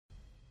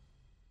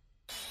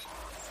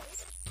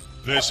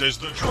This is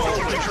the Troll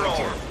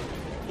Patrol.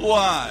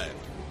 Live.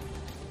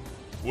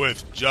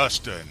 With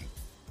Justin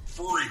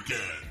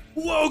Freakin'.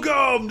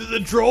 Welcome to the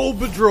Troll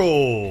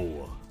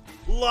Patrol.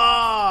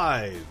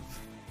 Live.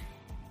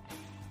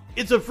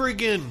 It's a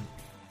freaking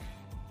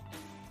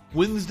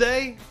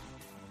Wednesday.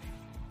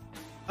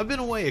 I've been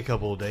away a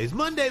couple of days.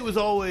 Monday was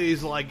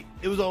always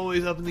it was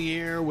always up in the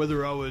air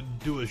whether I would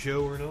do a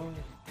show or not.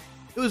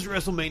 It was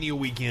WrestleMania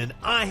weekend.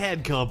 I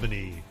had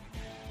company.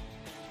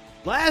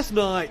 Last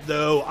night,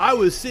 though, I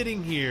was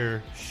sitting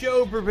here,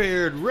 show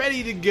prepared,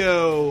 ready to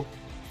go.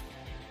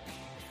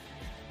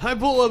 I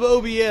pull up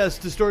OBS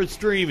to start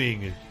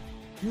streaming.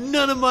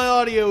 None of my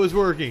audio is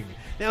working.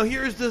 Now,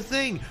 here's the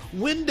thing.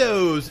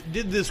 Windows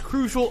did this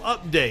crucial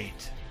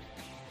update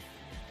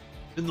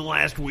in the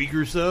last week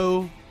or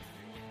so.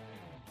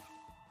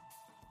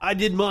 I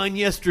did mine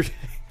yesterday.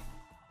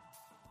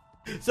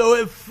 So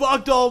it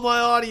fucked all my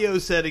audio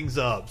settings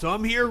up. So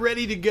I'm here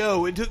ready to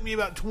go. It took me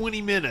about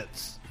 20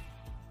 minutes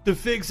to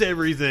fix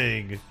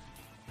everything.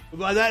 But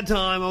by that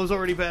time, I was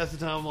already past the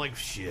time. I'm like,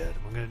 shit, am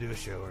I going to do a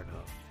show or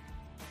not?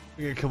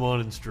 I'm going to come on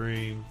and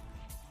stream.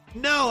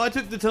 No, I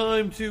took the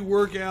time to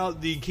work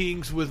out the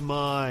kinks with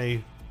my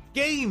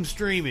game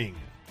streaming.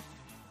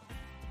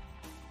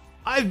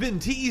 I've been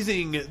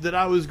teasing that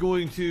I was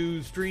going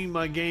to stream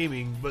my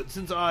gaming, but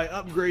since I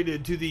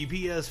upgraded to the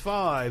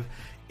PS5,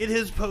 it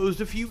has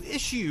posed a few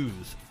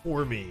issues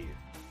for me.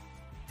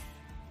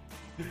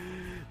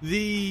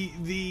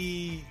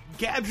 The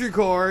capture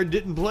card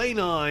didn't play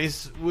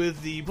nice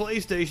with the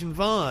PlayStation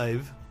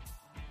 5.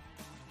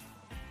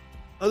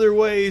 Other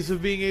ways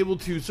of being able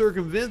to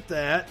circumvent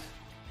that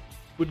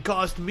would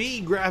cost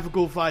me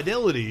graphical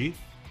fidelity.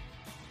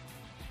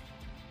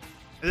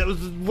 And that was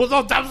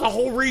the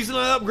whole reason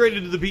I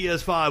upgraded to the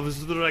PS5, was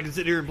so that I could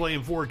sit here and play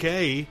in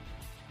 4K.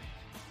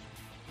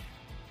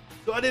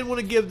 So I didn't want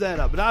to give that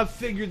up, but I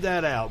figured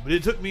that out. But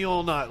it took me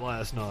all night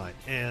last night,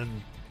 and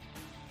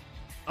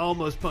I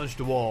almost punched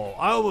a wall.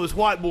 I almost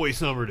White Boy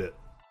Summered it.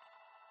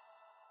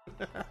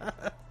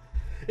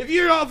 If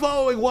you're not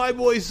following White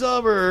Boy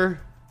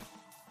Summer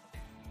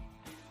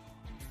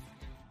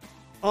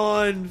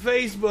on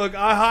Facebook,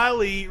 I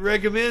highly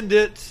recommend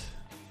it.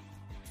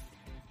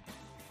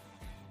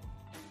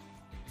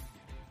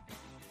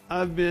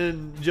 I've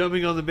been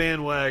jumping on the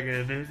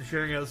bandwagon and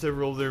sharing out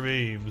several of their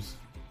memes.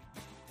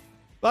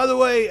 By the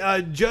way,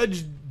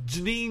 Judge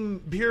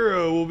Janine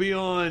Pirro will be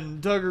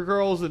on Tucker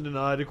Carlson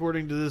tonight,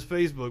 according to this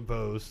Facebook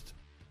post.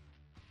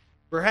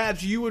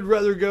 Perhaps you would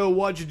rather go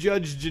watch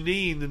Judge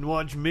Janine than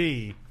watch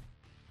me.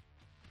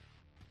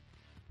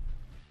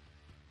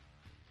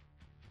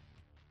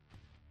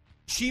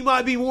 She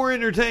might be more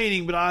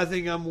entertaining, but I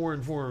think I'm more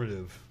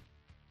informative.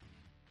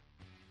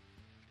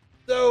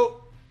 So,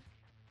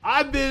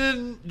 I've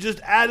been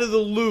just out of the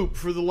loop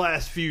for the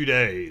last few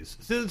days.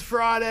 Since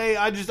Friday,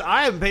 I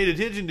haven't paid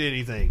attention to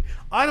anything.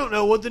 I don't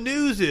know what the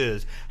news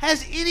is.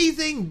 Has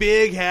anything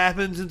big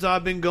happened since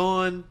I've been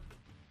gone?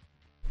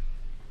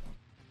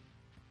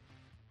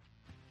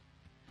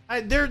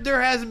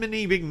 There hasn't been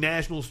any big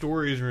national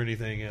stories or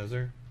anything, has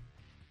there?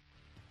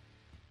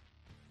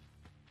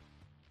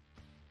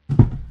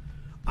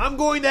 I'm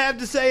going to have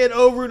to say it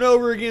over and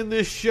over again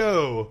this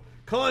show.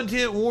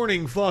 Content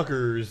warning,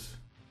 fuckers.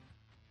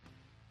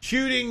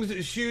 Shootings.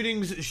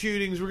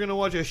 We're going to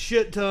watch a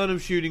shit ton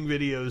of shooting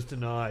videos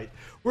tonight.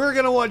 We're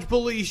going to watch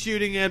police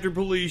shooting after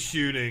police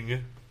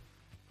shooting.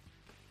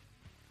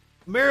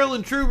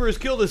 Maryland troopers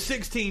killed a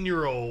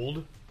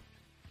 16-year-old.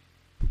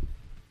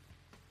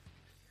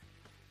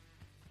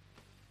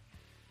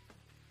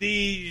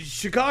 The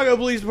Chicago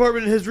Police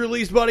Department has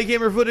released body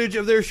camera footage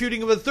of their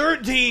shooting of a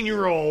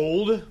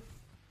 13-year-old.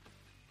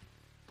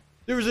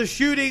 There was a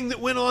shooting that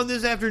went on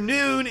this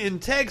afternoon in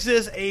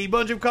Texas. A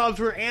bunch of cops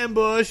were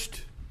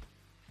ambushed.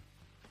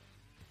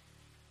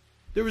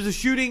 There was a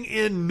shooting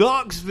in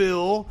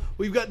Knoxville.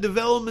 We've got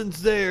developments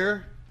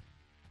there.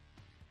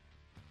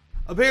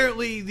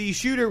 Apparently, the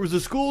shooter was a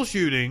school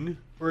shooting,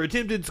 or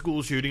attempted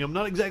school shooting. I'm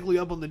not exactly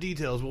up on the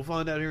details. We'll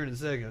find out here in a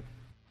second.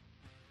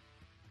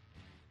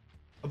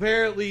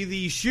 Apparently,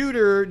 the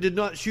shooter did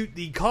not shoot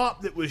the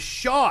cop that was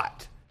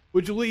shot,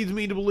 which leads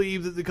me to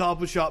believe that the cop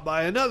was shot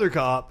by another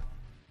cop.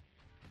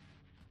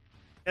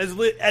 As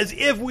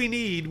if we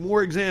need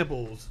more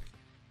examples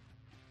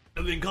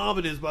of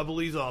incompetence by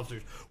police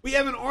officers. We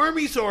have an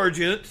Army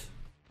sergeant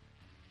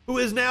who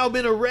has now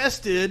been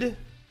arrested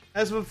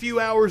as of a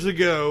few hours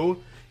ago.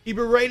 He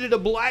berated a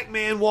black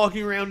man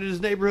walking around in his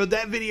neighborhood.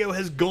 That video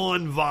has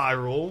gone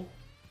viral.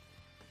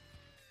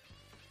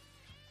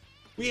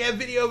 We have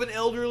video of an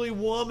elderly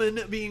woman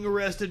being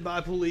arrested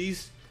by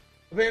police.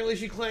 Apparently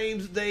she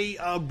claims they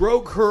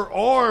broke her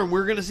arm.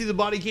 We're going to see the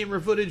body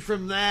camera footage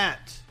from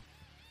that.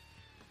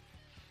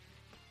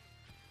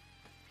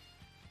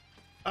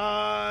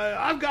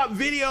 I've got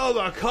video of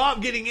a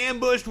cop getting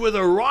ambushed with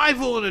a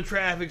rifle in a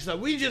traffic stop.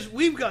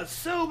 We've got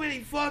so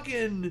many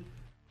fucking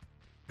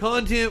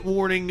content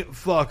warning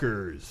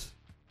fuckers.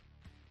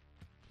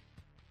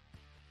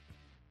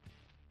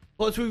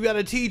 Plus, we've got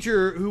a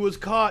teacher who was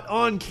caught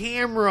on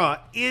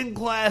camera in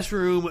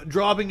classroom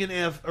dropping an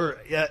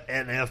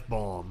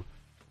F-bomb.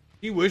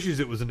 He wishes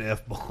it was an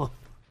F-bomb.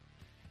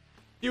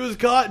 He was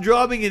caught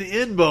dropping an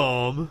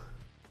N-bomb.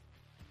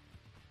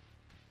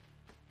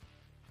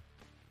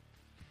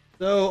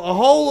 So, a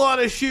whole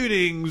lot of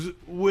shootings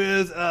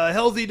with a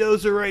healthy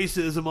dose of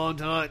racism on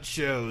tonight's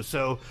show.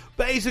 So,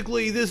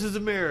 basically, this is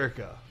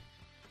America.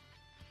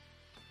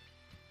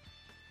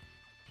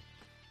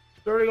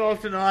 Starting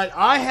off tonight,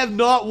 I have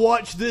not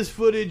watched this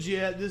footage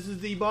yet. This is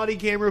the body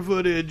camera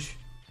footage.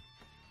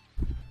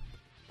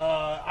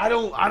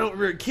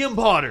 Kim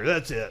Potter,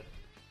 that's it.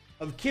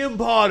 Of Kim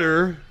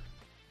Potter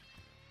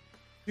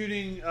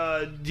shooting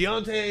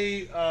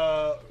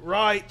Deontay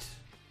Wright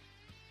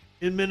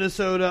in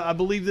Minnesota. I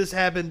believe this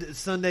happened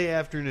Sunday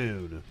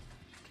afternoon.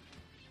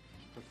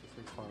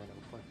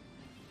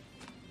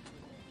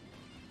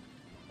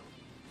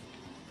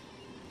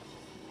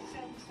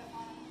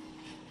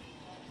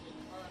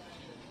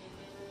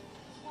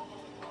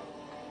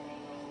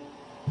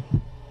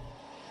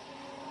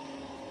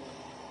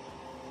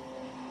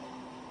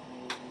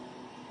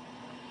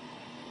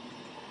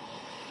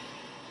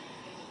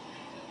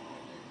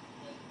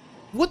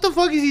 What the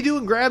fuck is he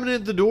doing grabbing it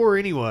at the door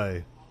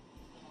anyway?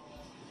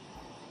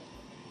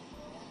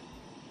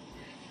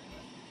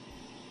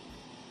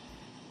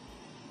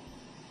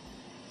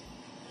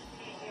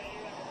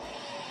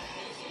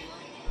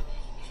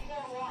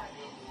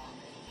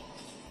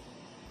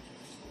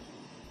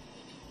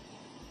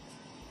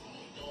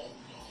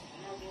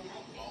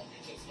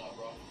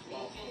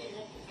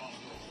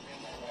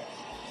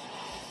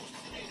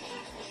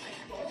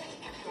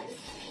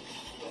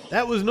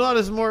 That was not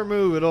a smart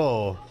move at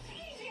all.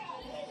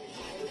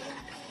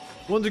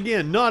 Once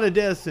again, not a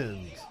death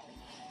sentence.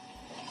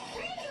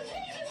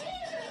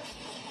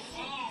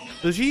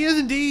 So she is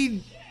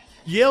indeed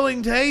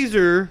yelling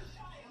taser.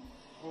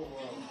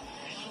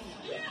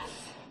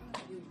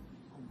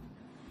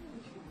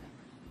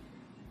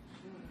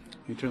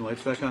 Can you turn the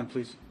lights back on,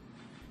 please?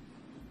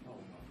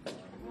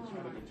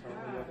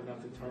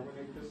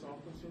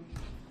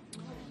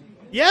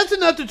 Yeah, it's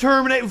enough to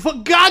terminate.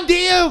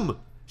 Goddamn!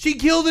 She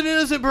killed an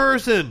innocent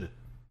person.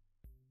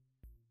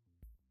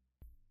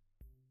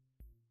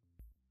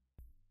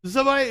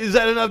 Somebody, is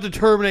that enough to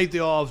terminate the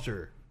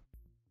officer?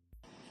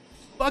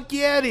 Fuck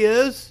yeah, it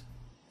is.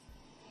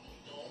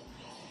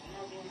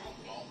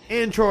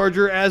 And charge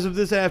her as of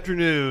this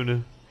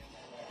afternoon.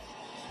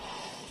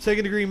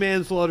 Second degree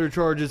manslaughter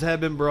charges have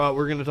been brought.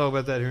 We're going to talk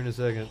about that here in a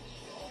second.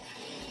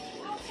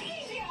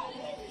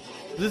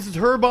 This is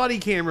her body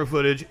camera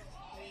footage.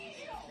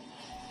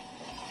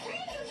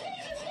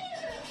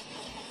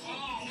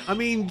 I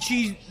mean,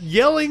 she's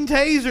yelling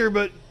taser,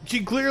 but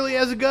she clearly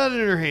has a gun in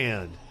her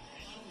hand.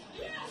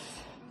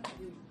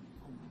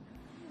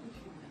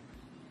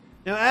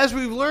 Now, as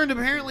we've learned,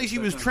 apparently she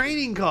was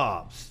training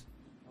cops.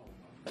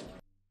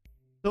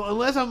 So,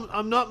 unless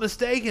I'm not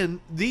mistaken,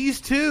 these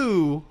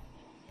two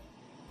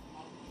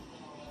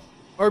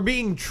are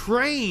being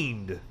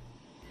trained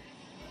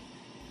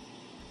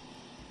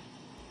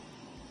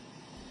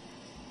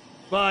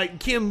by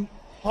Kim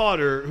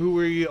Potter, who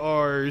we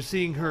are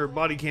seeing her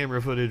body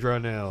camera footage right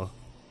now.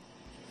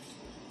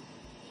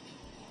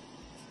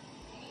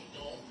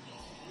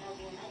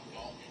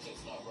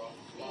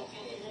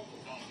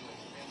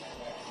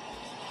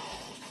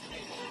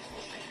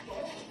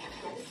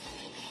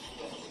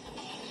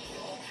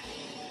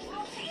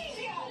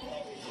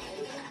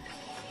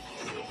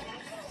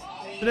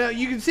 Now,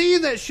 you can see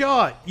in that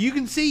shot, you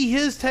can see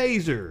his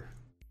taser.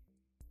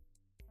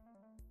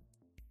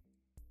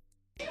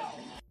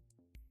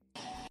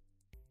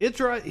 It's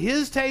right.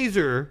 His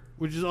taser,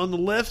 which is on the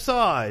left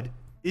side,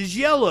 is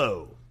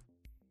yellow.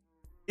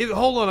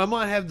 Hold on, I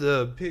might have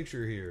the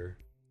picture here.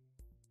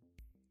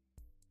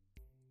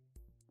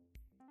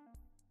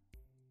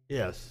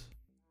 Yes.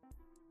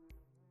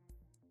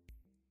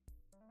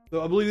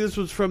 So I believe this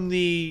was from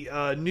the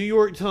New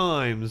York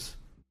Times.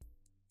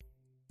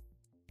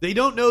 They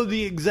don't know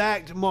the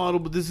exact model,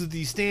 but this is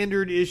the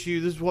standard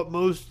issue. This is what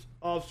most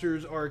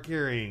officers are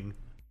carrying.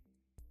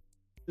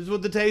 This is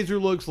what the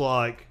taser looks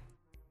like.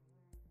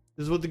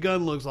 This is what the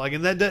gun looks like.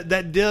 And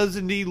that does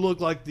indeed look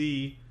like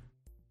the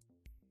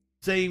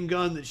same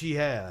gun that she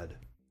had.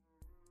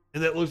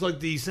 And that looks like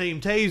the same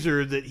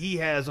taser that he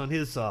has on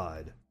his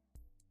side.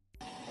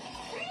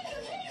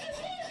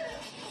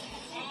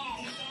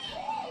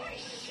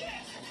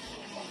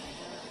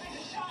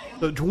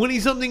 So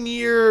 20-something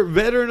year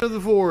veteran of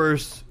the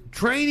force,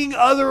 training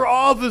other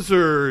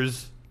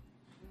officers.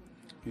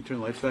 Can you turn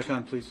the lights back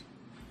on, please?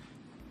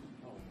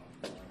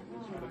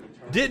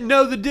 Didn't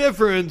know the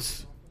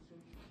difference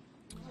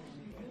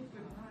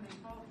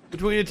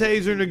between a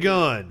taser and a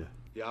gun.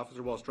 The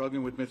officer, while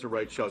struggling with Mr.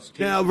 Wright, shouts,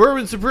 Now,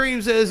 Vermin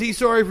Supreme says he's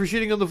sorry for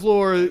shitting on the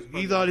floor.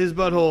 He thought his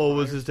butthole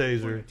was his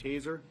taser. A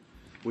taser,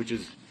 which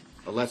is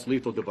a less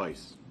lethal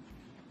device.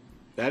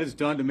 That is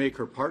done to make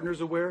her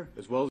partners aware,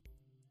 as well as...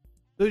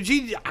 So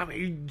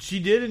she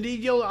did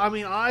indeed yell. I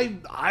mean,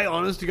 I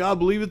honest to God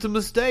believe it's a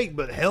mistake,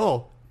 but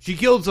hell, she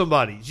killed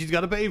somebody. She's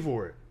got to pay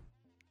for it.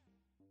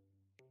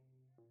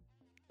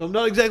 I'm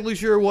not exactly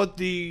sure what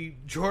the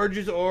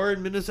charges are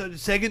in Minnesota.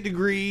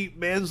 Second-degree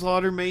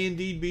manslaughter may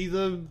indeed be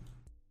the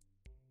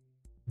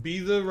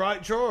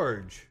right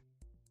charge.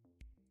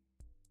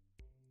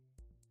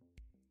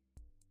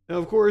 Now,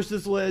 of course,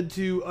 this led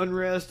to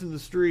unrest in the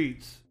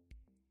streets.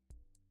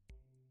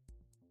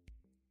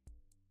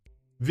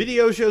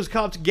 Video shows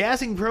cops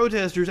gassing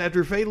protesters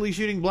after fatally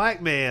shooting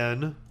black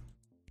man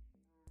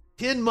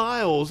 10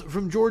 miles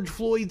from George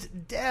Floyd's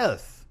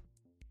death.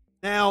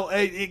 Now,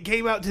 it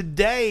came out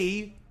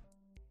today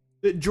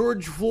that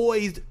George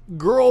Floyd's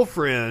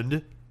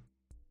girlfriend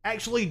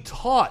actually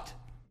taught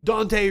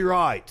Daunte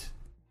Wright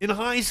in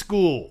high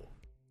school.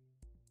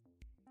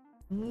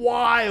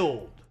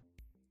 Wild.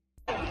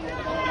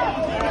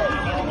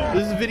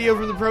 This is a video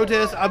from the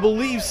protest, I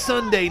believe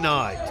Sunday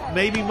night,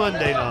 maybe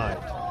Monday night.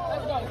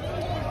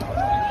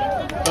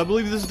 I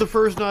believe this is the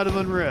first night of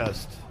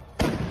unrest.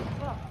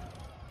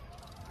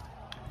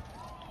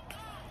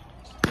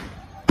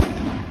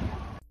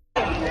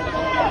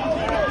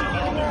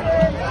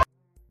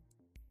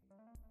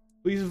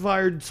 Police have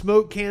fired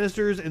smoke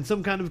canisters and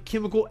some kind of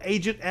chemical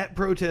agent at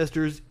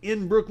protesters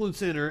in Brooklyn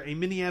Center, a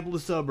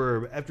Minneapolis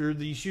suburb, after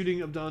the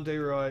shooting of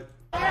Daunte Wright.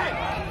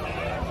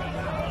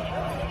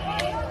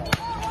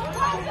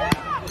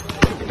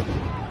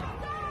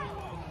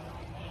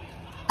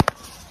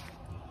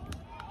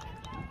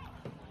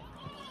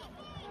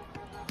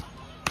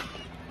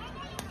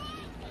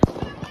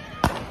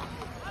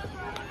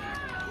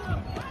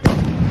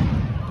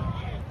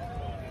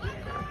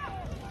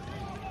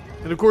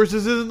 And of course,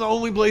 this isn't the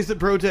only place that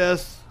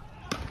protests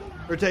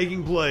are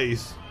taking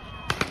place.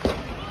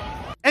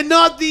 And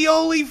not the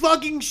only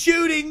fucking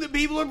shooting that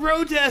people are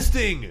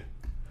protesting.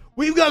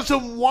 We've got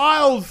some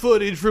wild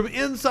footage from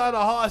inside a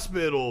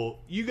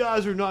hospital. You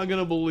guys are not going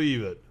to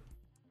believe it.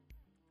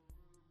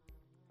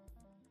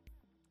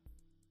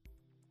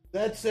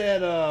 That's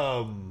at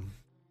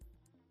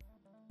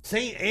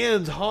St.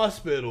 Anne's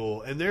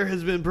Hospital, and there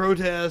has been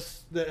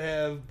protests that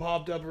have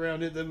popped up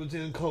around it that was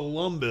in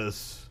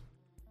Columbus.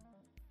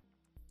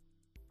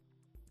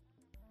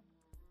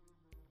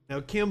 Now,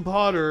 Kim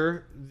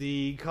Potter,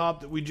 the cop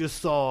that we just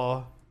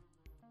saw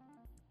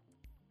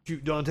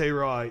shoot Daunte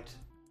Wright,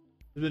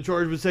 has been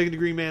charged with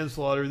second-degree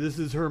manslaughter. This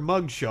is her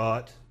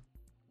mugshot.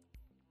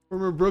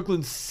 Former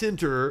Brooklyn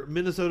Center,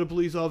 Minnesota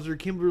police officer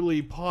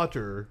Kimberly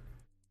Potter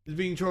is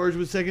being charged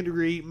with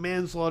second-degree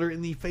manslaughter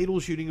in the fatal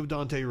shooting of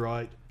Daunte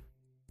Wright.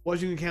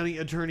 Washington County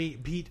Attorney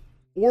Pete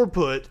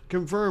Orput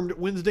confirmed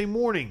Wednesday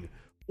morning.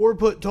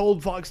 Orput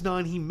told Fox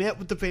 9 he met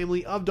with the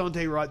family of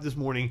Daunte Wright this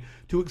morning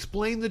to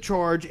explain the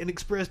charge and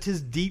expressed his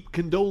deep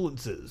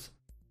condolences.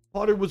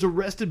 Potter was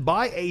arrested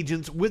by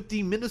agents with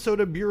the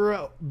Minnesota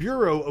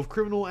Bureau of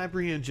Criminal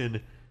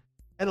Apprehension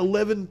at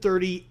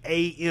 11:30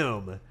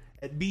 a.m.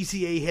 at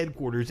BCA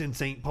headquarters in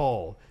St.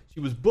 Paul.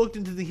 She was booked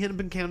into the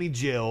Hennepin County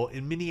Jail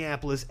in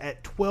Minneapolis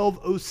at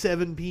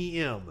 12:07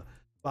 p.m.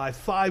 By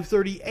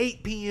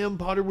 5:38 p.m.,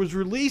 Potter was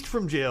released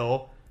from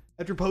jail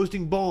after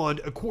posting bond,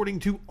 according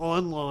to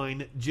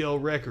online jail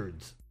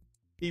records.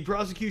 The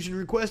prosecution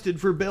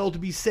requested for bail to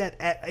be set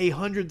at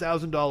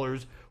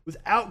 $100,000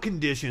 without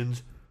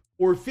conditions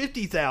or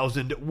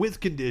 $50,000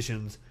 with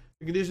conditions.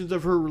 The conditions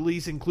of her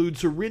release include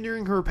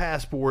surrendering her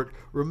passport,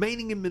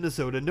 remaining in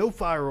Minnesota, no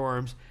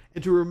firearms,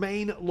 and to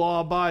remain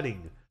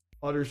law-abiding.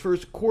 Potter's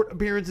first court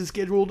appearance is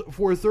scheduled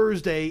for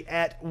Thursday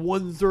at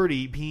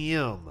 1:30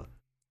 p.m.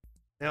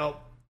 Now,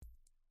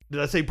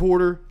 did I say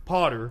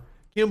Potter?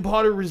 Kim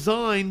Potter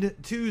resigned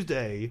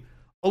Tuesday,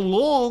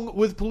 along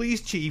with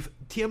police chief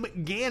Tim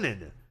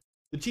Gannon.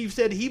 The chief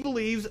said he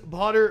believes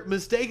Potter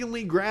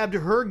mistakenly grabbed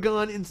her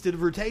gun instead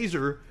of her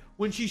taser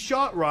when she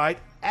shot Wright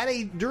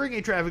during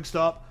a traffic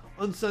stop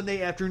on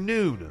Sunday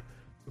afternoon.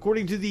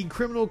 According to the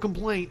criminal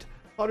complaint,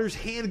 Potter's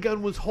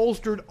handgun was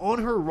holstered on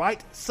her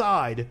right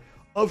side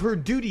of her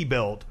duty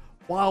belt,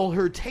 while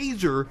her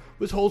taser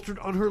was holstered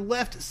on her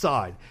left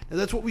side. Now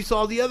that's what we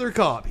saw the other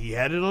cop. He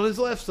had it on his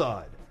left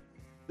side.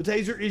 The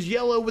taser is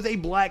yellow with a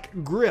black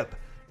grip.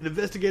 An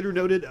investigator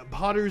noted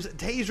Potter's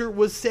taser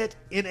was set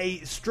in a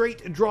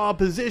straight draw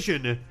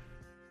position,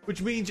 which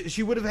means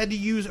she would have had to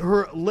use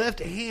her left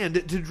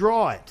hand to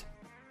draw it.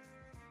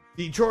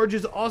 The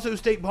charges also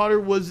state Potter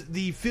was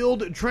the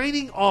field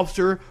training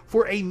officer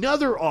for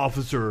another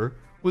officer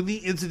when the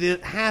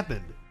incident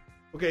happened.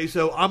 Okay,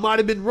 so I might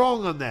have been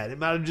wrong on that. It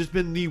might have just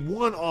been the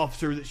one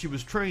officer that she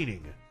was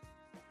training.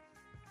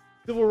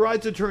 Civil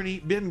rights attorney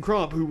Ben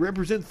Crump, who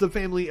represents the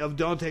family of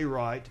Daunte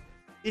Wright,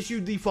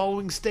 issued the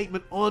following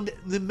statement on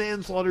the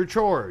manslaughter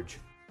charge.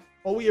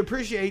 While we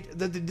appreciate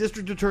that the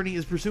district attorney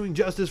is pursuing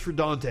justice for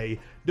Daunte,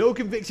 no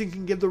conviction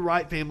can give the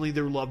Wright family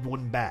their loved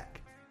one back.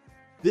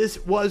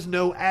 This was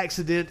no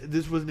accident.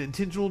 This was an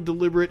intentional,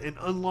 deliberate, and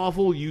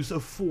unlawful use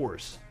of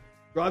force.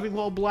 Driving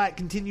while black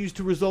continues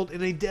to result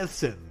in a death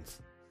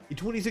sentence. A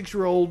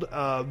 26-year-old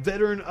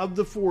veteran of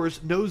the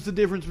force knows the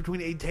difference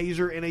between a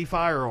taser and a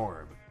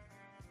firearm.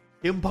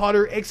 Kim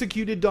Potter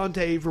executed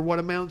Daunte for what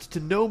amounts to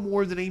no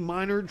more than a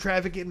minor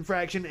traffic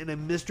infraction and a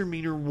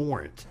misdemeanor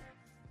warrant.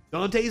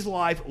 Daunte's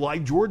life,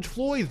 like George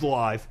Floyd's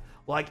life,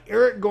 like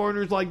Eric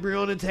Garner's, like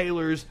Breonna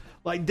Taylor's,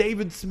 like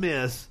David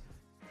Smith's.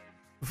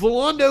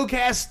 Philando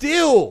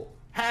Castile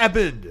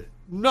happened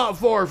not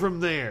far from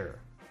there.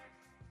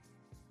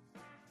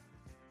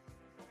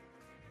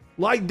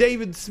 Like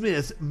David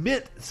Smith,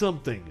 meant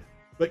something,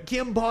 but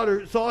Kim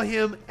Potter saw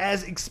him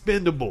as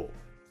expendable.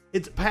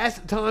 It's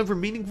past time for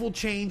meaningful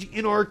change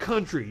in our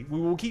country. We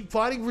will keep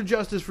fighting for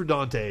justice for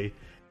Daunte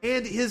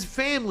and his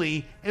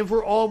family and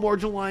for all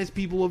marginalized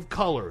people of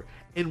color.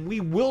 And we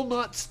will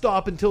not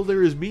stop until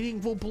there is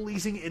meaningful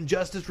policing and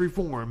justice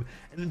reform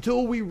and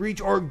until we reach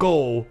our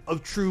goal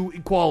of true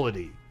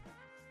equality.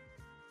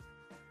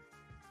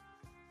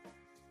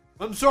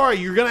 I'm sorry,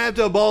 you're going to have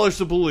to abolish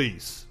the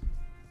police.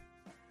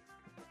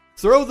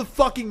 Throw the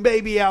fucking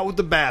baby out with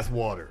the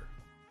bathwater.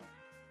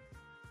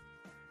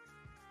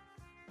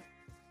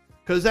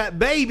 Because that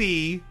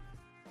baby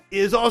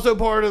is also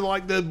part of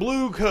like the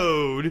blue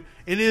code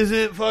and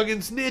isn't fucking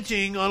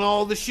snitching on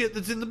all the shit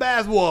that's in the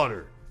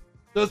bathwater.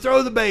 So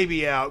throw the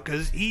baby out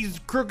because he's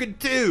crooked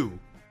too.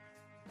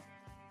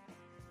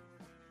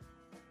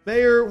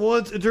 Mayor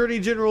wants Attorney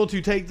General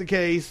to take the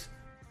case.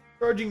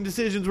 Charging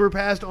decisions were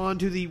passed on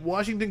to the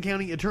Washington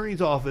County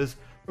Attorney's Office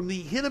from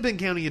the Hennepin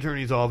County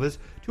Attorney's Office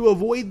to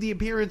avoid the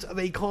appearance of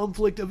a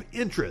conflict of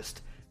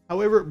interest.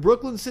 However,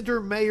 Brooklyn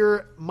Center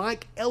Mayor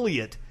Mike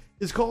Elliott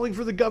is calling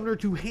for the governor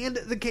to hand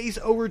the case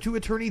over to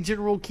Attorney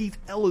General Keith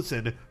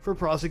Ellison for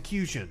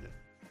prosecution.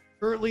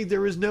 Currently,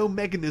 there is no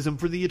mechanism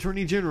for the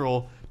Attorney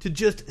General to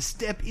just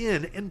step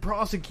in and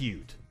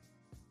prosecute.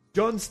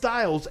 John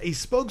Stiles, a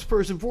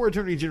spokesperson for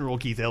Attorney General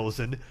Keith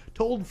Ellison,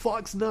 told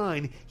Fox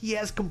 9 he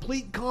has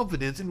complete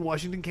confidence in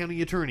Washington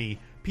County Attorney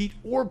Pete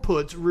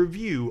Orput's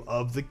review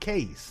of the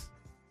case.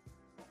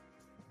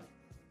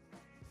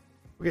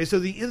 Okay, so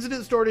the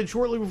incident started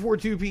shortly before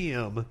 2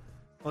 p.m.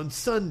 on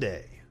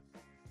Sunday.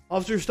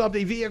 Officers stopped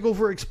a vehicle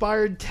for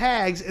expired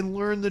tags and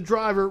learned the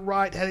driver,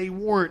 Wright, had a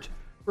warrant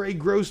for a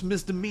gross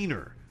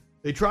misdemeanor.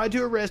 They tried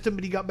to arrest him,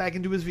 but he got back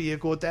into his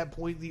vehicle. At that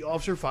point, the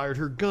officer fired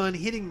her gun,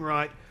 hitting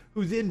Wright,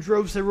 who then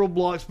drove several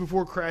blocks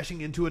before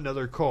crashing into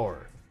another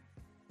car.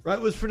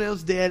 Wright was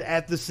pronounced dead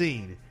at the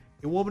scene.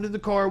 A woman in the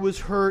car was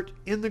hurt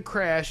in the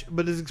crash,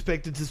 but is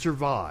expected to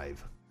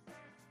survive.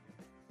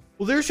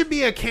 Well, there should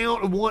be a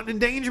count of wanton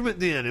endangerment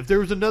then. If there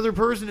was another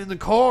person in the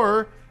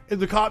car and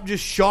the cop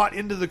just shot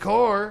into the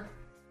car.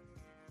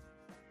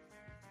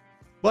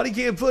 Body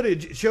cam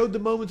footage showed the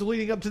moments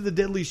leading up to the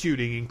deadly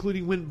shooting,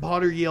 including when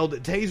Potter yelled,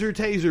 "Taser,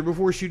 taser,"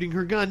 before shooting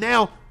her gun.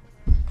 Now,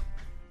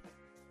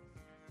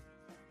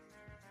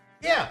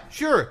 yeah,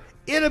 sure,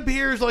 it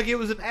appears like it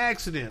was an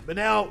accident, but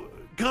now,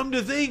 come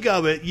to think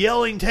of it,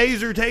 yelling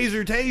 "taser,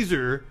 taser,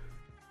 taser,"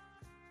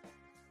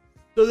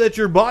 so that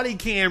your body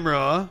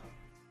camera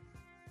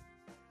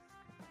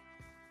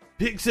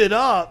picks it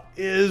up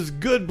is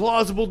good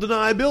plausible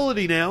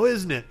deniability now,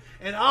 isn't it?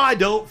 And I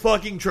don't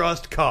fucking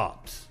trust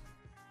cops.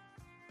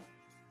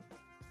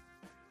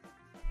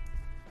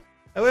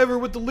 However,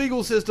 with the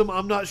legal system,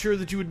 I'm not sure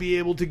that you would be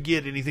able to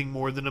get anything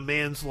more than a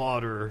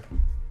manslaughter,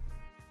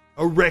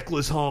 a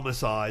reckless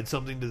homicide,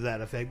 something to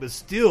that effect. But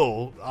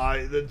still,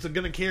 that's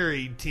going to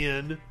carry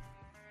 10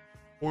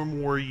 or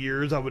more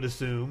years, I would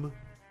assume.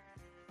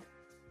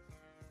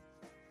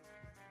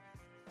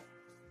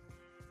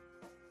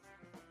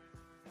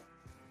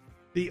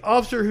 The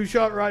officer who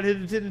shot Wright had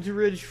intended to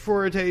reach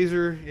for a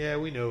taser. Yeah,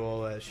 we know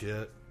all that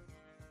shit.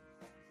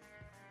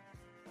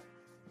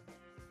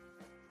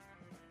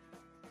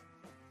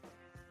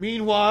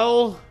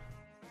 Meanwhile,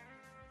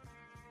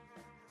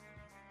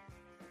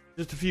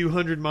 just a few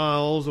hundred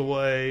miles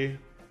away,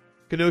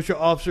 Kenosha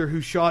officer who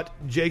shot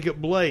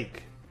Jacob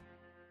Blake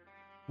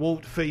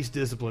won't face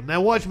discipline. Now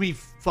watch me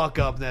fuck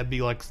up and that'd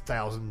be like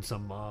 1,000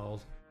 some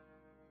miles.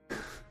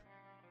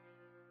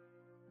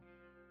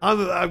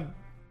 I've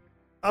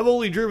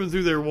only driven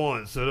through there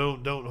once, so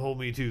don't hold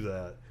me to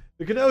that.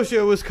 The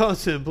Kenosha,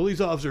 Wisconsin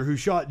police officer who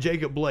shot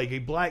Jacob Blake, a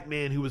black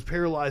man who was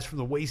paralyzed from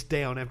the waist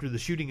down after the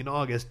shooting in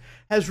August,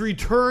 has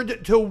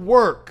returned to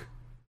work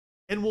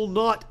and will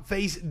not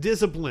face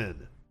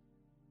discipline.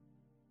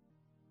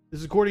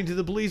 This is according to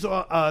the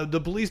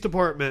police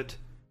department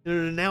in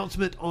an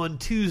announcement on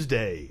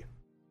Tuesday.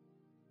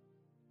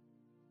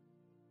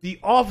 The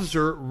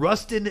officer,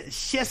 Rustin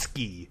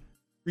Shesky,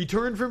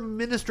 returned from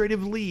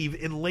administrative leave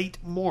in late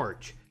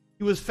March.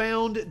 He was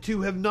found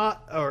to have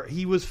not, or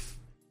he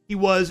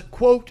was,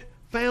 quote,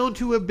 found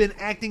to have been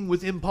acting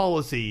within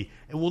policy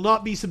and will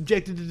not be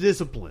subjected to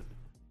discipline.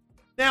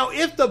 Now,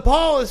 if the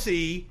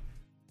policy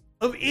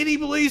of any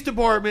police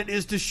department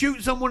is to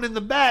shoot someone in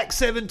the back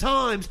 7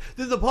 times,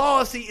 then the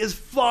policy is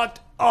fucked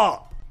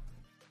up.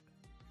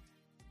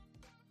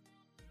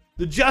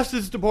 The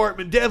Justice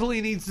Department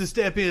definitely needs to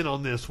step in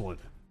on this one.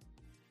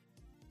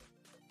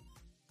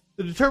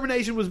 The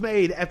determination was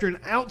made after an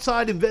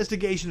outside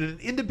investigation and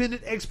an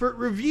independent expert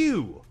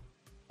review.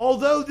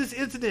 Although this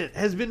incident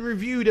has been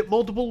reviewed at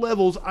multiple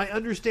levels, I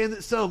understand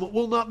that some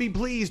will not be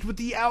pleased with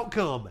the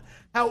outcome.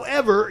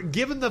 However,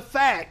 given the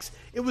facts,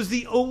 it was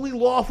the only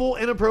lawful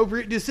and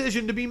appropriate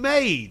decision to be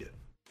made.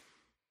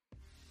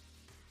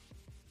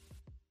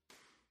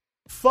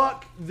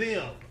 Fuck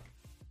them.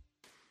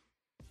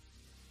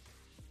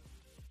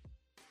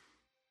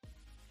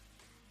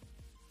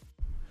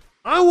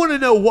 I want to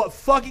know what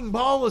fucking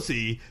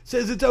policy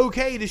says it's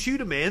okay to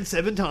shoot a man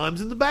 7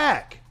 times in the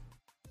back.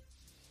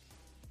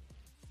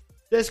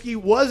 Shesky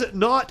was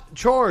not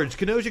charged.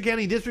 Kenosha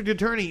County District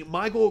Attorney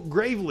Michael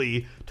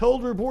Gravely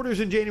told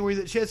reporters in January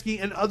that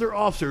Shesky and other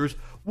officers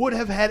would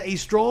have had a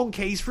strong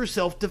case for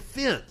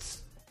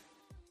self-defense.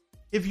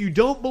 If you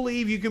don't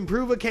believe you can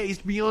prove a case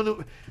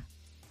beyond...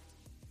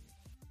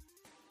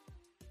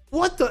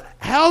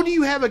 How do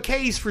you have a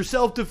case for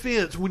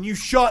self-defense when you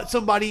shot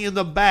somebody in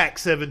the back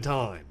 7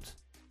 times?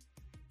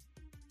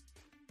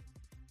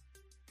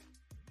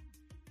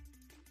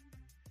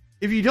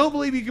 If you don't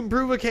believe you can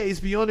prove a case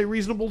beyond a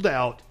reasonable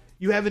doubt,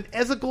 you have an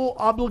ethical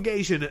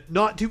obligation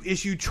not to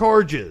issue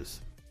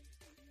charges.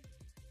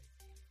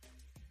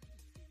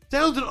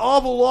 Sounds an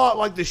awful lot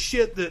like the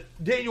shit that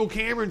Daniel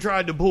Cameron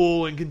tried to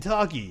pull in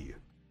Kentucky.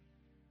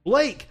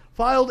 Blake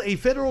filed a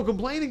federal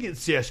complaint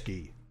against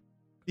Shesky,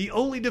 the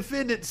only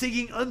defendant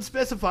seeking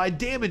unspecified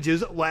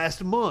damages,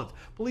 last month.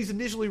 Police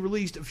initially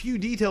released a few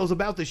details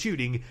about the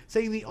shooting,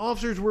 saying the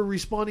officers were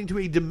responding to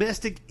a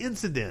domestic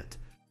incident.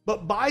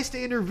 But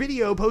bystander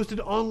video posted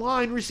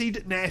online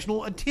received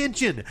national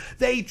attention.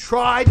 They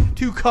tried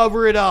to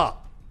cover it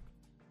up.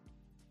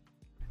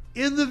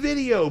 In the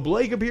video,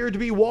 Blake appeared to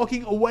be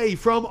walking away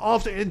from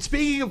officers. And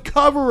speaking of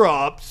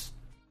cover-ups,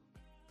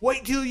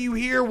 wait till you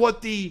hear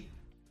what the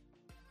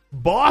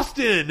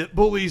Boston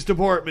Police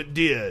Department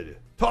did.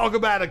 Talk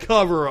about a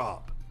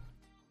cover-up.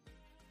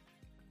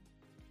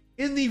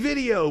 In the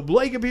video,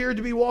 Blake appeared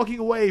to be walking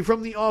away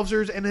from the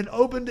officers and had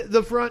opened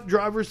the front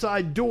driver's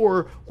side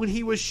door when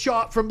he was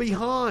shot from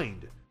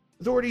behind.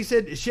 Authorities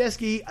said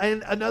Shesky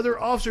and another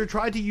officer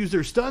tried to use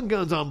their stun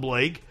guns on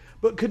Blake,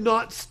 but could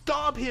not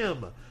stop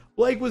him.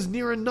 Blake was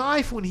near a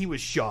knife when he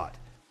was shot.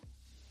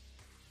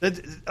 That's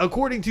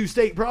according to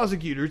state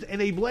prosecutors,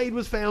 and a blade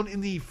was found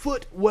in the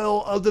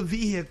footwell of the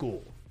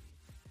vehicle.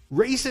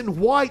 Rayson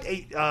White,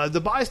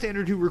 the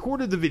bystander who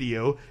recorded the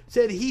video,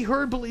 said he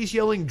heard police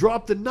yelling,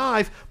 "Drop the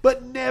knife,"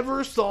 but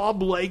never saw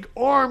Blake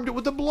armed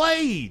with a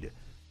blade.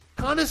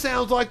 Kind of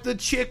sounds like the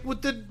chick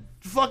with the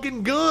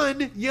fucking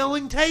gun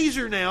yelling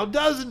taser now,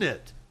 doesn't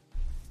it?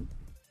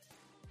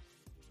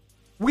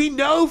 We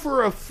know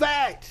for a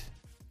fact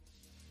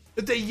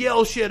that they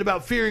yell shit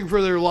about fearing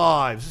for their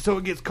lives, so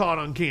it gets caught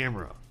on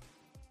camera.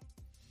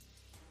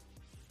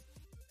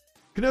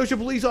 Kenosha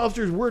police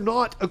officers were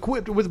not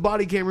equipped with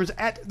body cameras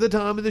at the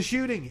time of the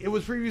shooting. It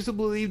was previously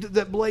believed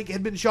that Blake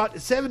had been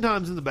shot 7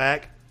 times in the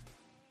back,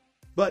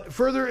 but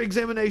further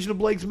examination of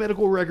Blake's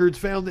medical records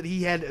found that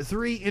he had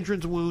 3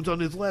 entrance wounds on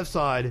his left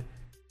side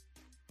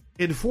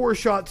and 4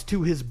 shots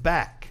to his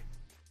back.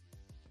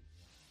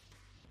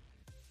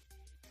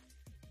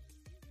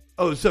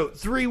 Oh, so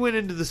 3 went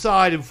into the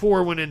side and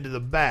 4 went into the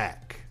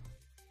back.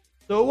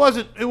 So it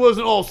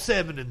wasn't all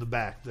 7 in the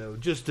back though,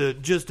 just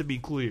to be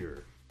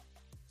clear.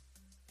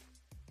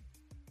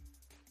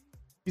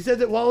 He said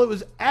that while it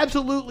was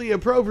absolutely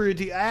appropriate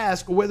to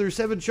ask whether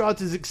 7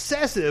 shots is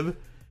excessive,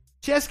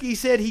 Shesky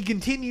said he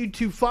continued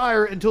to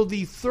fire until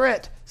the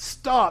threat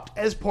stopped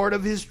as part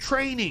of his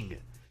training.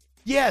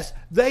 Yes,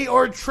 they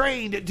are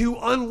trained to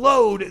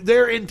unload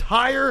their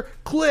entire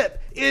clip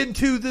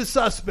into the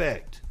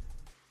suspect.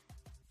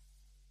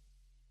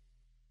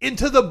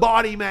 Into the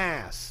body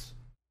mass.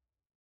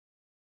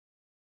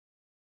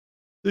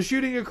 The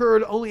shooting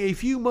occurred only a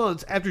few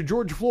months after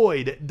George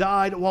Floyd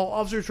died while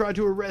officers tried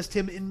to arrest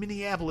him in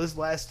Minneapolis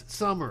last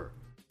summer.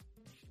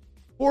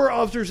 4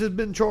 officers have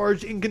been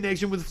charged in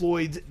connection with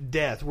Floyd's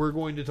death. We're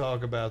going to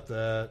talk about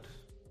that.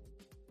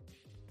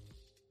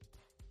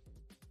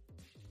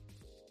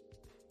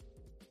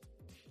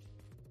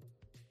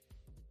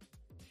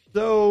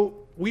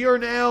 So, we are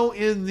now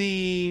in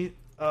the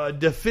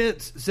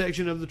defense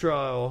section of the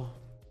trial.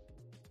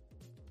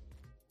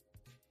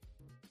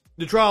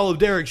 The trial of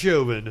Derek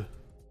Chauvin.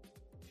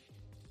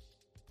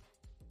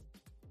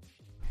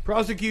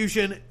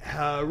 Prosecution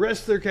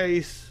rests their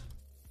case.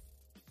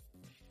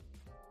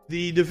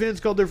 The defense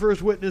called their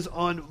first witness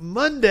on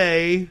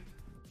Monday,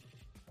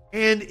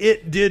 and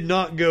it did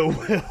not go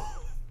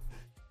well.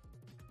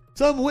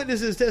 Some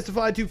witnesses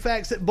testified to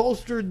facts that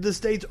bolstered the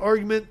state's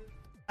argument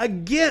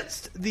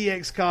against the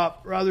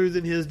ex-cop rather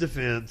than his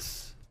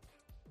defense.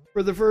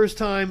 For the first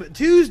time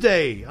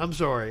Tuesday, I'm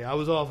sorry, I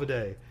was off a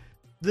day.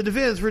 The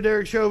defense for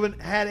Derek Chauvin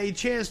had a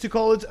chance to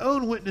call its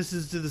own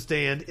witnesses to the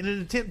stand in an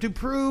attempt to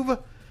prove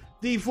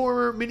the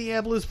former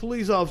Minneapolis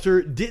police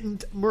officer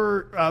didn't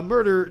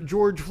murder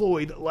George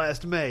Floyd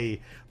last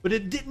May, but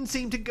it didn't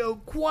seem to go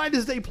quite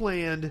as they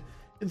planned.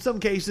 In some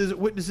cases,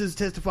 witnesses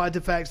testified to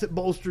facts that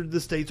bolstered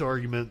the state's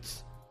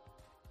arguments.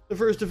 The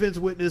first defense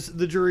witness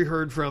the jury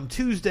heard from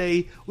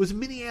Tuesday was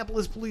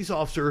Minneapolis police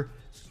officer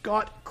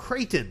Scott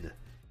Creighton.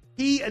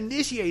 He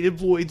initiated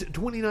Floyd's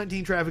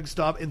 2019 traffic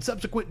stop and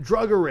subsequent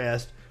drug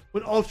arrest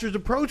when officers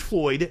approached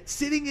Floyd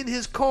sitting in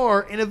his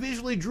car and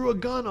eventually drew a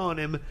gun on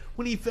him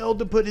when he failed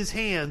to put his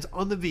hands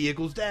on the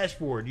vehicle's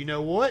dashboard. You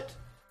know what?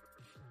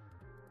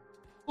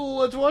 Well,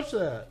 let's watch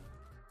that.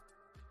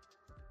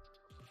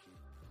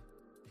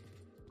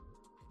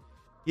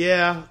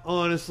 Yeah,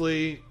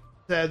 honestly,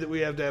 sad that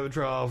we have to have a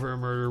trial for a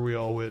murder we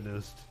all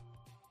witnessed.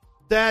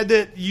 Sad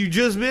that you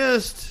just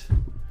missed.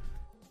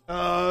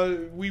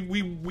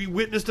 We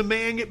witnessed a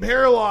man get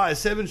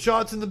paralyzed, 7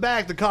 shots in the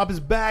back. The cop is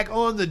back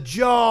on the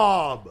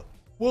job.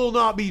 Will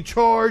not be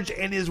charged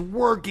and is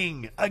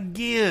working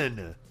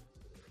again.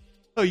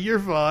 Oh, you're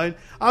fine.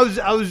 I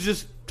was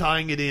just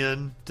tying it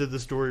in to the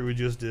story we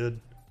just did.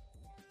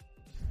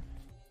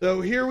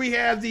 So here we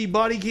have the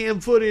body cam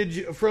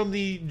footage from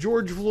the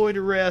George Floyd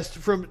arrest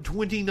from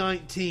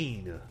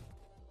 2019. What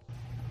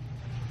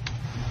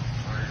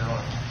are you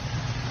doing?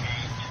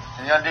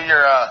 Can you undo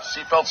your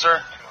seatbelt,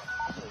 sir?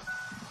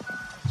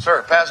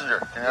 Sir, passenger,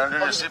 can you undo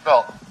your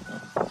seatbelt?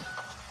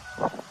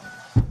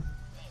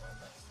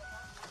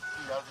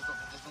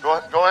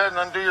 Go ahead and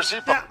undo your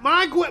seatbelt. Now,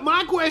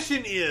 my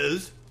question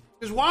is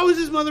why was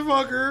this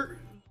motherfucker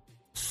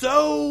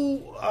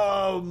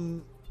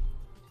so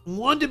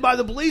wanted by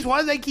the police?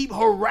 Why do they keep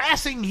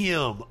harassing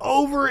him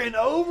over and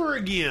over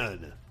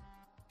again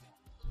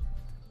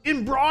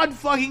in broad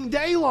fucking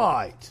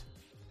daylight?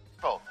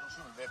 Oh,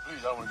 please,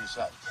 I don't want to get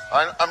shot.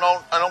 I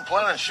don't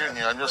plan on shooting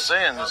you. I'm just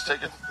saying, just take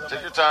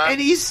your time.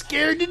 And he's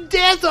scared to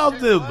death of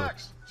them.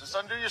 Relax. Just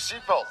undo your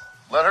seatbelt.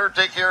 Let her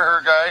take care of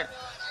her guy.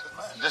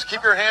 Just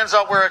keep your hands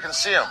out where I can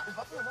see him.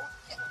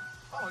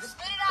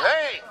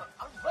 Hey,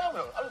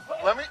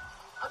 let me.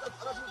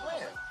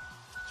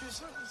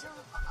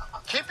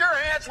 Keep your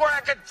hands where I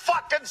can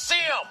fucking see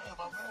him.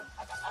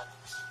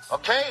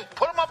 Okay?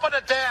 Put them up on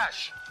the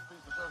dash.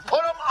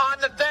 Put them on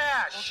the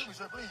dash.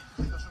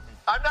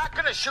 I'm not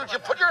going to shoot you.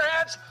 Put your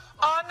hands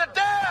on the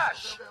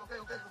dash.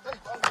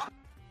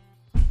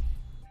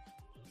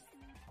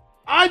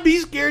 I'd be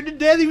scared to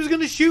death he was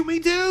going to shoot me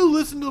too.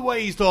 Listen to the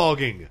way he's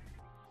talking.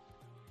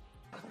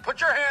 Put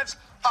your hands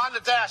on the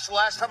dash. The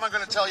last time I'm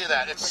going to tell you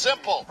that. It's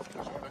simple.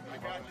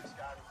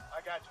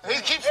 He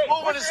keeps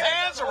moving his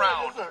hands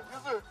around.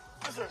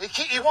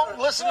 He won't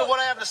listen to what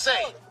I have to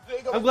say.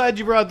 I'm glad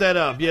you brought that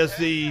up. Yes,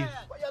 the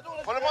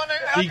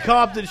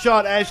cop that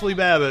shot Ashley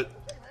Babbitt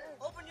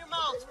Open your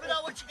mouth. Spit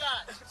out what you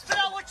got. Spit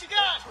out what you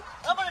got.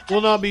 I'm gonna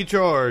will not be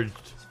charged.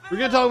 We're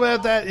going to talk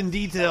about that in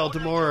detail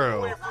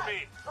tomorrow. Put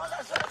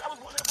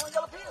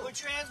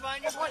your hands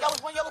behind your back. That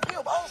was one yellow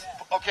pill, boss.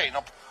 Okay,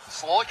 now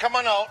slowly come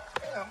on out.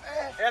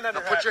 Now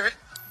put your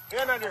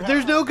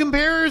There's no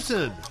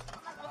comparison.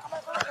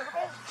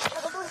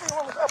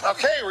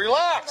 Okay,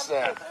 relax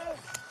then.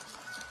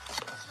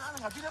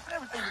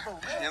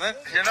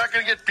 You're not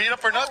going to get beat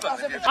up or nothing.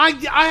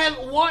 I have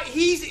what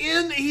he's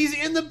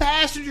in the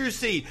passenger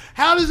seat.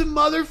 How does a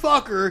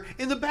motherfucker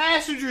in the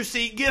passenger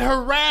seat get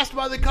harassed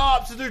by the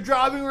cops as they're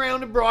driving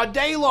around in broad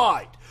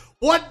daylight?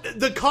 What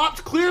the cops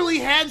clearly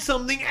had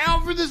something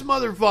out for this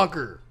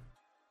motherfucker.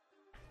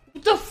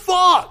 What the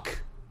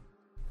fuck?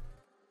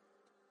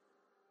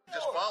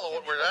 Just follow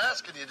what we're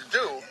asking you to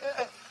do.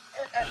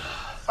 I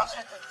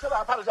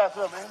apologize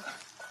to him, man.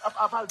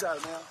 I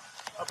apologize, man.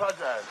 I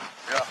apologize.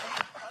 Yeah.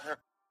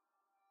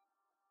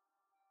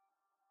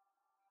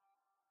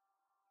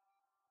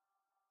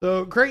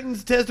 So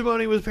Creighton's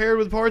testimony was paired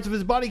with parts of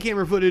his body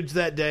camera footage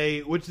that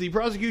day, which the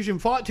prosecution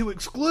fought to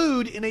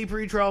exclude in a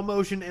pretrial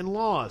motion and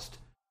lost.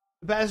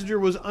 The passenger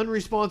was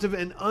unresponsive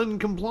and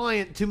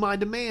uncompliant to my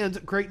demands,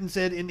 Creighton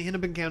said in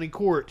Hennepin County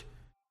Court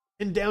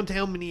in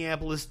downtown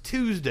Minneapolis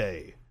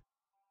Tuesday.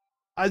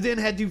 I then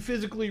had to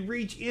physically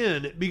reach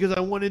in because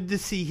I wanted to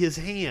see his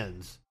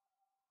hands.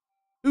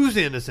 Who's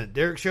innocent?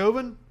 Derek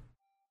Chauvin?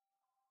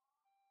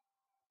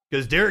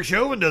 Because Derek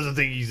Chauvin doesn't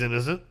think he's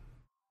innocent.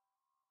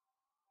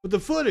 But the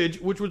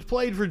footage, which was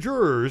played for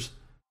jurors,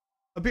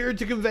 appeared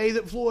to convey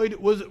that Floyd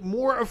was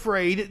more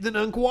afraid than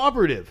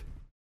uncooperative.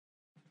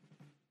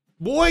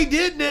 Boy,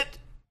 didn't it!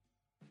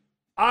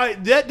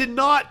 That did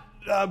not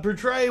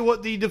portray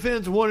what the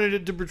defense wanted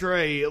it to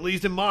portray, at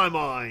least in my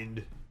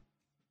mind.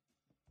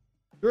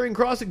 During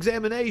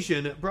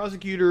cross-examination,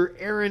 prosecutor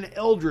Aaron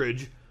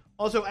Eldridge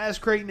also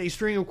asked Creighton a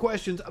string of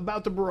questions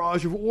about the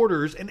barrage of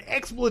orders and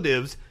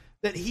expletives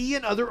that he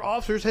and other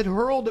officers had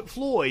hurled at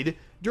Floyd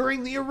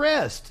during the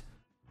arrest.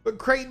 But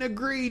Creighton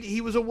agreed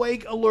he was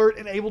awake, alert,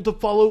 and able to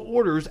follow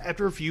orders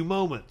after a few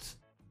moments.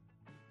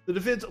 The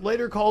defense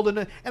later called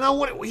in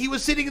he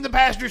was sitting in the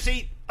passenger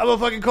seat of a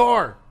fucking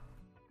car.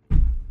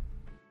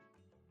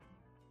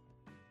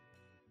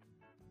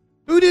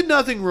 Who did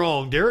nothing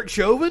wrong? Derek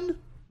Chauvin?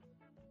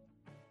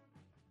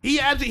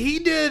 He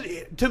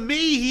did, to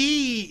me,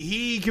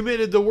 he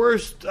committed the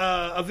worst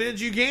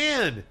offense you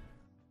can.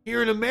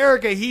 Here in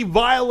America, he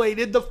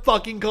violated the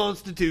fucking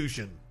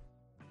Constitution.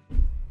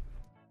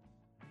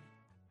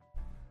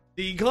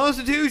 The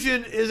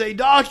Constitution is a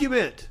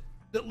document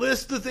that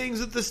lists the things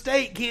that the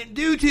state can't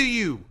do to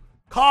you.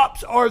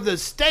 Cops are the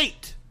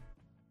state.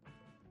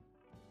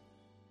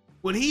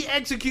 When he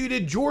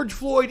executed George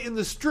Floyd in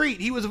the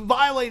street, he was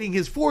violating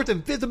his 4th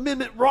and 5th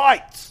Amendment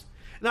rights.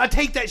 And I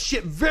take that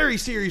shit very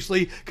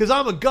seriously because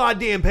I'm a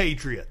goddamn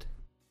patriot.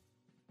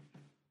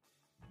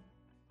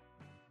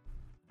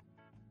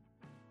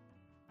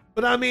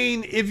 But I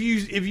mean, if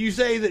you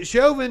say that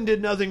Chauvin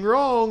did nothing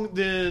wrong,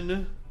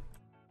 then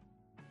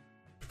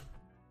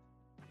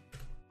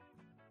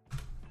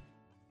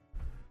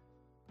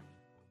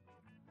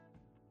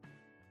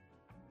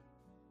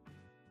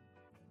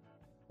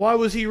Why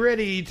was he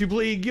ready to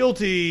plead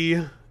guilty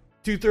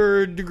to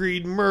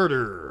third-degree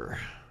murder?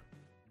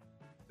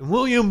 And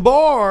William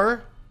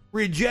Barr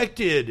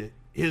rejected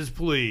his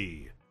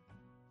plea.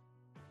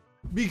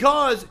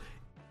 Because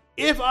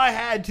if I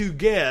had to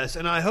guess,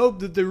 and I hope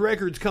that the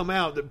records come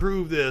out that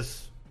prove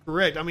this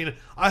correct. I mean,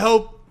 I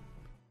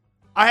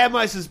have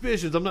my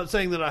suspicions. I'm not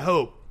saying that I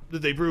hope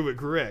that they prove it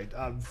correct.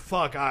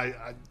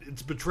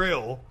 It's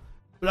betrayal.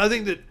 But I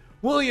think that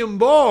William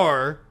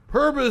Barr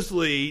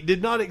purposely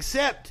did not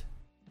accept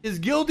his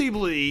guilty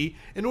plea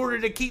in order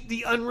to keep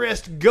the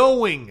unrest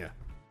going,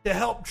 to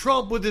help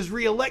Trump with his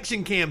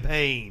re-election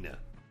campaign.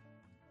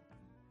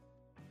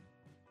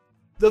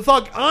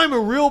 I'm a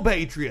real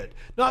patriot,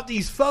 not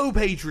these faux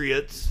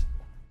patriots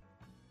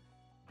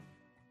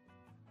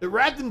that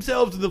wrap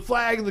themselves in the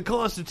flag and the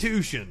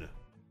Constitution,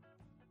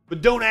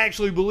 but don't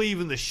actually believe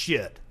in the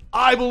shit.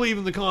 I believe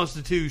in the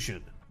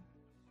Constitution.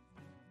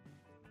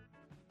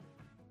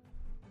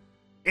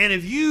 And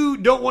if you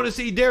don't want to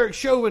see Derek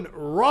Chauvin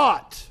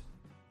rot,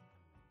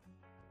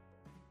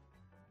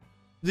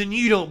 then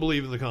you don't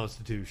believe in the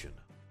Constitution.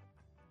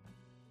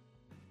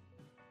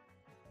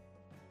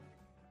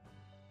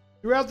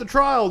 Throughout the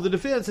trial, the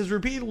defense has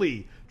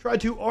repeatedly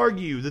tried to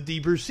argue that the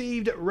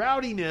perceived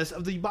rowdiness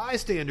of the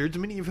bystanders,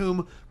 many of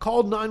whom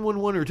called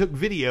 911 or took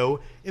video,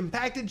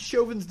 impacted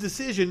Chauvin's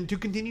decision to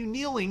continue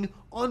kneeling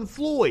on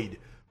Floyd,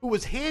 who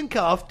was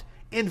handcuffed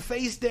and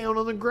face down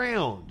on the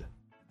ground.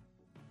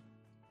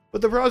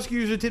 But the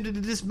prosecutors attempted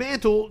to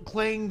dismantle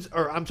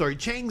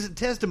Chang's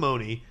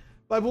testimony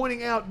by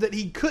pointing out that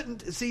he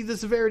couldn't see the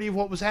severity of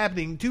what was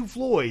happening to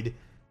Floyd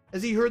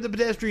as he heard the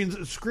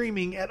pedestrians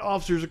screaming at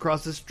officers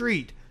across the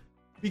street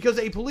because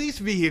a police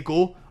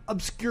vehicle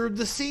obscured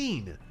the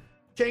scene.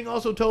 Chang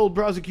also told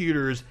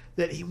prosecutors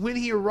that when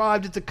he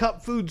arrived at the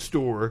Cup food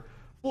store,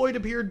 Floyd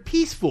appeared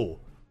peaceful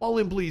while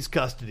in police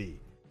custody,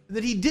 and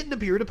that he didn't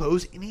appear to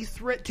pose any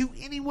threat to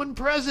anyone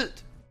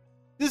present.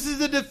 This is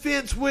a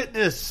defense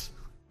witness.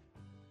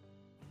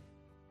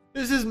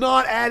 This is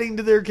not adding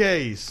to their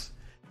case.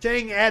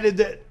 Chang added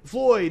that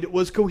Floyd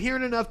was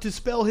coherent enough to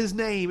spell his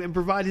name and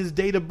provide his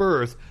date of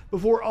birth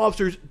before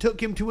officers took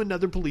him to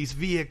another police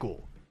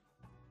vehicle.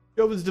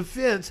 Chauvin's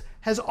defense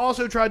has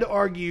also tried to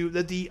argue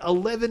that the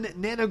 11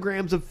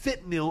 nanograms of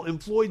fentanyl in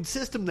Floyd's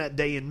system that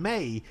day in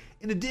May,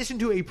 in addition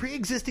to a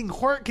pre-existing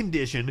heart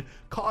condition,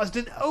 caused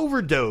an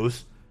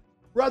overdose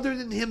rather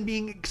than him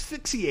being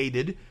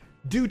asphyxiated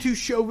due to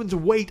Chauvin's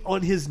weight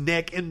on his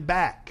neck and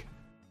back.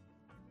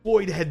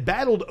 Floyd had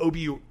battled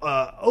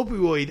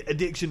opioid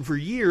addiction for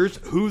years.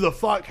 Who the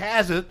fuck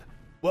hasn't?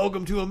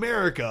 Welcome to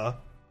America.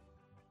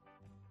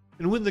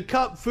 And when the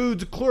Cup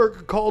Foods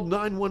clerk called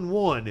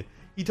 911,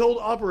 he told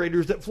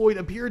operators that Floyd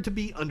appeared to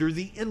be under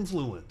the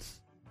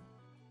influence.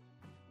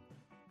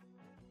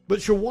 But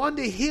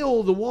Shawanda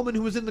Hill, the woman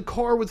who was in the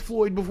car with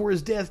Floyd before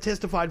his death,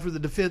 testified for the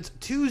defense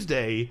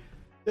Tuesday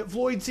that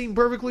Floyd seemed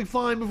perfectly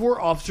fine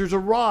before officers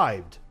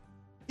arrived.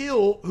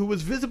 Hill, who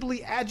was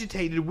visibly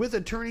agitated with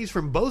attorneys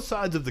from both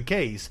sides of the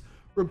case,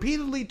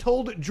 repeatedly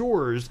told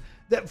jurors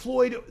that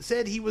Floyd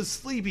said he was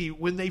sleepy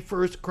when they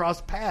first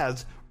crossed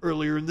paths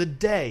earlier in the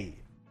day.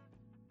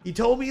 He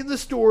told me in the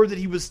store that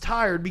he was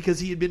tired because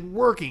he had been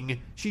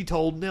working, she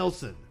told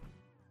Nelson.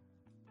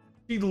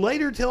 She'd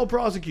later tell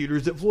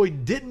prosecutors that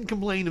Floyd didn't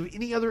complain of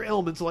any other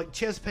ailments like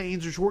chest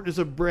pains or shortness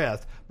of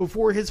breath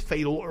before his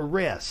fatal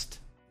arrest.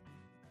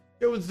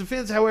 Chauvin's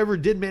defense, however,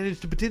 did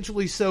manage to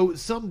potentially sow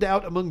some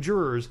doubt among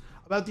jurors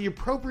about the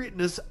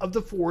appropriateness of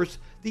the force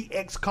the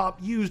ex-cop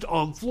used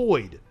on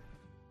Floyd.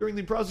 During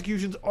the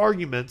prosecution's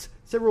arguments,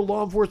 several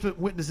law enforcement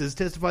witnesses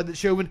testified that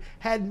Chauvin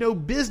had no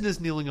business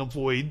kneeling on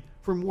Floyd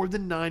for more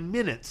than 9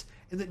 minutes,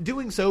 and that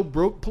doing so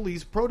broke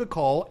police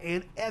protocol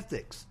and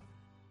ethics.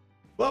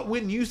 But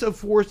when use of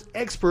force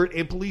expert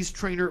and police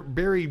trainer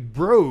Barry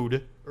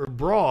Broad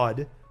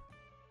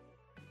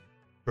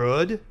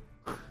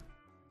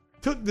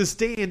took the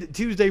stand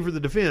Tuesday for the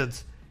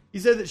defense, he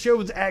said that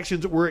Chauvin's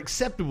actions were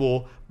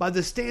acceptable by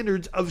the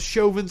standards of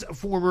Chauvin's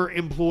former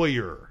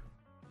employer.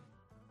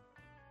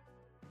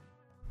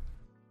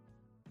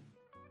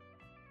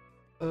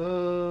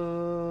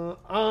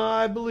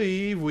 I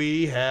believe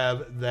we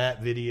have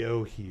that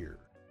video here.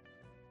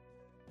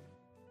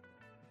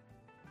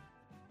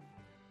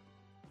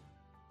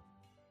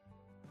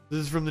 This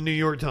is from the New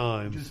York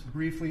Times. Just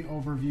briefly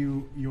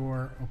overview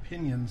your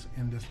opinions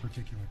in this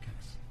particular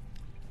case.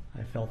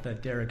 I felt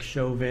that Derek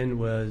Chauvin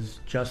was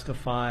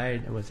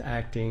justified and was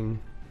acting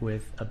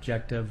with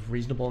objective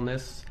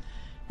reasonableness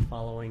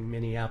following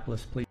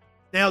Minneapolis police.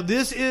 Now,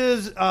 this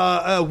is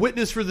a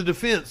witness for the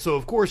defense, so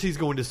of course he's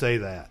going to say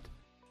that.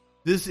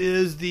 This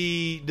is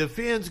the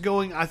defense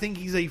going, I think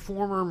he's a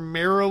former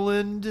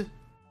Maryland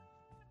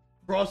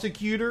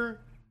prosecutor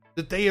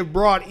that they have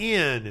brought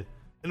in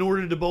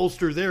order to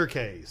bolster their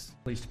case.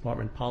 Police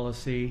department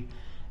policy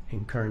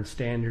and current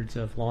standards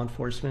of law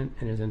enforcement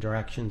and his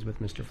interactions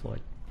with Mr.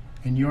 Floyd.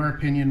 In your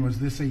opinion, was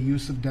this a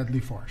use of deadly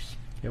force?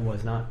 It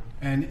was not.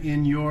 And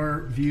in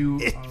your view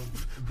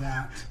of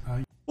that...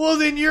 well,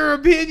 then your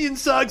opinion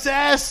sucks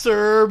ass,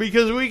 sir,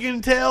 because we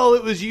can tell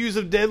it was use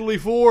of deadly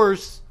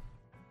force.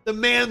 The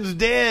man's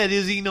dead,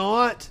 is he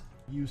not?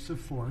 Use of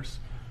force.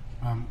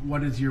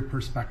 What is your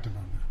perspective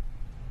on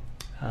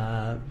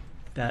that?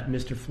 That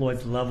Mr.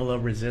 Floyd's level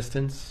of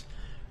resistance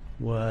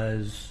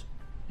was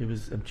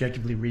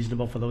objectively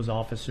reasonable for those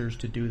officers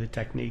to do the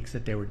techniques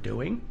that they were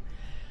doing.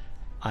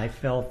 I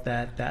felt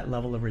that that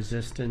level of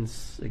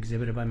resistance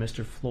exhibited by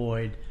Mr.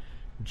 Floyd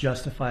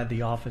justified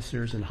the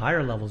officers in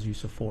higher levels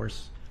use of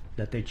force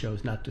that they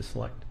chose not to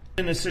select.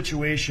 In a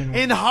situation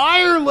in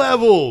higher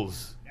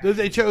levels that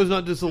they chose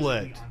not to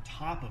select, on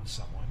top of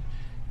someone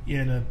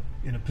in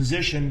a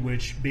position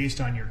which,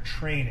 based on your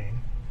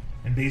training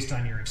and based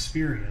on your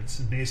experience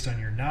and based on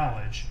your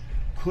knowledge,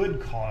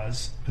 could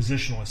cause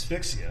positional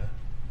asphyxia,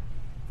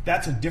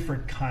 that's a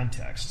different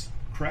context,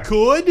 correct?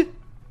 Could?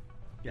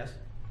 Yes.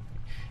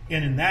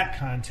 And in that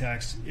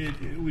context,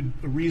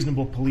 a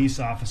reasonable police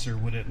officer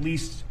would at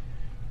least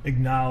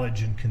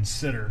acknowledge and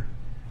consider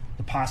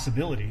the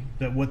possibility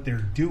that what they're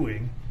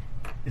doing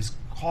is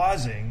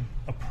causing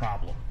a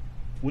problem,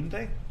 wouldn't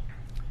they?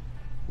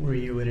 Where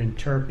you would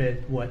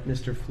interpret what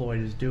Mr.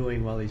 Floyd is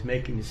doing while he's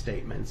making the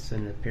statements,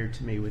 and it appeared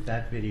to me with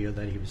that video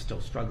that he was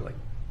still struggling.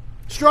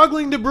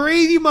 Struggling to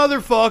breathe, you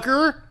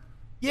motherfucker!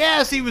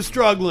 Yes, he was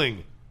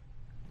struggling.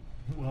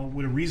 Well,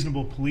 would a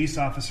reasonable police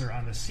officer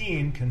on the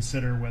scene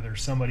consider whether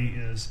somebody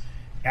is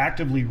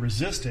actively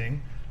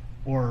resisting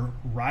or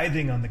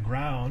writhing on the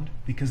ground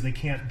because they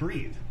can't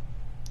breathe?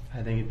 I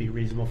think it'd be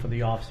reasonable for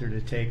the officer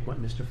to take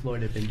what Mr.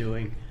 Floyd had been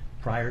doing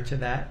prior to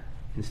that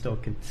and still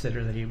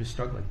consider that he was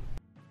struggling.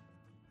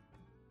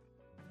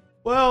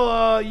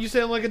 Well, you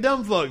sound like a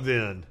dumb fuck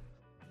then.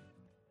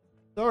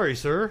 Sorry,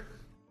 sir.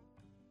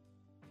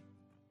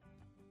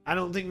 I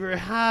don't think very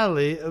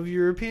highly of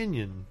your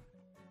opinion.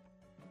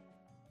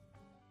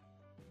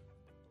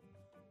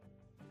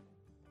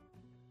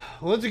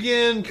 Once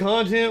again,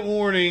 content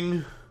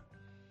warning.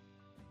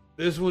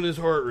 This one is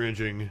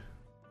heart-wrenching.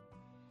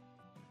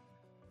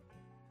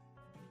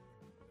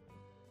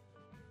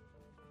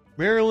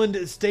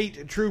 Maryland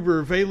State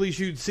Trooper fatally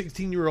shoots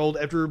 16-year-old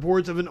after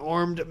reports of an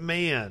armed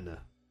man.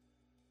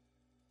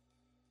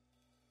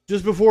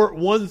 Just before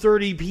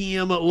 1:30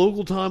 p.m.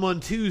 local time on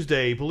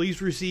Tuesday,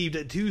 police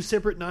received 2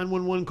 separate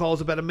 911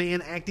 calls about a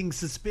man acting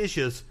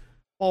suspicious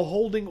while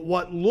holding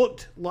what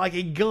looked like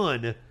a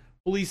gun,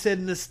 police said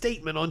in a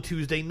statement on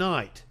Tuesday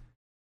night.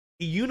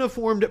 A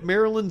uniformed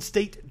Maryland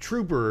State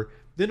Trooper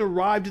then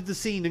arrived at the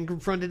scene and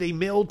confronted a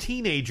male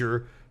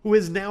teenager who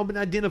has now been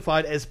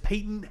identified as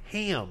Peyton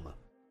Ham.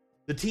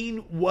 The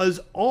teen was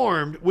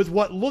armed with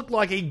what looked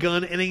like a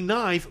gun and a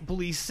knife,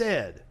 police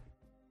said.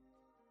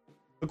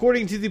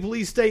 According to the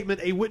police statement,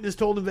 a witness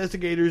told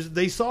investigators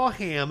they saw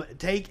Ham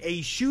take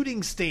a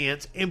shooting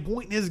stance and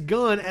point his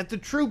gun at the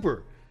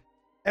trooper,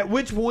 at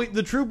which point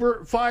the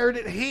trooper fired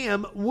at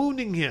Ham,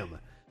 wounding him.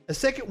 A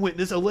second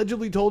witness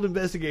allegedly told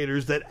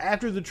investigators that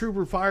after the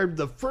trooper fired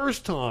the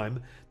first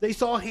time, they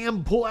saw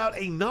Ham pull out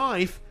a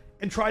knife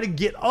and try to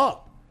get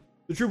up.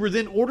 The trooper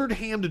then ordered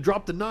Ham to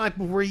drop the knife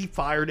before he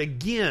fired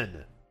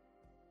again.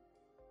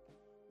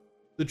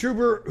 The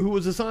trooper, who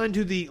was assigned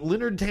to the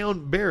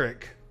Leonardtown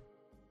Barrack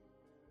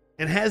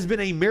and has been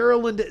a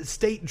Maryland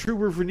State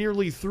Trooper for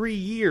nearly 3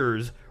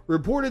 years,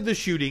 reported the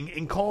shooting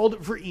and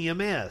called for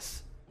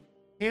EMS.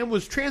 Ham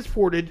was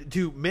transported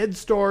to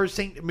MedStar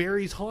St.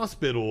 Mary's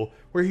Hospital,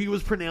 where he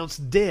was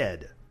pronounced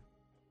dead.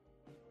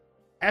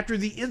 After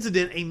the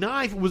incident, a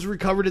knife was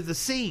recovered at the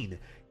scene.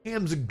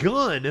 Ham's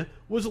gun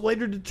was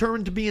later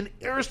determined to be an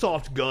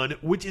airsoft gun,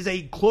 which is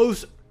a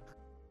close...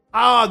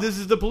 this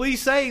is the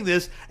police saying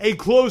this, a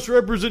close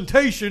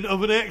representation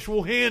of an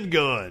actual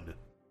handgun.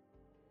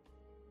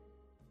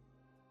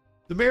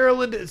 The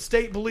Maryland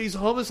State Police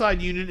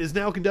Homicide Unit is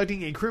now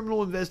conducting a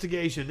criminal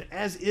investigation,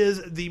 as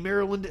is the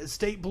Maryland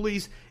State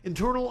Police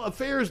Internal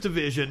Affairs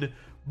Division,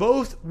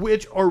 both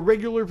which are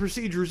regular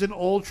procedures in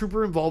all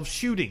trooper-involved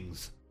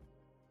shootings,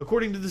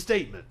 according to the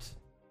statement.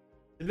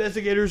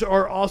 Investigators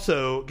are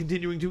also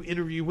continuing to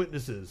interview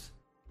witnesses.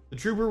 The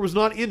trooper was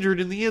not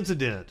injured in the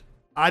incident.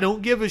 I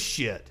don't give a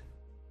shit.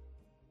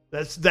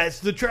 That's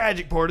the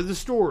tragic part of the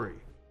story.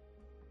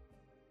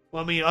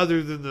 Well, I mean,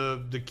 other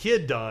than the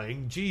kid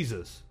dying,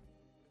 Jesus.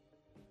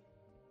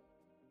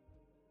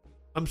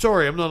 I'm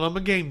sorry, I'm not on my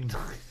game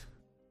tonight.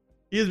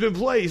 He has been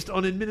placed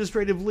on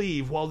administrative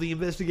leave while the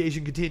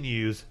investigation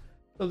continues,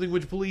 something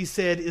which police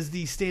said is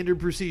the standard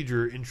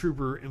procedure in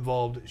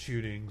trooper-involved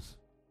shootings.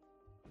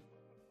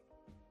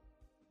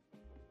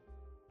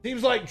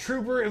 Seems like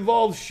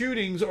trooper-involved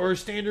shootings are a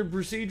standard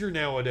procedure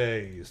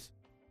nowadays.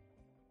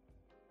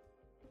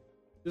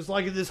 Just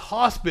like at this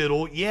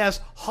hospital, yes,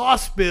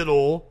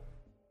 hospital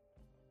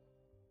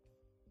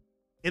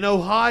in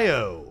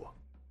Ohio.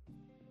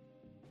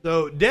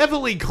 So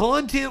definitely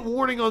content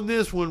warning on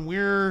this one.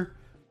 We're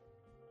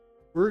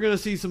going to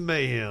see some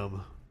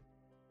mayhem.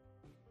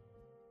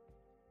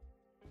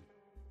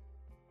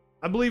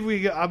 I believe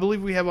we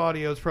have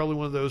audio. It's probably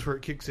one of those where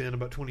it kicks in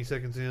about 20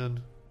 seconds in.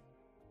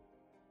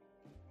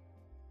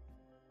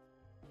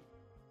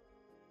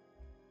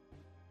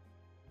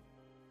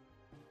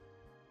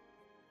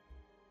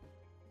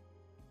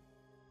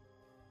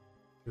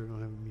 I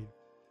don't have a mute.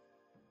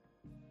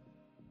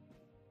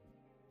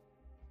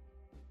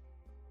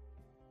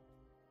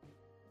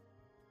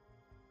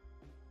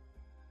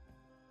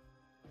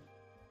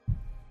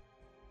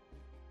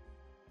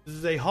 This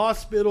is a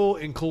hospital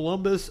in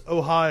Columbus,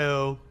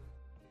 Ohio.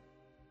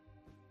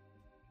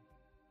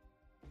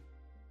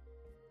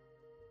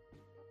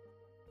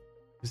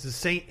 This is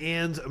St.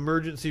 Anne's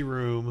emergency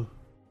room.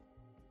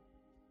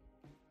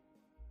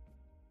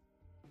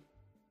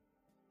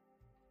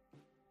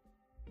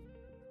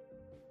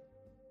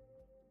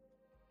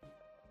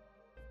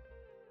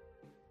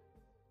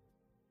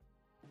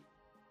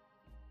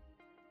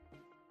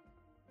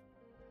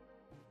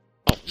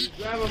 You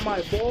grabbing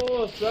my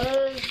balls,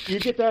 sir? You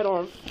get that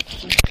arm.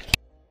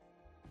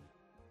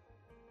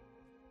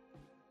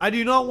 I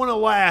do not want to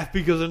laugh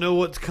because I know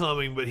what's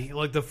coming, but he,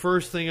 like the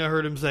first thing I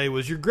heard him say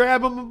was, "You're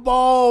grabbing my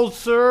balls,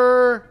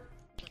 sir."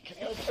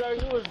 Yo, sir,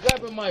 you was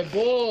grabbing my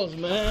balls,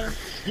 man.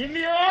 Give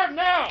me your arm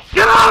now.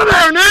 Get out of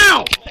there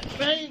now!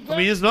 Man, I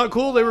mean, it's not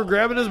cool they were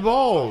grabbing his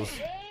balls.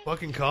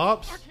 Fucking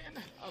cops.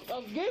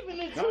 I'm giving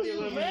it to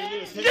you,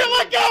 man. Yeah,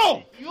 let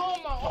go! You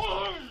on my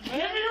arms, man.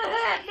 Give me your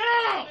hand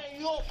now.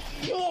 Man,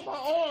 you on my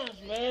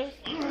arms, man.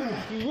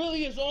 You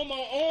really is on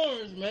my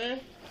arms, man.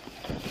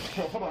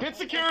 Get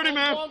security,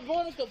 man. I'm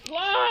going to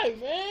comply,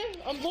 man.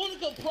 I'm going to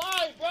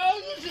comply, bro.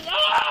 You just,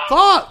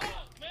 Fuck!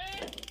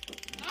 Man.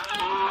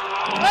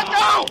 Let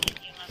go!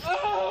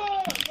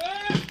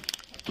 Man.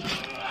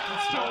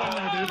 It's still in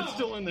there, dude. It's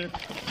still in there.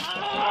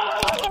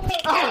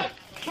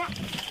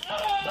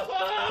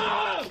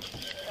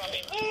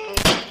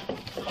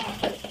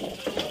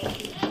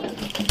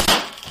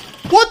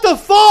 What the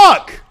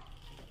fuck?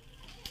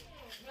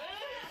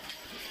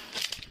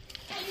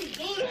 How you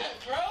do that,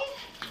 bro?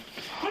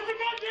 Put the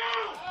gun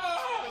down!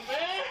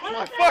 Man.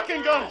 My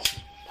fucking guns!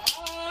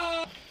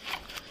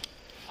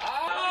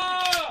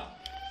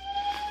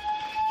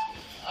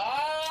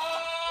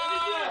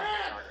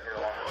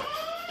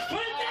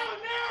 Put it down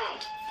now!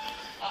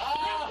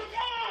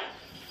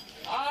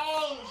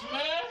 Ouch,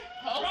 man.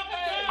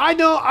 Okay. I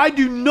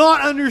do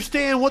not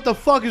understand what the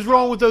fuck is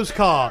wrong with those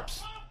cops.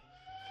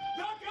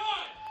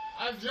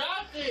 I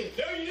dropped it.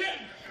 No, you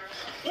didn't.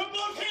 Put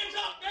both hands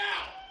up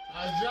now.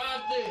 I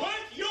dropped it.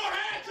 Put your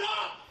hands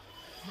up.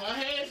 My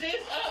hands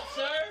is up,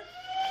 sir.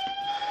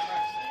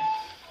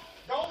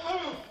 Don't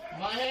move.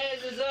 My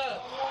hands is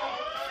up.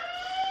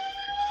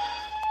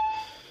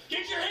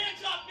 Get your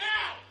hands up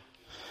now.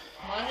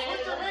 My hands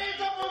Put your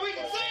hands up where we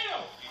can see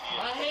them.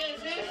 My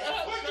hands is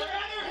up, Put sir. your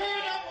other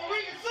hand up where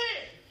we can see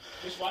it.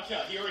 Just watch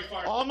out. He already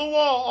fired. On the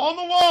wall. On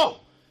the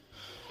wall.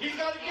 He's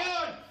got a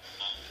gun.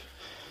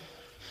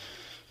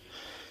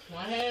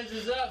 My hands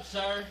is up,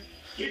 sir.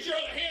 Get your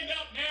other hand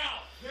up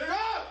now. Get it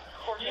up.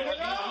 Get it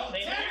up.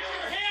 Take your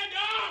hand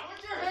up.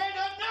 Put your hand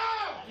up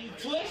now. You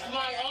twist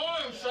my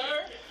arm,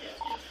 sir.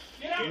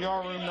 Get out. In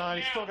your room 9.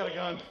 He's still got a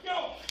gun.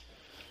 Go.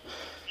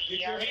 Get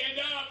your hand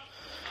up.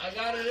 I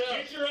got it up.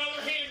 Get your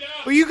other hand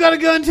up. Well, you got a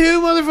gun too,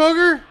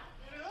 motherfucker?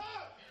 Get it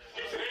up.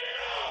 Get your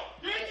hand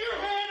up. Get your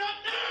hand up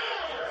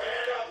now. Get your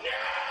hand up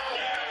now. I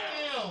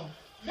am.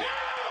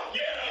 Now. Get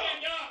your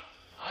hand up.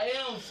 I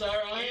am, sir.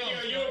 I am.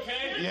 Are you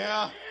okay?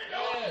 Yeah.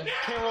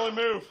 Can't really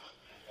move.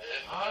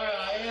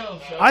 I am,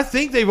 sir. I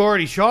think they've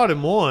already shot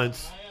him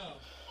once. I am.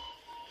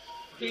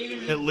 Can you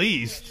just At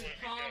least.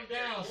 calm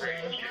down, sir?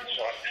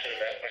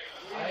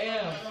 I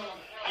am.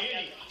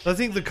 I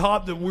think the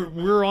cop that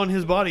we're on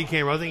his body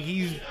camera, I think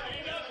he's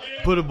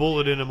put a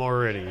bullet in him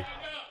already. Go.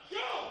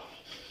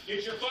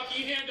 Get your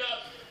fucking hand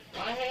up.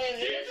 My hand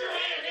Get is your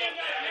hand up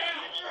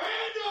now. Get your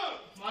hand up.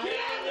 My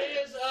hand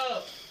is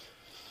up.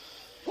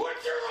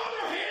 Put your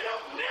other hand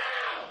up now.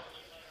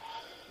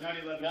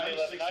 9/11, I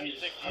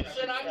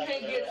said I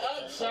can't get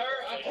up, sir.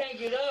 I can't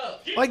get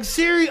up. Like,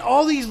 seriously,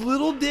 all these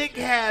little dick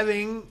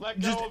having,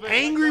 just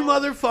angry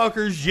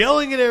motherfuckers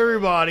yelling at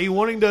everybody,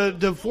 wanting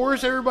to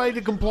force everybody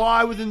to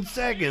comply within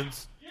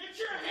seconds. Get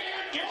your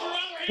hand. Get your other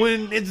hand.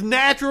 When it's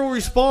natural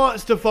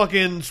response to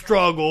fucking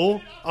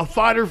struggle, a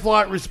fight or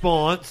flight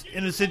response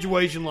in a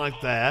situation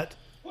like that.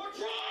 We're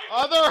trying.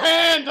 Other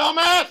hand,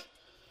 dumbass.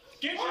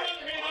 Get your other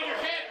hand on your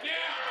head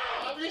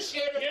now. I'm just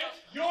scared of. Get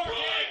your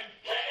hand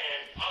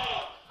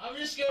up. I'm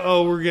just scared.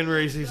 Oh, we're getting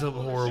ready to see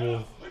something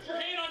horrible. Put your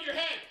hand on your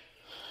head.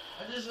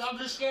 I'm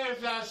just scared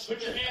if I.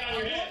 Put your hand on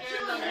your head. I'm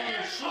scared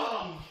if I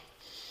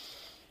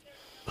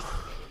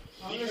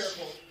Be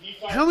careful. Be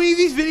quiet. How many of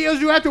these videos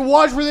do I have to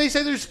watch where they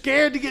say they're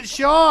scared to get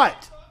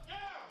shot?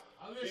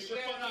 I'm Get just your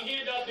scared. fucking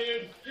hand up,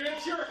 dude.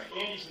 Get your.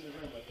 Andy's in the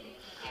room with him.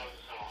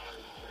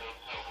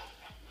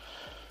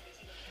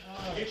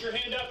 Get your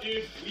hand up,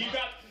 dude. You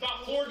got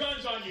about 4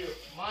 guns on you.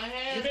 My You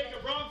hand. make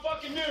a wrong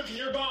fucking move and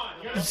you're gone.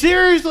 You're on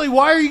Seriously,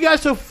 why are you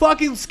guys so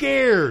fucking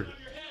scared? your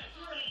head.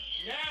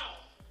 Now.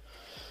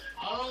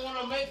 I don't want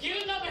to make.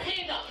 Get another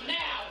hand up now.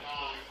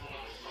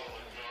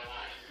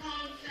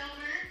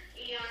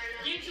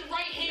 Get your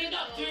right hand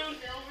up, dude.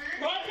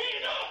 Right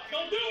hand up.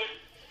 Don't do it.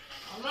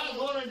 I'm not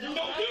going to do Don't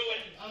nothing. do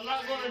it. I'm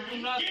not going to do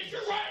nothing. Get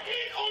your right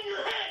hand on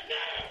your head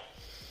now.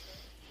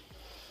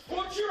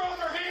 Put your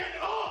other hand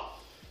up.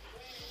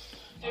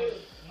 Dude,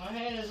 my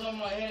hand is on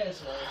my head,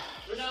 sir.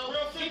 No,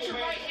 get your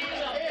right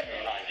hand up.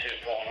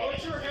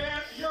 Put your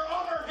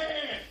other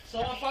hand. So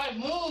if I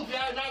move,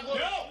 I'm not going.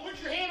 No,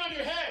 put your hand on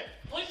your head.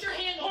 Put your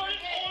hand on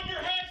your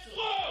head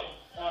slow.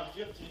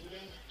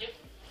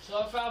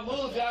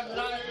 move, y'all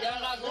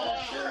not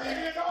gonna shoot me.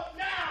 Hand up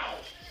now!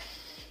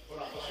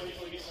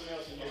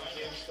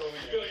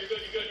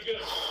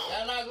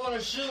 Y'all not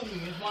gonna shoot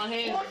me if my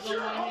hands Put is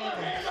your on my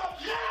other hands. hand up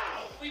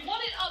now! We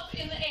want it up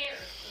in the air.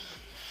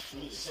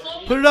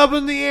 Slowly. Put it up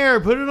in the air.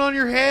 Put it on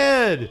your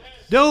head.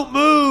 Don't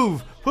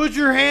move. Put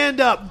your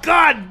hand up.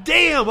 God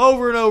damn,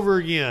 over and over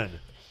again.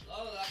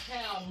 Oh, I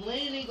can't. I'm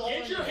leaning on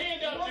Get your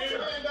hand up, dude! Put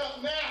your hand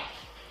up now!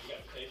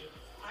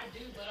 I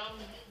do, but I'm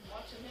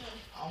watching him.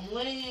 I'm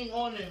leaning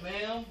on it,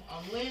 ma'am.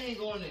 I'm leaning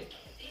on it.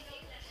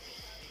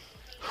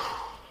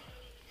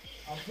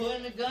 I'm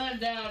putting the gun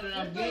down and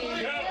I'm getting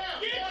it.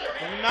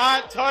 Do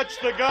not touch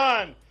the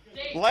gun.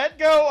 Let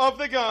go of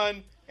the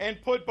gun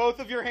and put both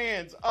of your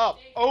hands up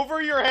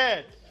over your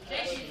head.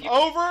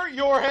 Over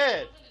your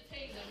head.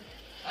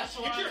 That's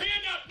Get right. your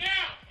hand up now!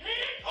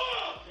 Hand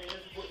up!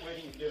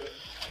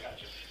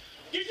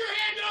 Get your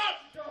hand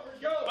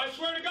up! I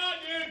swear to God,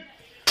 dude!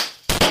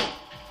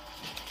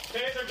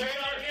 Taser, take it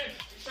out of hand.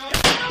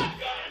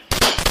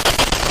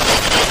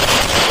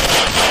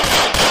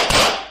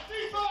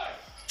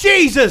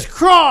 Jesus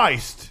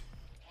Christ!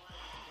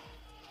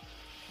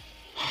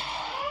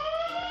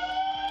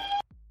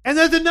 And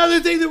that's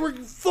another thing that we're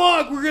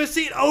gonna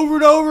see it over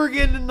and over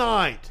again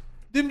tonight.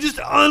 Them just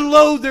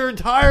unload their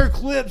entire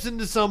clips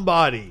into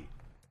somebody.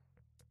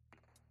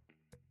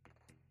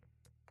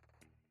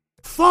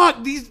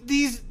 Fuck, these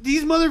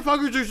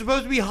motherfuckers are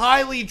supposed to be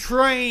highly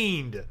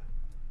trained.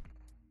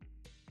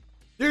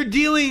 They're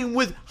dealing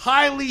with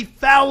highly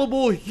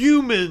fallible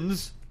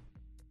humans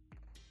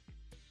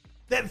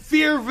that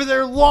fear for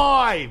their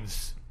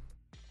lives.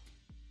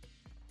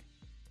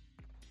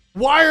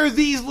 Why are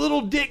these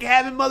little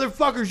dick-having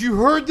motherfuckers? You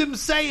heard them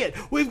say it.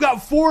 We've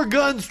got 4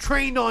 guns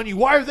trained on you.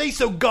 Why are they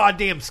so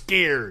goddamn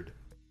scared?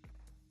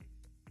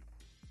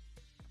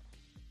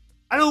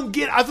 I don't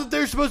get it. I thought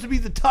they're supposed to be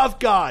the tough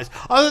guys.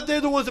 I thought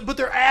they're the ones that put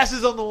their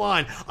asses on the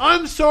line.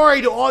 I'm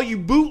sorry to all you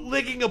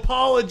bootlicking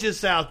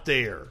apologists out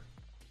there.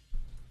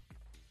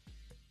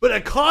 But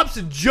a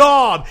cop's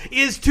job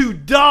is to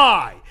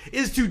die.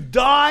 Is to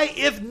die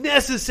if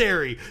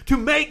necessary. To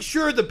make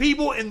sure the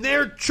people in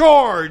their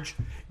charge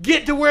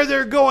get to where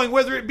they're going,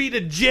 whether it be to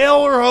jail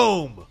or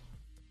home.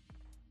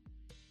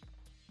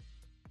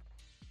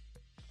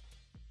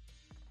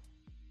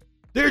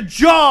 Their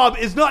job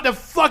is not to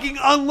fucking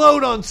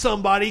unload on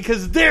somebody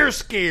because they're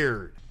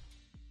scared.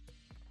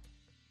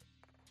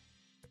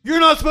 You're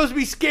not supposed to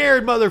be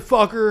scared,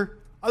 motherfucker.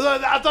 I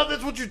thought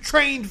that's what you're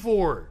trained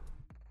for.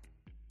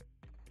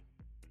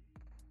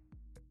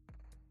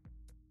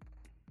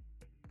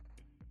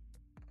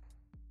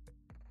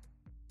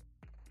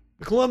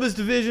 The Columbus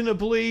Division of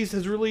Police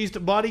has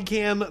released body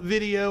cam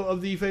video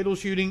of the fatal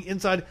shooting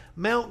inside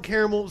Mount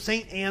Carmel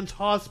St. Anne's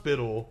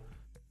Hospital.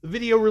 The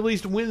video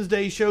released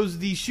Wednesday shows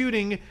the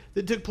shooting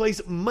that took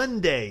place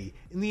Monday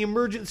in the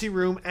emergency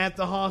room at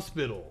the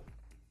hospital.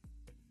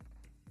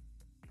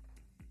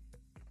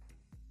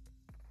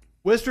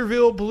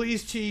 Westerville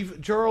Police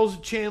Chief Charles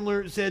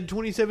Chandler said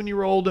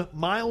 27-year-old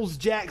Miles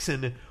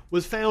Jackson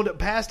was found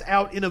passed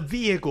out in a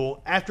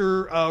vehicle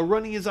after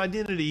running his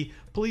identity.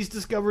 Police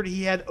discovered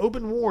he had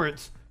open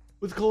warrants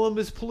with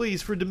Columbus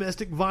Police for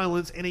domestic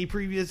violence and a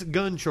previous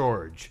gun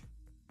charge.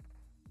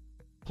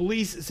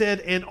 Police said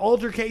an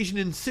altercation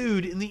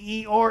ensued in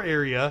the ER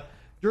area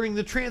during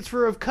the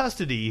transfer of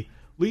custody,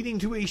 leading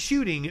to a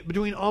shooting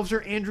between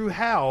Officer Andrew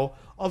Howe,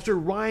 Officer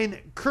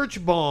Ryan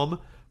Kirchbaum,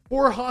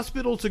 4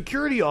 hospital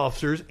security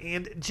officers,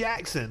 and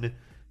Jackson.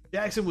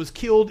 Jackson was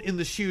killed in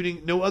the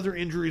shooting. No other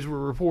injuries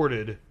were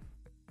reported.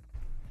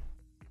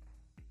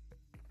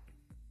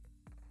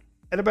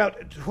 At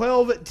about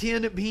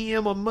 12:10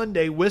 p.m. on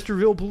Monday,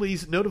 Westerville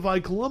Police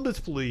notified Columbus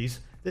Police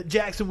that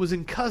Jackson was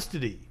in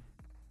custody.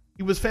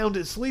 He was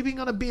found sleeping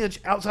on a bench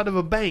outside of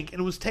a bank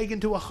and was taken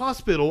to a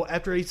hospital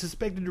after a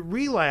suspected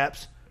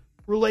relapse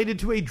related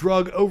to a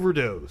drug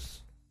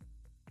overdose.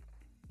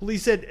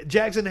 Police said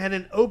Jackson had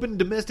an open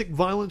domestic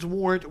violence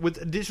warrant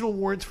with additional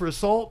warrants for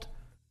assault,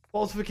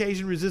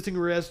 falsification, resisting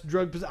arrest,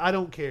 drug possession. I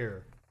don't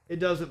care. It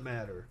doesn't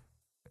matter.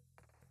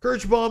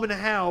 Kirchbaum and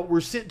Howe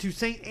were sent to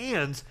St.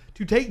 Anne's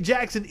to take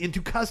Jackson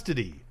into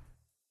custody.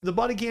 In the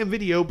body cam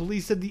video,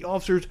 police said the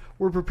officers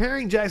were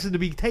preparing Jackson to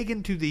be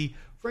taken to the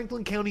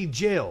Franklin County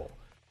Jail.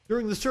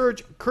 During the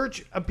search,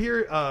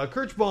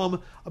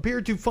 Kirchbaum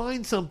appeared to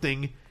find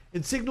something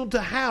and signaled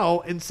to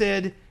Howe and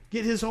said,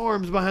 "Get his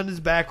arms behind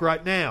his back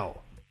right now."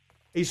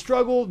 A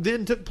struggle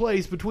then took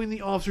place between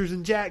the officers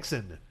and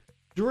Jackson.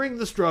 During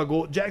the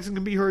struggle, Jackson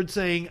can be heard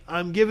saying,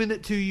 "I'm giving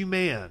it to you,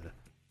 man."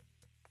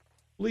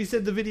 Police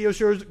said the video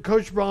shows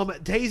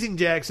Kirchbaum tasing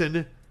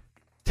Jackson,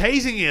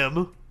 tasing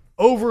him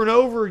over and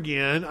over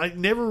again,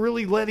 never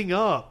really letting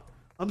up.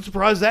 I'm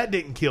surprised that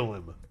didn't kill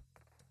him.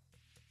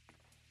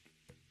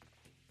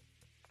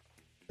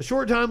 A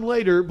short time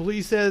later,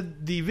 police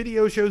said the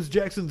video shows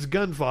Jackson's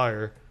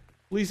gunfire.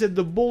 Police said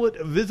the bullet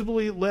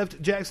visibly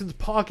left Jackson's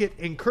pocket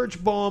and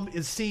Kirchbaum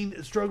is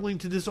seen struggling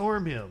to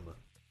disarm him.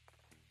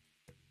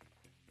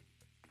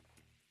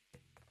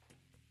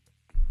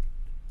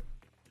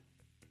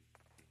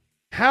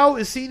 Howe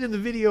is seen in the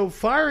video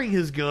firing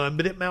his gun,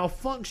 but it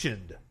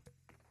malfunctioned.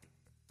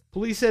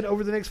 Police said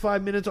over the next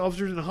 5 minutes,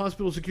 officers in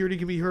hospital security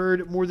can be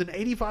heard more than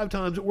 85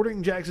 times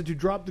ordering Jackson to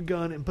drop the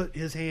gun and put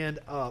his hand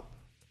up.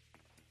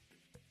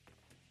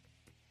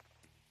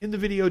 In the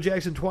video,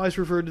 Jackson twice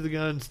referred to the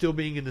gun still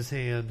being in his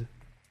hand.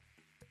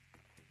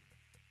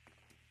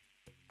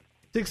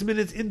 6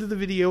 minutes into the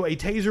video, a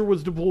taser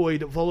was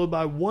deployed, followed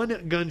by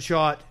one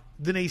gunshot,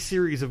 then a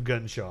series of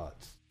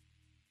gunshots.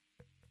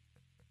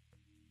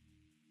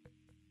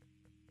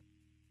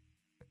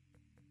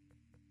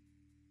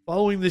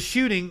 Following the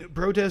shooting,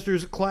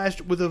 protesters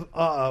clashed with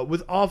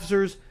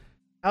officers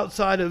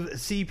outside of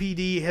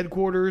CPD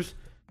headquarters.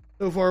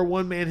 So far,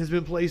 one man has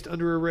been placed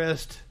under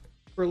arrest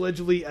for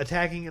allegedly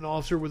attacking an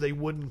officer with a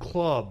wooden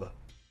club.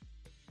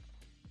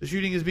 The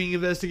shooting is being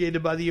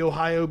investigated by the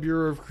Ohio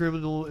Bureau of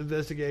Criminal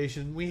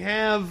Investigation.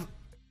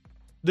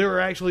 There are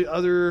actually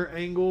other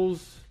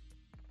angles.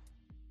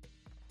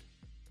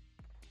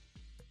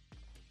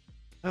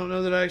 I don't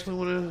know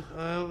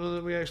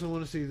that we actually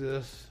want to see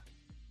this.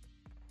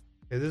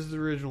 Okay, this is the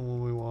original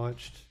one we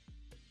watched.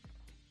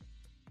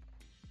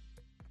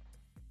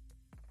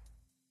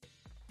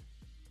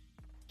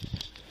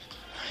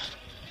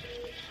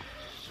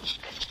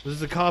 This is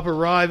the cop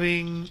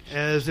arriving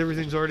as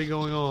everything's already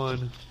going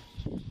on.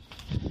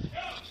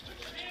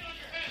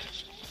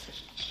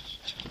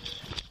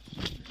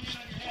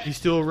 He's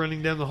still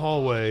running down the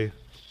hallway.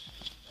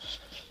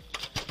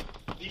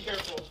 Be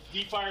careful.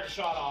 He fired a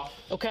shot off.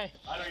 Okay.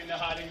 I don't even know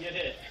how I didn't get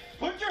hit.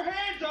 Put your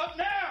hands up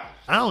now!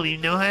 I don't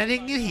even know how I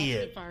didn't get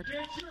hit.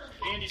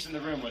 Andy's in the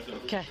room with him.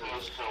 Okay.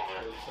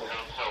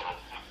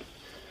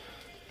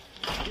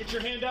 Get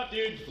your hand up,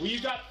 dude. Well,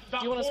 you got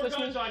about 4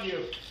 guns on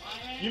you.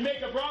 You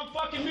make a wrong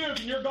fucking move and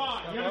you're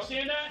gone. You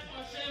understand that?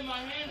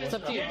 It's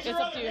up to you. Get It's your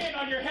up other to you. hand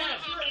on your head.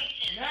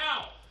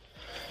 Now.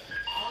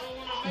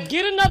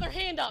 Get another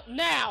hand up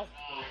now.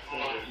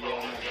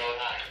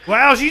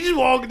 Wow, she just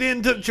walked in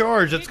and took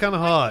charge. That's kind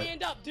of hot.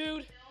 Hand up,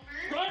 dude.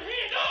 Right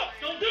hand up.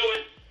 Don't do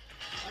it.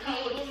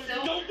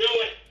 Don't do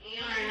it.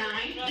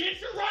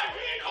 Get your right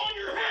hand on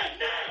your head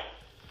now.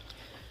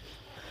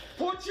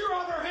 Put your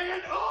other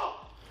hand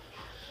up.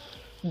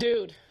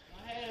 Dude.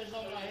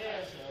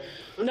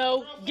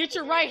 No, get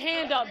your right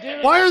hand up,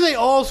 dude. Why are they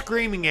all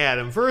screaming at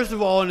him? First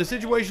of all, in a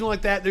situation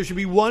like that, there should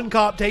be one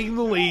cop taking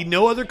the lead.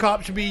 No other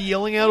cop should be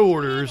yelling out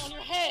orders.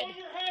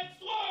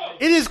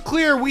 It is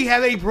clear we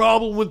have a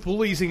problem with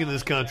policing in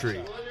this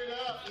country.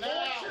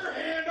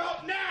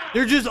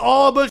 They're just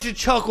all a bunch of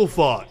chuckle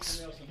fucks.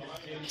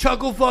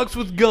 Chuckle fucks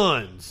with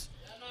guns.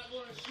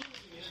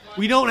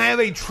 We don't have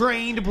a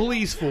trained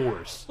police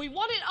force. We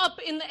want it up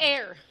in the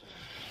air.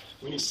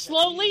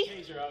 Slowly.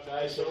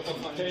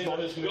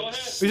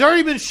 He's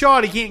already been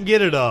shot. He can't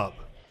get it up.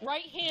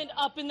 Right hand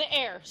up in the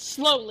air.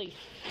 Slowly.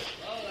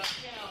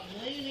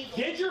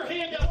 Get your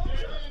hand up.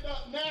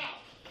 Now.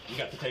 You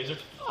got the taser?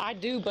 I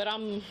do, but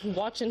I'm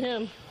watching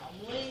him.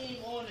 I'm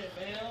leaning on it,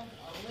 man.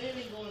 I'm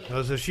leaning on it.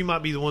 Oh, so she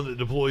might be the one that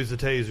deploys the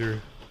taser.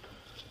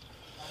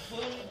 I'm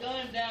putting the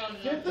gun down.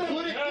 Put it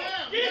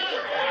down. Get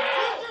your hand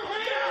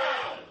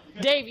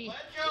down. Davey.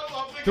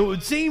 So it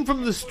would seem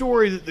from the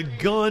story that the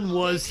gun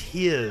was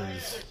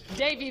his.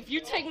 Davey, if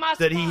you take my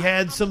That he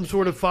had some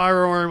sort of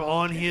firearm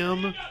on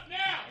him.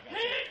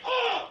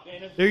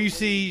 There you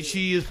see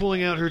she is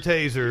pulling out her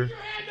taser.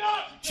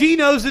 She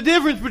knows the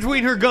difference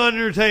between her gun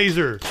and her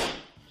taser.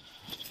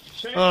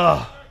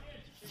 Ugh.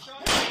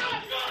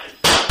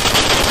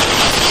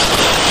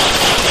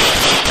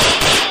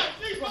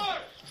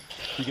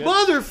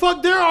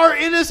 Motherfuck, there are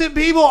innocent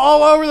people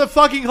all over the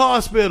fucking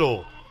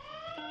hospital.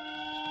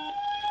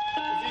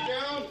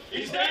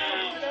 He's down.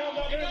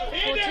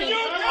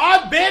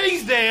 I bet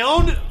he's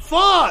down.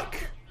 Fuck.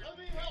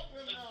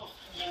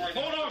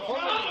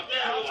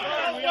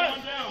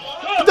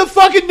 The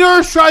fucking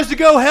nurse tries to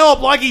go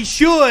help like he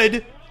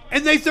should,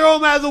 and they throw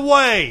him out of the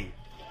way.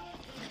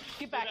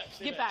 Get back.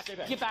 Get back.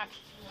 Get back.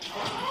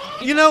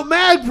 You know,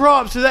 mad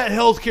props to that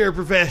healthcare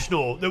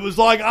professional that was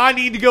like, I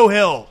need to go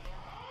help.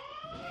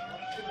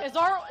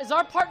 Is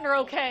our partner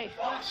okay?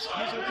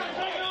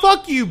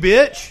 Fuck you,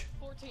 bitch.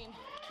 14.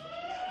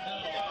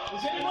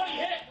 Is anybody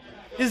hit?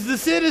 Is the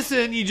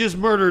citizen you just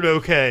murdered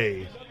okay?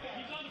 He's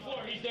on the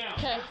floor. He's down.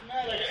 Okay.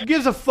 Who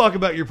gives a fuck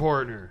about your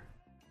partner?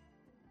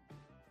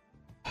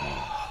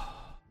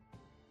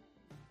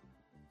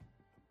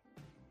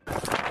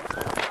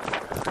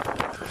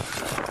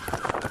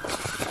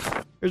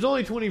 There's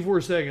only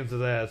 24 seconds of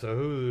that, so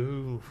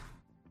who...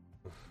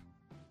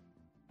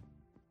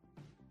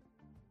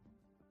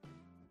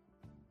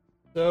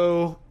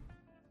 So...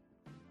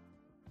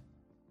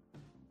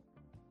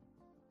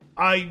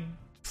 we're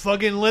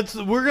going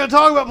to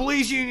talk about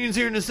police unions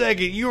here in a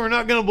second. You are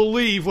not going to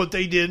believe what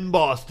they did in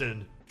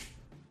Boston.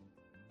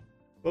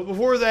 But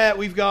before that,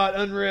 we've got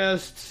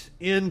unrest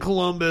in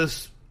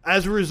Columbus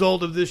as a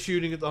result of this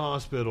shooting at the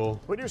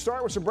hospital. We do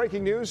start with some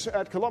breaking news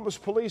at Columbus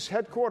Police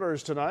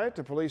Headquarters tonight.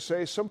 The police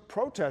say some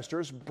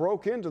protesters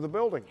broke into the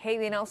building.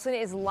 Haley Nelson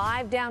is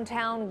live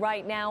downtown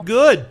right now.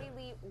 Good.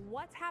 Haley,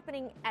 what's happening?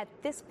 happening at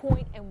this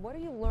point, and what are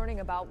you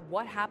learning about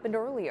what happened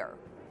earlier?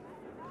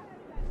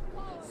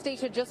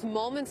 Stacia, just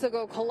moments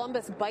ago,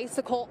 Columbus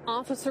bicycle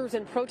officers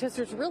and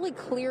protesters really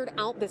cleared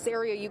out this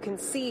area. You can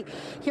see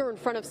here in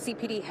front of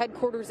CPD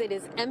headquarters, it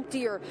is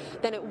emptier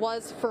than it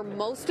was for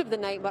most of the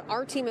night. But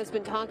our team has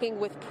been talking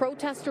with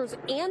protesters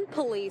and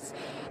police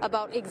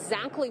about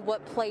exactly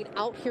what played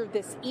out here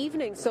this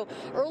evening. So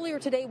earlier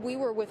today, we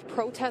were with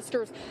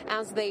protesters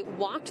as they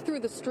walked through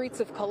the streets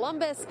of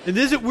Columbus. And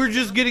we're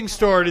just getting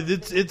started.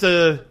 It's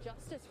a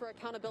Justice for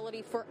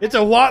accountability for it's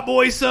a white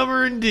boy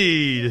summer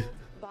indeed.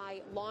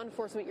 By law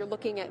enforcement, you're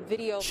looking at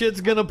video.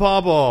 Shit's gonna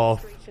pop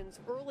off.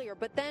 Earlier,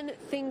 but then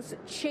things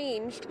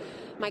changed.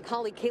 My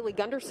colleague Kaylee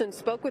Gunderson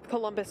spoke with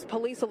Columbus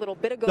Police a little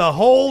bit ago. The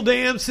whole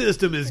damn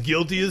system is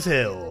guilty as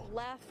hell.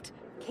 Left,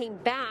 came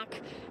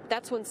back.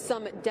 That's when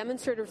some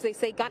demonstrators, they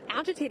say, got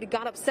agitated,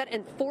 got upset,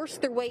 and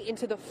forced their way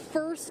into the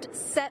first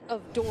set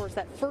of doors,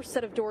 that first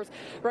set of doors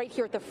right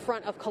here at the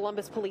front of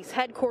Columbus Police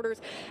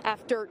headquarters.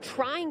 After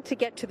trying to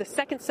get to the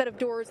second set of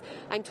doors,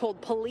 I'm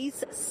told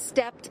police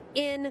stepped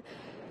in.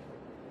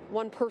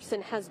 One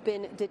person has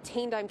been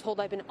detained, I'm told.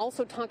 I've been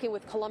also talking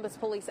with Columbus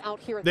Police out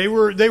here. They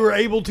were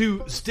able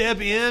to step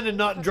in and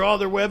not draw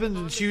their weapons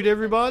and shoot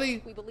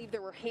everybody? We believe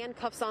there were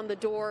handcuffs on the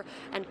door,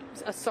 and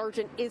a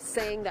sergeant is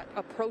saying that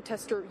a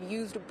protester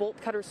used bolt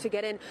cutters to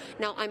get in.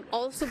 Now, I'm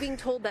also being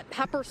told that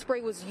pepper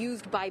spray was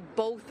used by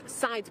both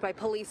sides, by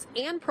police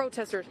and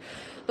protesters.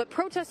 But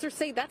protesters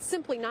say that's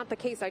simply not the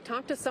case. I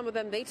talked to some of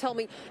them. They tell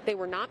me they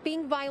were not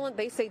being violent.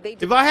 They say they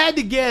did. If I had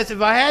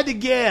to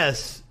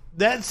guess,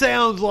 that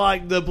sounds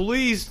like the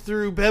police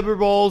threw pepper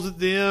balls at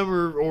them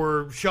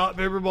or shot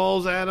pepper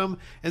balls at them,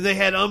 and they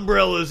had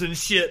umbrellas and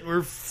shit and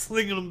were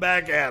flinging them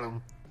back at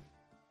them.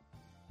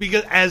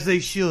 Because, as they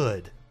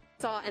should.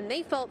 And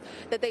they felt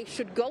that they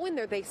should go in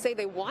there. They say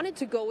they wanted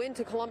to go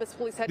into Columbus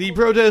Police headquarters. The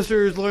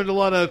protesters learned a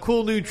lot of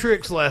cool new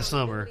tricks last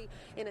summer.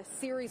 In a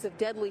series of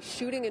deadly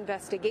shooting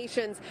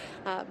investigations,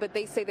 but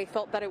they say they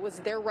felt that it was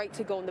their right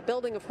to go in the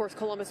building. Of course,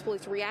 Columbus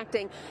Police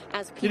reacting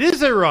as people it is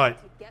their right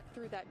to get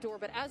through that door.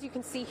 But as you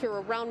can see here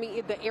around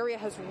me, the area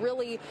has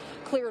really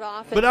cleared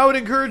off. But I would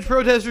encourage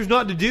protesters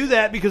not to do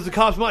that because the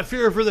cops might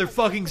fear for their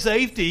fucking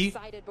safety.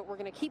 But we're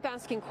going to keep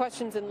asking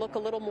questions and look a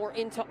little more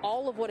into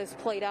all of what has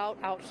played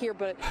out here.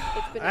 But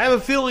it's been I have a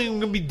feeling I'm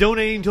going to be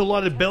donating to a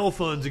lot of Bell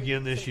funds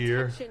again this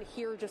year.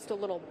 Here just a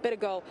little bit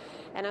ago,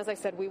 and as I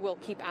said, we will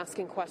keep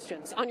asking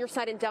questions. On your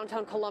side in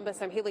downtown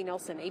Columbus, I'm Haley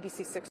Nelson,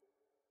 ABC 6.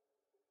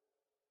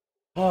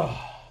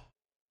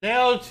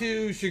 Now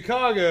to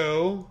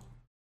Chicago,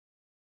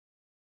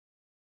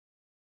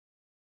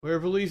 where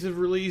police have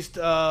released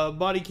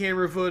body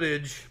camera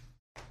footage.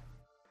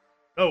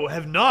 Oh,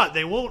 have not.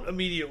 They won't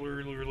immediately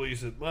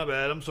release it. My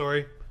bad. I'm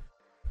sorry.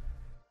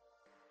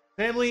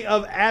 Family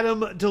of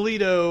Adam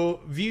Toledo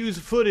views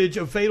footage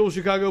of fatal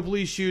Chicago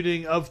police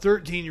shooting of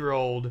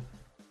 13-year-old.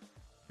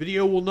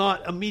 Video will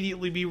not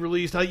immediately be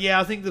released. Yeah,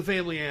 I think the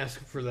family asked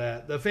for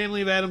that. The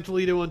family of Adam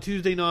Toledo on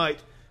Tuesday night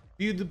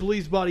viewed the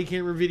police body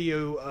camera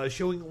video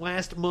showing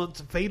last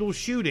month's fatal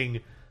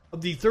shooting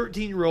of the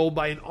 13-year-old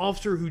by an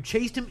officer who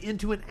chased him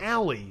into an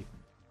alley.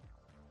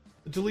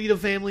 The Toledo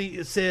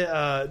family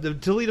said the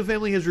Toledo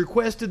family has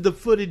requested the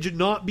footage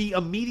not be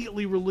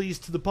immediately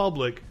released to the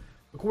public,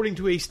 according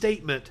to a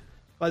statement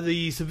by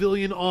the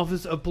Civilian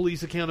Office of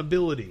Police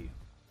Accountability.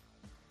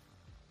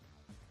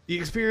 The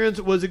experience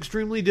was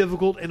extremely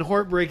difficult and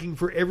heartbreaking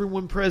for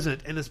everyone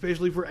present, and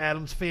especially for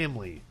Adam's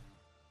family.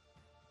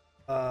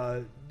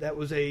 That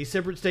was a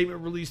separate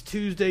statement released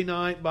Tuesday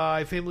night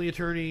by family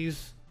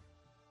attorneys.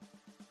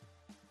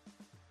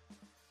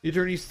 The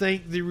attorneys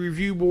thanked the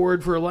review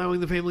board for allowing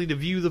the family to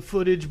view the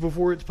footage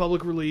before its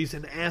public release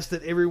and asked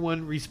that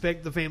everyone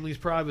respect the family's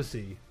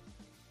privacy.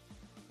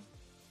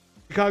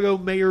 Chicago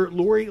Mayor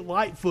Lori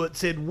Lightfoot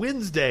said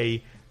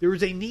Wednesday there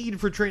is a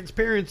need for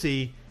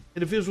transparency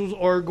and officials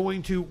are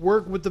going to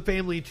work with the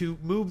family to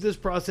move this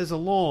process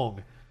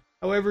along.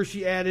 However,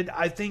 she added,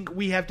 I think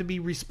we have to be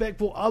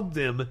respectful of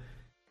them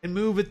and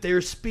move at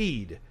their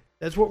speed.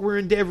 That's what we're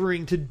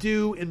endeavoring to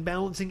do in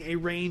balancing a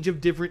range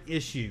of different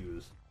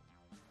issues.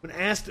 When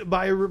asked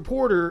by a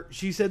reporter,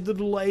 she said the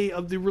delay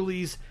of the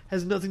release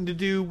has nothing to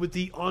do with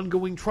the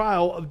ongoing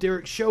trial of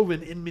Derek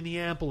Chauvin in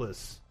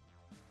Minneapolis.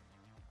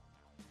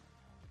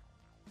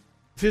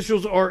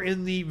 Officials are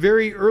in the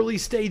very early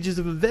stages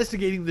of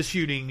investigating the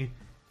shooting,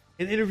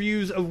 and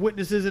interviews of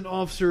witnesses and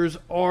officers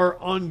are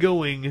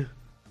ongoing.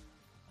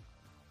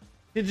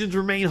 Tensions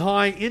remain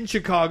high in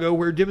Chicago,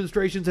 where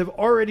demonstrations have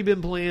already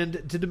been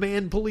planned to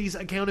demand police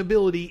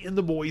accountability in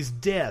the boy's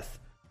death.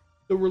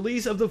 The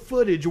release of the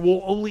footage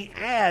will only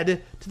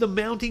add to the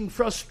mounting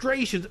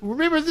frustrations.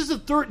 Remember, this is a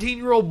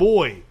 13-year-old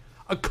boy.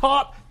 A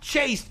cop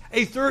chased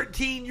a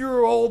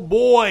 13-year-old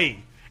boy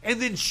and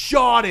then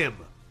shot him.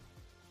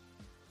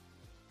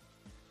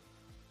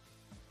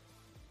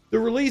 The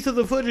release of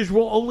the footage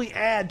will only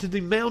add to the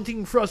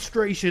mounting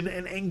frustration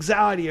and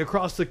anxiety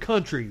across the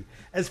country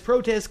as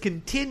protests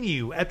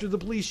continue after the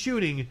police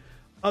shooting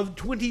of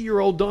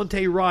 20-year-old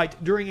Dante Wright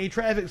during a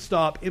traffic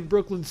stop in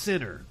Brooklyn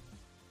Center.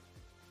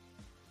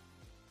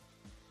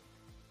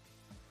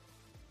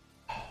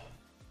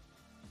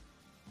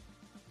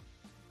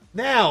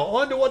 Now,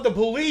 on to what the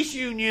police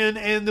union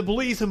and the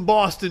police in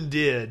Boston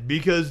did,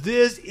 because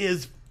this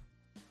is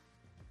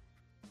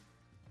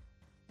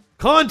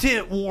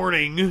content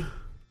warning.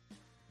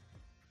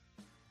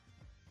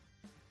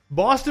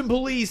 Boston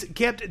police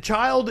kept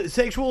child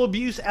sexual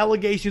abuse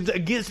allegations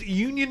against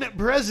union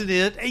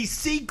president a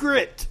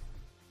secret.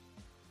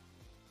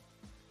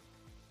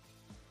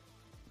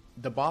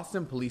 The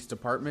Boston Police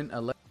Department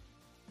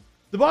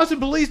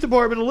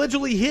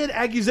allegedly hid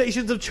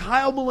accusations of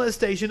child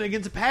molestation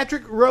against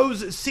Patrick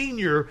Rose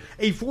Sr.,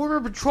 a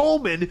former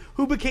patrolman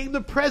who became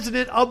the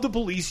president of the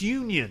police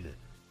union.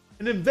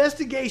 An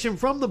investigation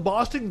from the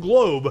Boston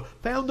Globe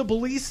found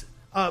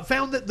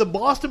that the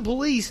Boston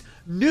police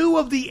knew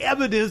of the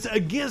evidence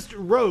against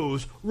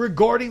Rose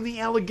regarding the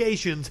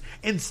allegations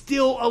and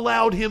still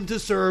allowed him to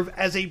serve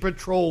as a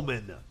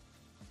patrolman.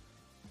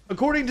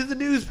 According to the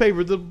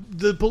newspaper,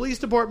 the police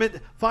department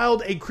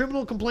filed a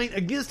criminal complaint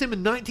against him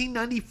in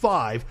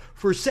 1995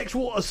 for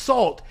sexual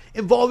assault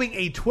involving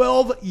a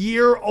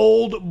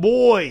 12-year-old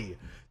boy.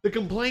 The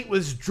complaint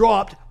was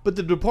dropped, but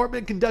the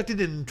department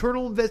conducted an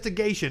internal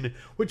investigation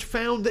which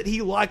found that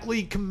he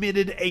likely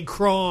committed a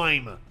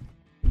crime.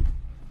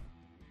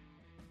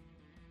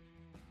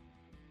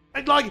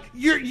 And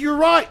you're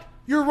right.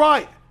 You're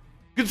right.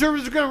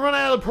 Conservatives are going to run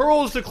out of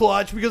pearls to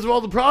clutch because of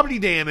all the property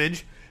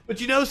damage. But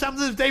you know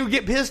something? If they would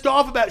get pissed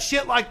off about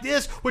shit like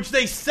this, which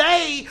they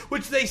say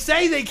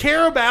they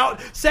care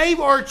about, save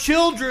our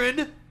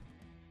children.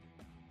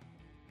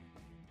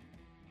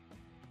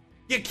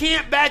 You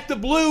can't back the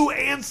blue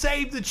and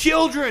save the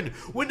children.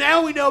 Well,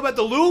 now we know about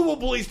the Louisville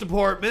Police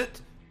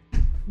Department,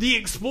 the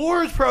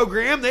Explorers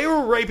program. They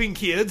were raping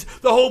kids.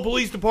 The whole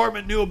police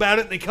department knew about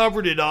it and they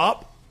covered it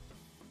up.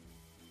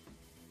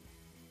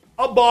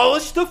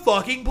 Abolish the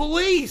fucking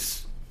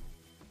police.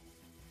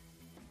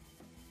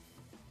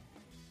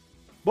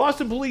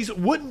 Boston police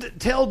wouldn't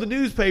tell the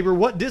newspaper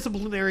what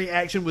disciplinary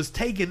action was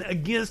taken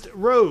against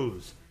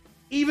Rose.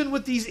 Even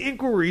with these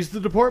inquiries, the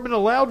department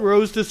allowed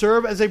Rose to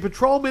serve as a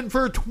patrolman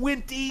for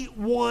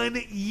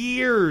 21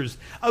 years,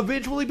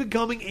 eventually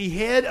becoming a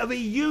head of a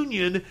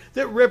union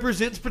that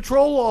represents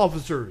patrol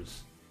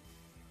officers.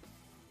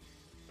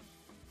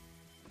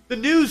 The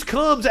news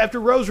comes after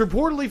Rose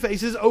reportedly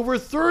faces over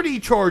 30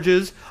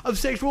 charges of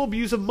sexual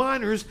abuse of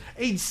minors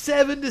aged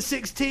 7 to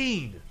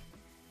 16.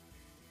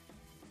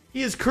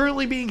 He is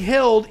currently being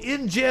held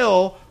in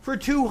jail for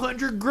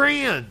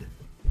 $200,000.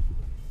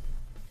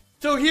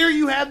 So here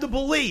you have the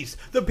police,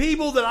 the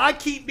people that I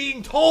keep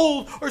being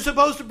told are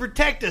supposed to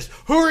protect us.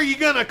 Who are you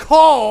going to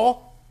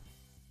call?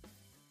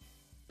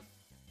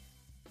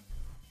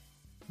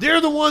 They're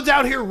the ones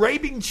out here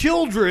raping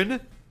children,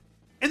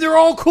 and they're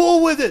all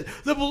cool with it.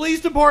 The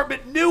police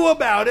department knew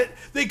about it.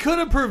 They could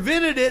have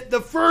prevented it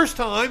the first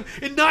time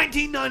in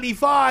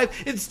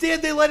 1995.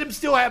 Instead, they let him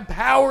still have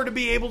power to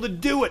be able to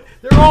do it.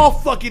 They're all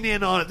fucking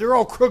in on it. They're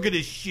all crooked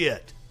as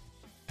shit.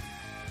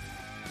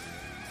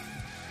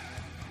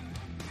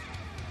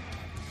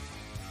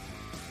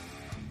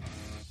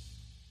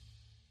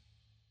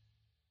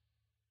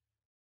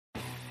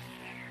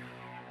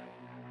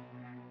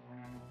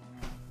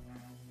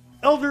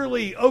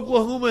 Elderly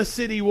Oklahoma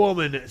City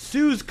woman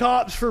sues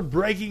cops for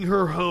breaking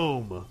her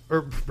arm.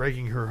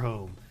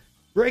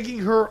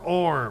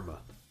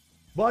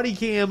 Body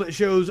cam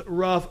shows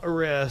rough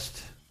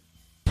arrest.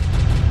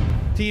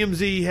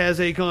 TMZ has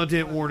a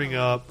content warning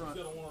up.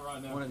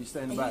 One of you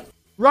standing back.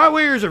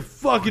 Right-wingers are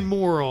fucking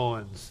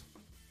morons.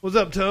 What's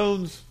up,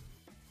 Tones?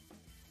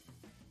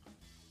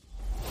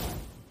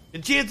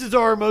 And chances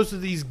are most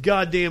of these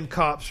goddamn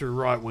cops are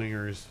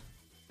right-wingers.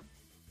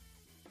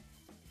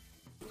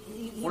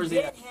 Where's he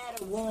at?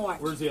 Had a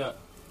warrant. Where's he at?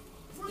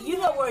 You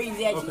know where he's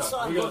at. Okay. You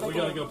saw him. We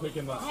gotta go pick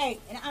him up. Hey,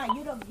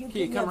 you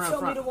Kid, come around show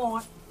front. me the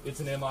warrant. It's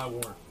an MI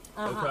warrant.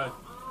 Uh-huh.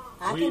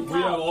 Okay.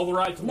 We have all the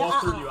right to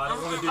walk through you. I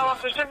don't want to do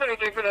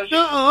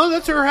that.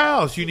 That's her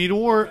house. You need a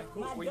warrant.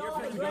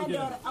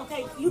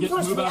 Okay, you Get,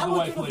 push move me. out I of the way,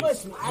 want you to please.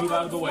 push me. Move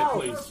out of the way,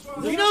 please.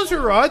 She knows her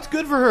rights.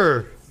 Good for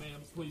her.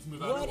 Please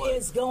move out of the What way.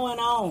 is going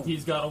on?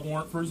 He's got a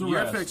warrant for his arrest.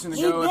 You're fixing to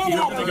He go. did If you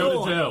have don't a Go to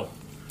warrant. jail.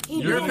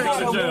 He You're did gonna have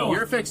go a to jail. warrant.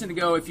 You're fixing to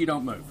go if you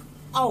don't move.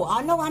 Oh,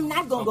 I know I'm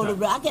not going to go to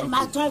jail. I get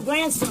my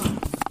grandson. Hey,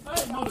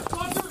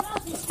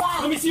 motherfucker!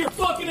 Let me see your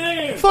fucking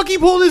hands! Fuck, he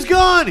pulled his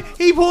gun.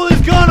 He pulled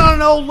his gun on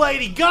an old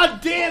lady.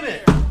 God damn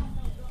it. No,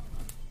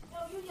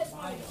 you just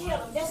want to kill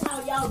him. That's how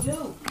y'all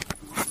do.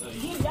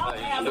 Y'all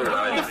have a What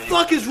gun. the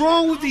fuck is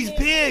wrong with these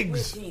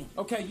pigs?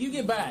 Okay, you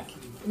get back.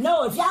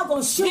 No, if y'all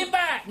going to shoot. Get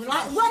back.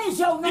 What is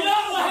your name? Get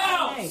out of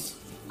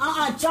the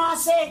house.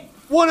 Charles said.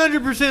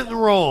 100% in the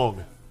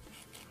wrong.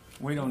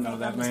 We don't know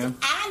that, man.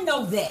 I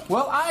know that.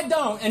 Well, I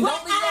don't. And But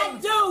don't be I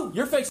do.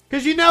 You're fixing.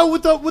 Because you know,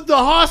 with the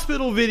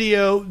hospital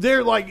video,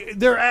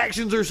 their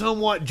actions are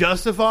somewhat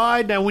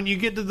justified. Now, when you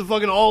get to the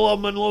fucking all of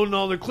them unloading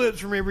all their clips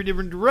from every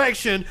different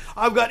direction,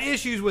 I've got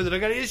issues with it. I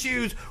got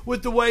issues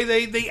with the way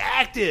they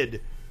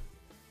acted.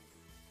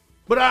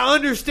 But I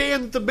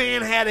understand that the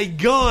man had a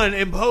gun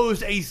and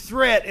posed a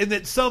threat and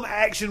that some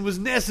action was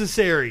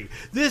necessary.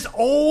 This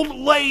old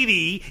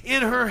lady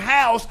in her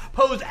house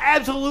posed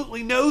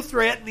absolutely no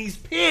threat, and these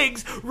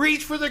pigs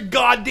reach for their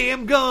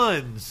goddamn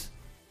guns.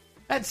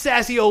 That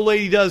sassy old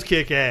lady does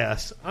kick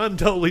ass. I'm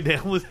totally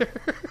down with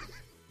her.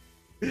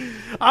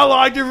 I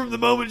liked her from the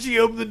moment she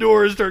opened the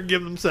door and started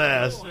giving them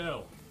sass.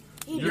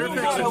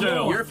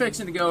 You're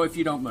fixing to go if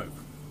you don't move.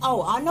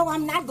 Oh, I know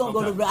I'm not going to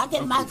go to... I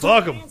get my...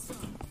 Fuck him.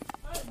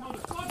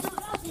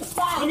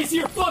 Let me see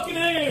your fucking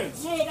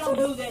hands. Yeah, don't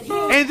do that.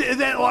 And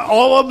then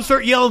all of them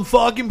start yelling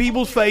fuck in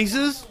people's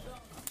faces.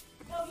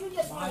 No, you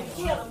just want to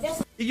kill them.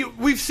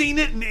 We've seen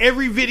it in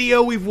every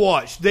video we've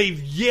watched.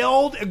 They've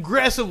yelled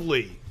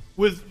aggressively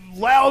with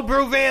loud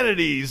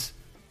profanities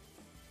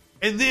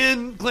and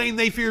then claim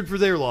they feared for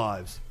their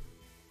lives.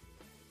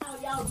 How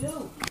y'all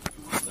do?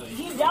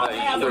 He don't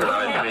have a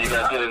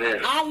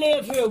gun. I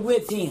live here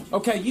with him.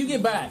 Okay, you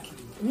get back.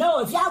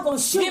 No, if y'all gonna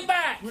shoot... Get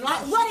back!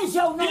 What is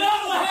your name? Get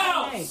out of the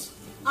house!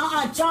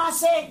 John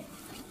said,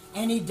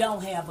 and he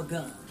don't have a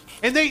gun.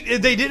 And they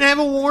didn't have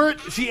a warrant.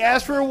 She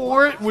asked for a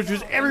warrant, which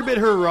was every bit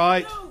her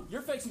right.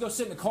 You're fixing to go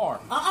sit in the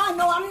car. No, I'm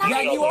not.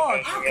 Yeah, you are.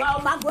 I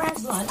called my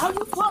grandson. Oh,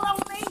 you pull on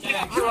me?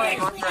 Yeah,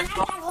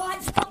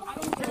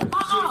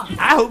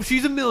 I hope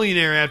she's a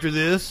millionaire after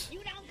this.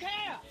 You don't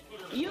care.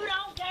 You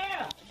don't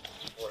care.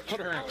 Put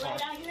her in a car.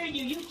 I hear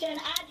you. You said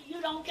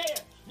you don't care.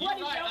 What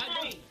is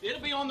your name?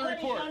 It'll be on the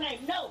report. What is your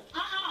name? No.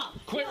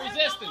 Quit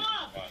resisting.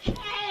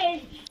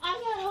 Hey, I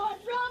got a hard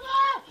brother.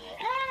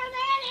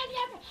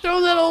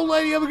 Throw that old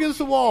lady up against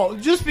the wall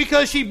just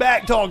because she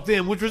backtalked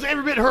them, which was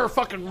every bit her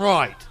fucking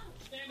right.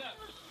 Stand up.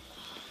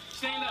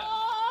 Stand up.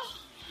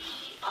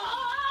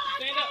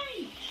 Stand up.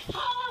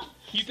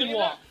 You can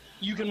walk.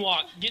 You can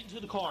walk. Get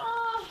into the car.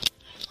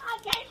 I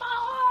gave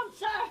my arm,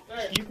 sir.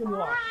 You can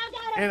walk.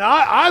 And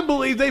I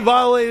believe they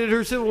violated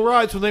her civil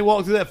rights when they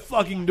walked through that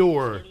fucking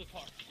door.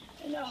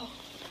 No.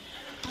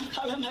 I'm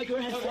calling my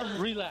grandson.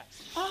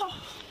 Relax. Oh.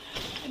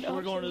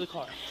 We're going to the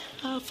car.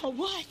 For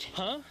what?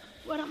 Huh?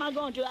 What am I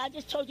going to do? I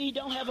just told you you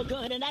don't have a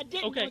gun, and I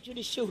didn't want you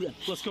to shoot him.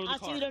 Let's go to the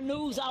car. I see the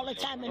news all the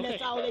time, and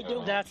that's all they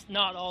do. That's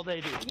not all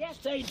they do. Yes,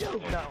 they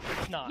do. No,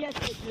 it's not. Yes,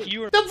 they do.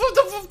 You are...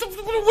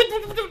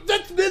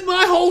 That's been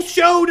my whole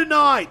show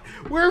tonight.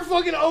 We're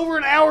fucking over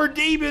an hour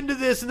deep into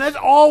this, and that's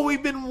all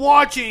we've been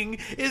watching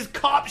is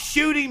cops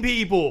shooting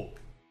people.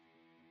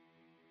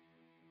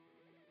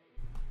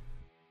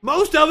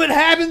 Most of it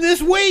happened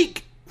this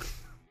week.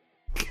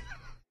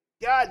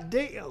 God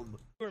damn.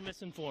 You were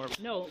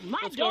misinformed. No, my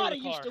Let's daughter go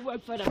to the used car. to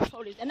work for the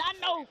police, and I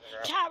know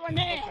Tyra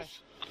Nash.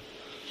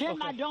 And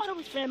my daughter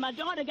was friend. My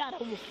daughter got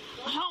a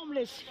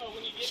homeless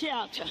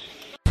shelter.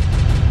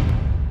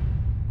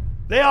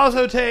 They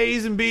also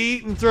tase and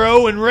beat and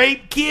throw and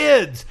rape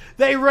kids.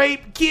 They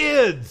rape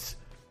kids.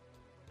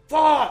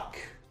 Fuck.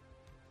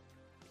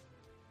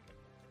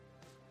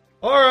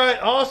 Alright,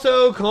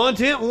 also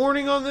content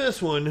warning on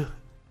this one.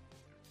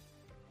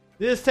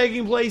 This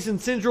taking place in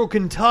central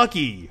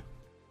Kentucky.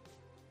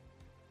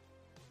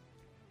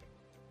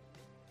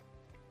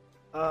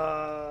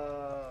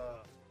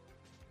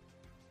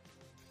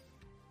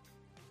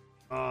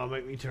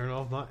 Make me turn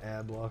off my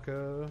ad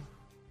blocker.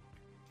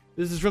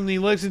 This is from the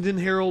Lexington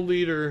Herald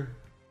Leader.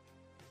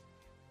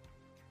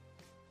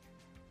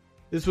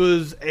 This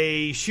was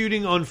a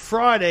shooting on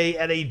Friday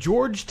at a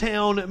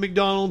Georgetown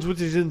McDonald's,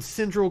 which is in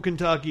central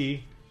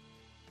Kentucky.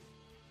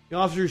 The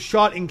officers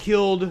shot and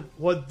killed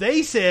what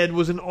they said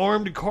was an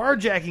armed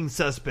carjacking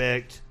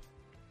suspect.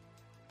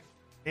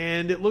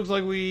 And it looks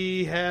like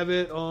we have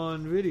it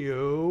on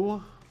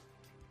video.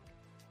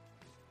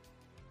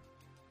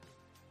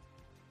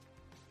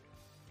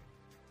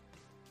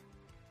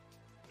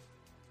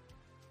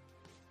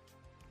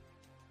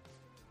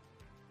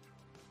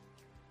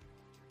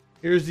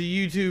 Here's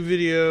the YouTube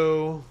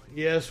video.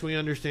 Yes, we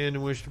understand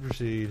and wish to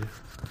proceed.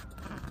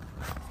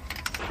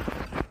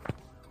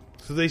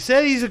 So they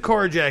said he's a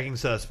carjacking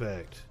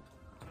suspect.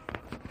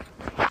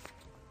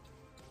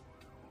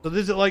 So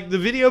this is like the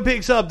video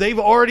picks up. They've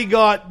already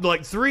got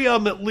like 3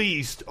 of them at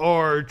least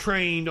are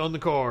trained on the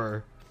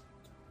car.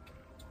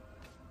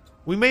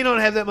 We may not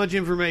have that much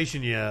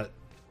information yet.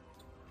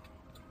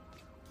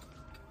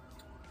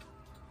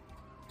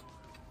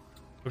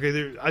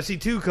 Okay, I see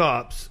 2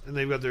 cops and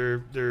they've got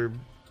their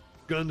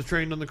guns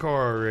trained on the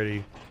car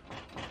already.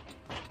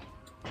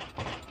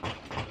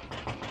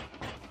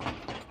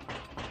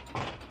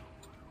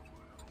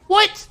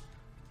 What?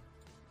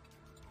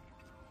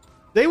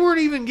 They weren't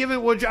even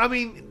given what... I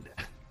mean,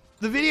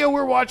 the video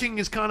we're watching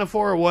is kind of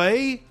far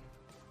away.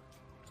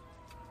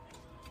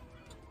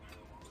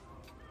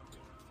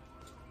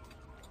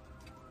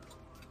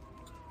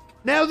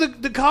 Now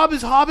the cop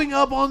is hopping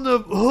up on the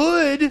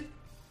hood.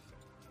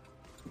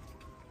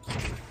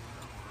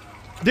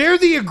 They're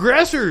the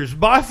aggressors,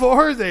 by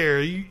far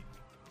there. You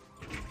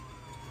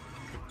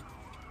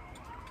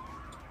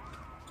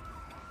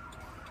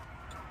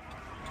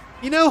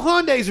know,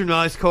 Hyundais are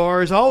nice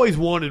cars. I always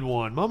wanted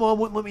one. My mom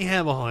wouldn't let me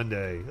have a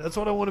Hyundai. That's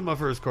what I wanted my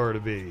first car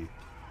to be.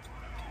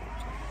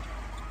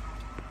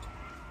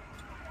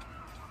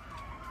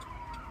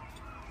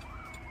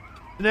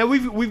 Now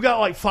we've got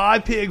like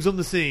 5 pigs on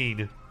the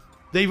scene.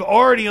 They've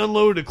already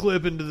unloaded a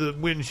clip into the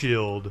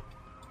windshield.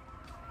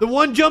 The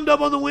one jumped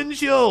up on the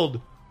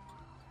windshield.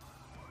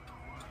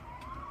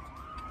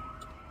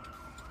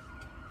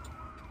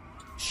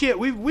 Shit,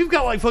 we've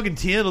got like fucking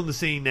 10 on the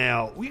scene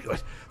now.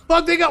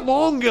 Fuck, they got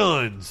long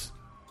guns.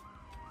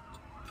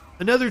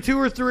 Another 2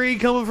 or 3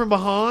 coming from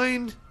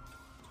behind.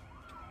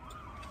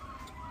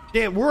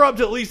 Damn, we're up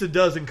to at least a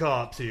dozen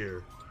cops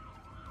here.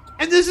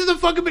 And this is a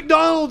fucking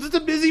McDonald's. It's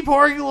a busy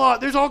parking lot.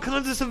 There's all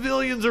kinds of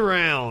civilians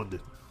around.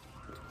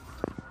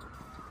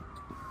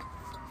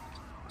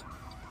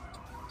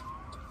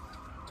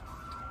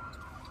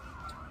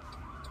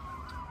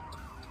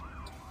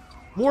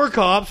 More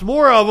cops,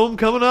 more of them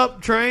coming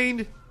up,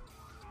 trained.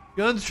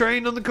 Guns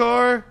trained on the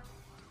car.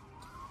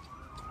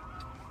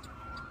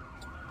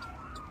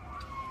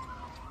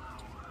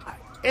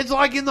 It's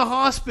like in the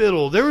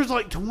hospital. There was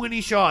like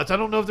 20 shots. I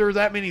don't know if there were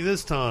that many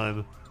this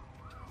time.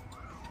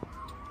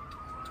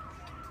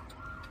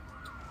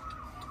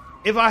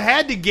 If I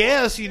had to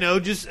guess,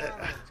 just...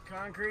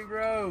 Concrete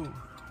Road.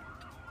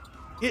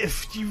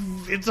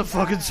 It's a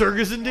fucking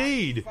circus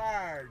indeed.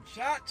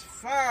 Shots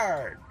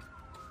fired.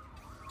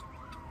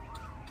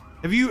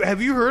 Have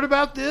you heard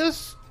about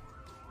this?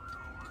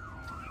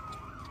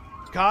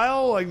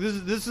 Kyle, like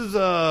this is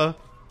a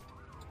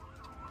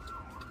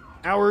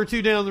hour or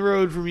 2 down the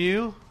road from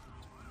you.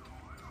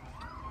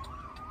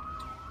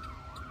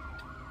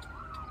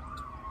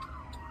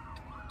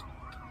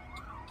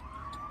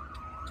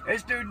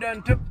 This dude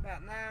done took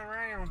about 9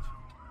 rounds.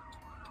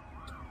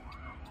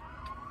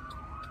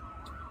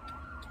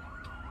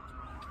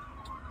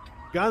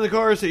 Guy in the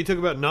car said he took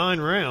about 9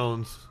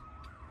 rounds.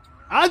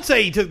 I'd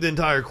say he took the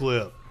entire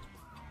clip.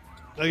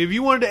 Like, if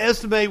you wanted to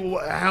estimate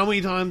how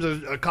many times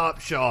a cop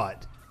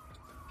shot,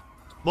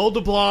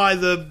 multiply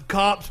the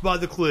cops by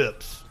the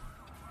clips.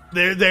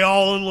 They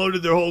all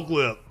unloaded their whole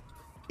clip.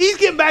 He's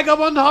getting back up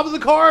on top of the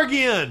car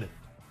again.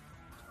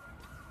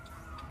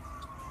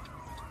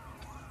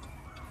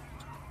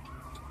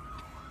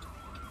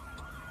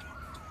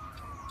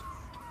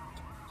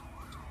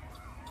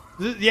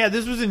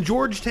 This was in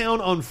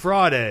Georgetown on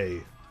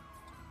Friday.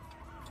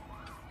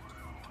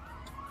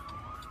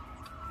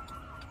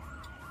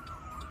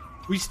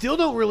 We still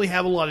don't really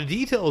have a lot of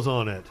details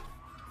on it.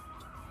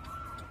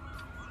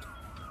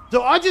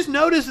 So I just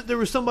noticed that there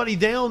was somebody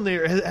down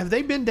there. Have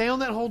they been down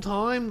that whole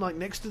time, like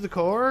next to the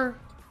car?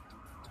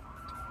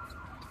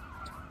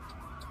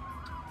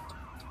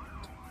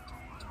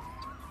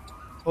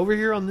 Over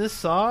here on this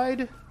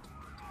side?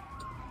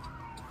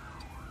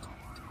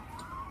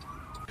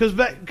 Because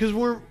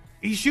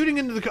he's shooting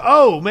into the car.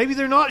 Oh, maybe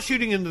they're not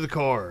shooting into the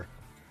car.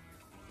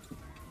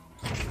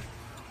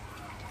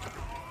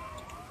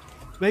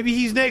 Maybe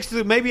he's next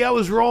to maybe I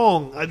was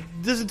wrong.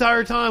 This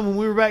entire time when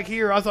we were back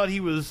here, I thought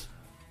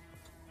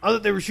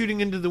they were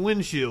shooting into the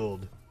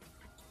windshield.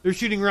 They're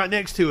shooting right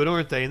next to it,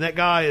 aren't they? And that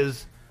guy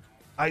is...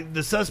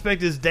 the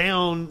suspect is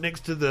down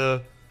next to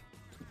the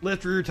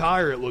left rear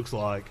tire, it looks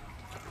like.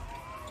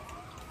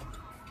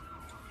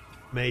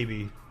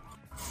 Maybe.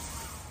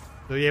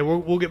 So yeah,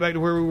 we'll get back to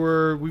where we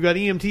were. We've got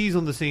EMTs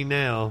on the scene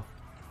now.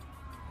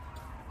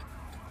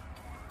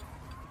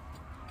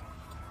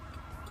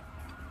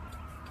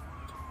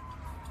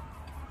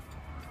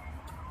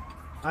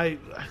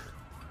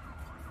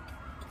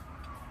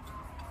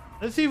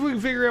 Let's see if we can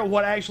figure out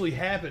what actually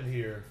happened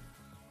here.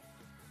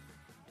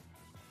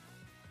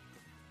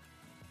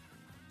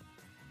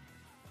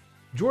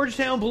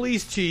 Georgetown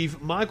Police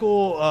Chief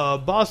Michael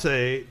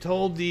Bosse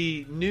told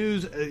the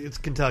news... it's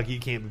Kentucky,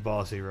 it can't be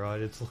Bosse, right?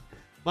 It's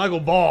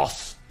Michael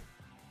Boss.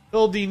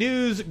 Told the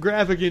news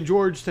graphic in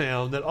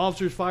Georgetown that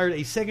officers fired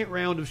a second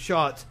round of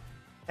shots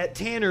at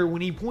Tanner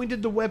when he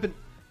pointed the weapon...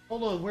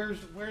 Hold on, where's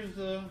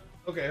the...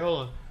 Okay, hold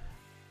on.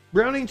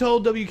 Browning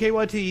told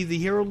WKYT, the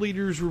Herald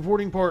Leader's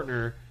reporting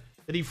partner,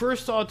 that he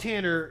first saw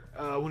Tanner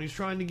when he was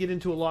trying to get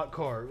into a locked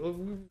car.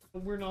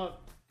 We're not...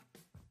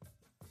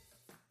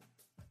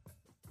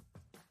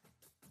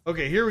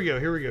 Okay, here we go.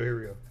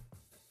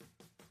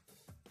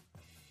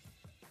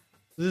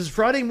 This is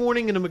Friday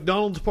morning in a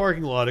McDonald's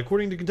parking lot,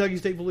 according to Kentucky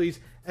State Police,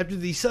 after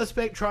the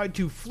suspect tried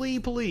to flee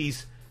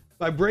police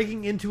by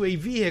breaking into a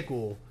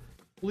vehicle.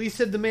 Police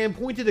said the man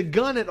pointed a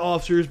gun at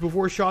officers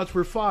before shots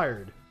were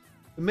fired.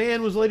 The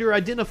man was later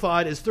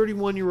identified as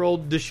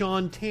 31-year-old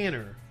Deshaun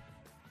Tanner.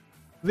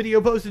 Video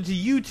posted to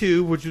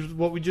YouTube, which is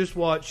what we just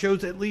watched,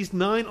 shows at least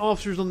 9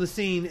 officers on the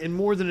scene and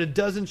more than a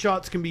dozen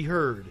shots can be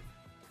heard.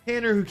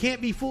 Tanner, who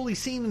can't be fully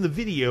seen in the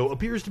video,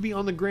 appears to be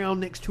on the ground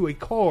next to a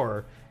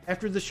car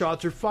after the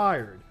shots are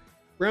fired.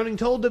 Browning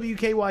told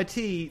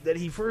WKYT that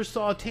he first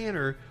saw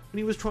Tanner when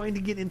he was trying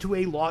to get into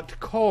a locked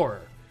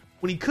car.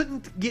 When he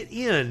couldn't get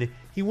in,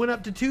 he went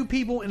up to 2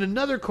 people in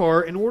another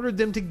car and ordered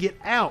them to get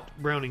out,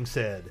 Browning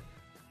said.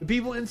 The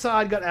people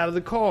inside got out of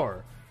the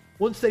car.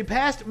 Once they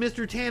passed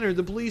Mr. Tanner,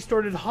 the police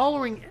started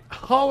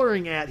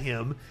hollering at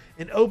him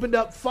and opened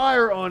up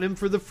fire on him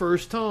for the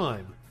first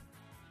time.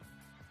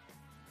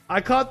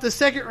 I caught the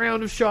second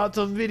round of shots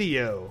on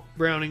video,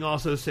 Browning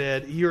also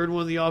said. He heard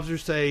one of the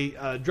officers say,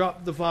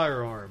 drop the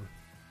firearm.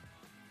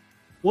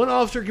 One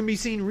officer can be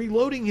seen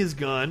reloading his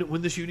gun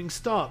when the shooting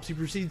stops. He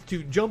proceeds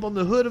to jump on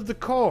the hood of the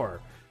car.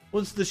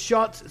 Once the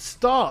shots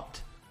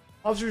stopped,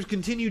 officers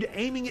continued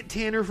aiming at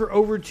Tanner for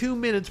over 2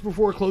 minutes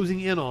before closing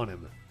in on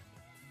him.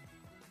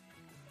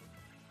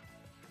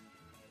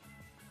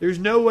 There's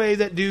no way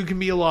that dude can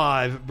be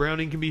alive,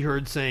 Browning can be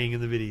heard saying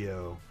in the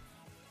video.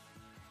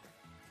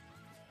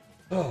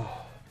 Oh.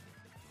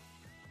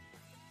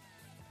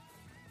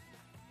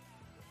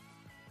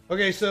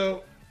 Okay,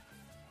 so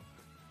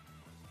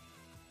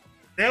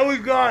now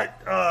we've got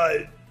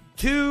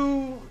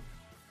two.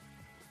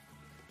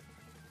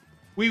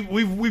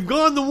 We've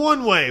gone the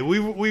one way.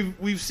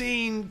 We've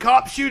seen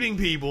cops shooting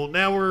people.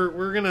 Now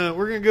we're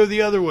gonna go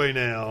the other way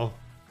now.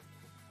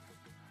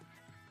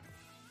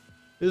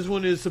 This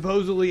one is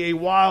supposedly a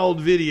wild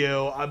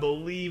video. I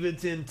believe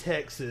it's in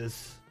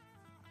Texas.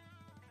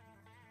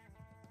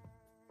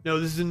 No,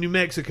 this is in New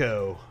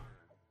Mexico.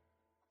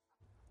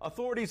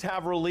 Authorities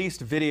have released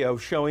video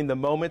showing the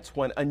moments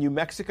when a New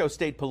Mexico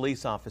State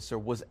police officer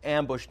was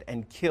ambushed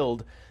and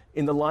killed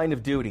in the line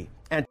of duty.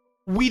 And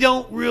we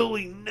don't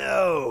really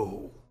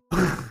know.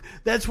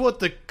 That's what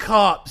the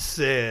cops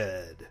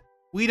said.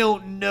 We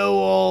don't know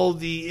all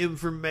the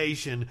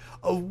information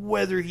of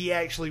whether he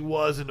actually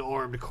was an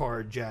armed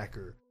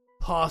carjacker.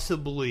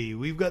 Possibly.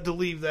 We've got to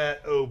leave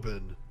that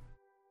open.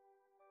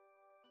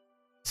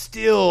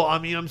 Still, I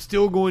mean, I'm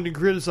still going to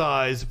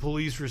criticize the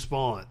police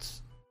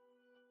response.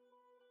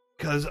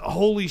 Because,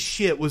 holy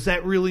shit, was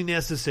that really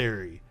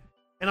necessary?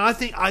 And I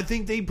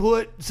think they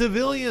put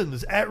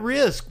civilians at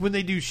risk when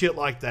they do shit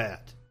like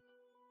that.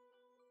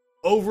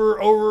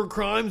 Over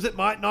crimes that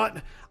might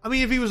not... I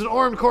mean, if he was an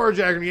armed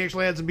carjacker and he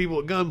actually had some people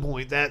at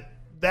gunpoint,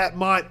 that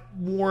might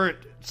warrant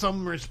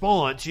some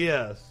response,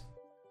 yes.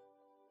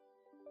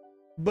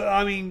 But,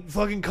 I mean,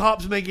 fucking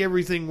cops make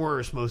everything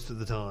worse most of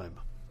the time.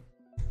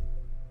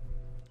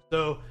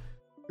 So,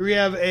 here we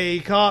have a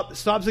cop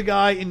stops a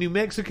guy in New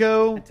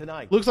Mexico.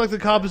 Tonight, looks like the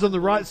cop is on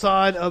the right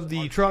side of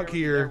the truck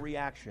here.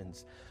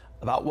 Reactions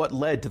about what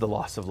led to the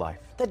loss of life.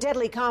 The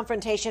deadly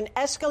confrontation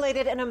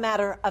escalated in a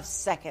matter of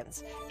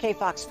seconds.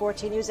 KFOX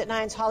 14 News at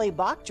 9's Holly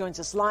Bach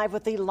joins us live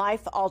with the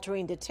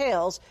life-altering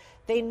details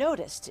they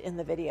noticed in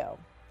the video.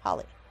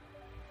 Holly.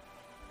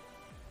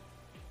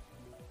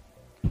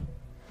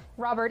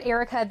 Robert,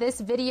 Erica, this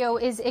video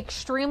is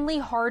extremely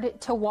hard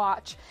to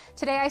watch.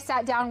 Today I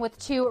sat down with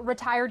two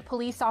retired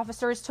police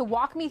officers to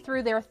walk me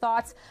through their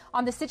thoughts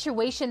on the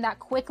situation that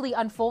quickly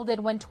unfolded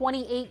when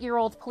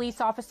 28-year-old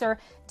police officer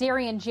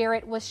Darian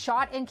Jarrett was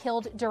shot and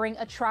killed during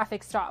a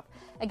traffic stop.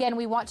 Again,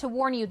 we want to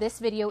warn you, this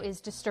video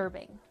is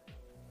disturbing.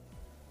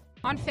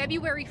 On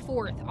February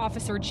 4th,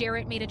 Officer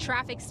Jarrett made a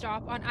traffic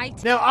stop on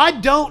I-10. Now, I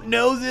don't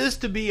know this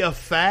to be a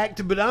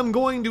fact, but I'm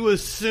going to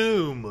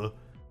assume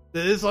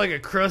that it's like a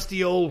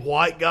crusty old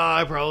white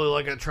guy, probably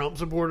like a Trump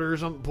supporter or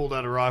something, pulled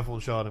out a rifle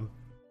and shot him.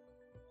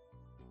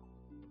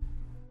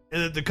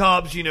 And that the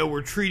cops,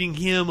 were treating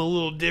him a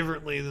little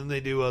differently than they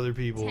do other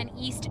people. 10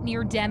 East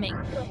near Deming.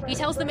 He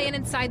tells the man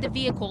inside the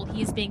vehicle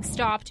he is being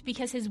stopped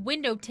because his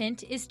window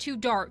tint is too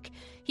dark.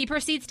 He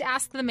proceeds to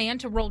ask the man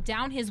to roll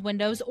down his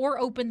windows or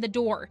open the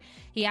door.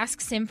 He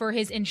asks him for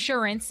his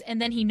insurance,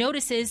 and then he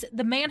notices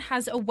the man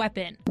has a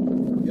weapon.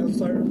 Yes,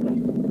 sir.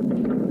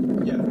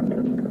 Yeah.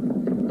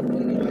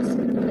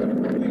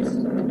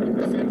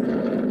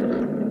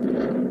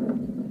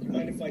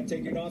 If I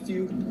take it off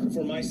you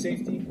for my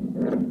safety?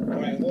 All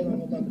right, hold on.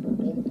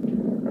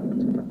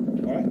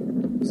 All right,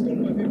 let's go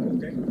to my vehicle,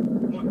 okay?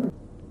 Come on.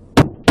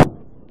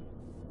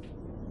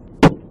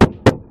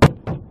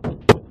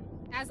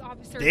 As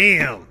Officer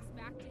Damn.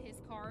 back to his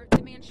car,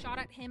 the man shot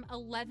at him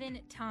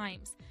 11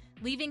 times,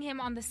 leaving him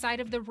on the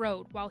side of the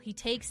road while he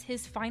takes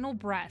his final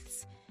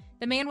breaths.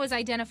 The man was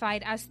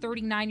identified as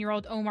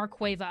 39-year-old Omar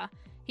Cueva.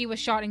 He was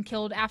shot and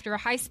killed after a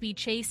high-speed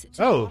chase to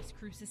the Las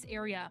Cruces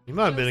area. He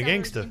might have been a Sellers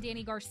gangster. And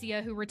Danny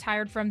Garcia, who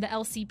retired from the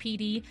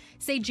LCPD,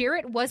 say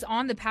Jarrett was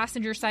on the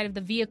passenger side of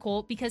the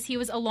vehicle because he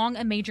was along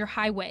a major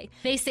highway.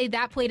 They say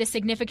that played a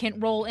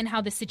significant role in how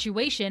the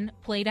situation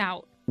played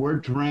out. We're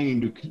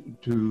trained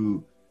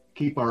to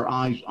keep our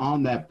eyes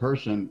on that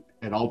person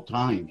at all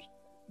times.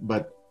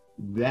 But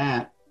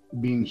that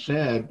being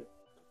said,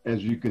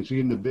 as you can see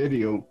in the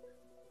video,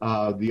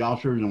 the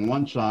officers on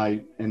one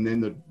side and then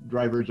the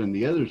drivers on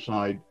the other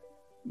side.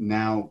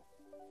 Now,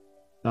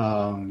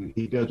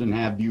 he doesn't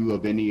have view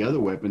of any other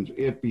weapons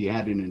if he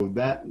had any.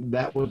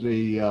 That was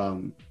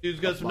a... Dude's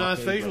got some nice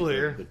facial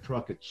hair. The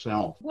truck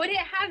itself. Would it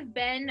have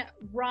been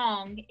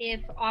wrong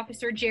if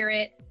Officer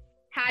Jarrett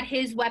had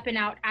his weapon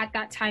out at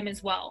that time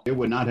as well? It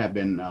would not have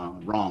been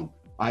wrong.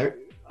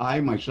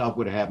 I myself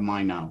would have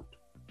mine out.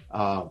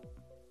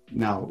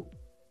 Now,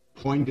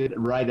 pointed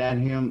right at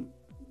him...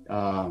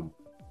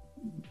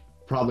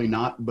 probably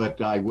not,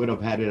 but I would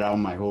have had it out of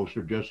my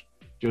holster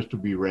just to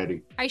be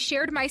ready. I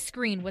shared my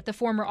screen with the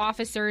former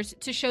officers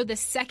to show the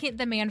second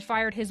the man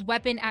fired his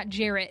weapon at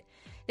Jarrett.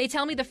 They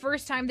tell me the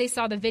first time they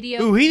saw the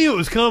video... Ooh, he knew it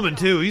was coming,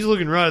 too. He's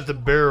looking right at the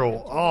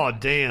barrel. Oh,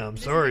 damn.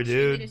 Sorry,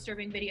 dude.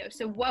 Disturbing video.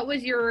 So what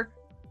was your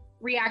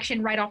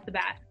reaction right off the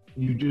bat?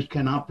 you just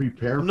cannot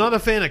prepare. I'm not a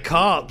fan of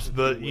cops,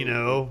 but I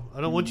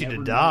don't want you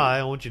to die.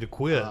 I want you to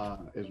quit.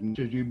 As much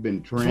as you've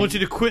been I trained, just want you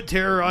to quit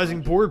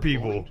terrorizing poor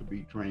people. to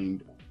be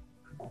trained.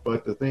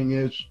 But the thing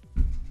is,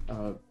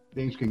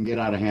 things can get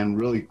out of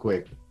hand really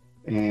quick.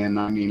 And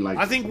I mean,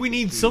 I think we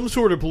need some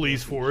sort of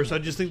police force. I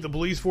just think the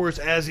police force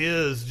as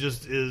is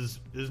just is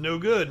no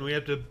good, and we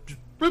have to just.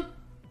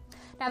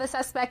 Now, the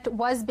suspect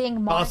was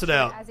being Toss it monitored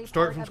out. as a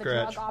Start part from of a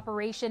scratch. drug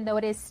operation, though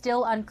it is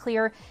still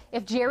unclear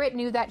if Jarrett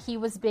knew that he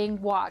was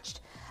being watched.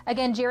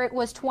 Again, Jarrett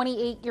was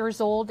 28 years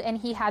old, and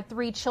he had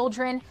 3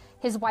 children.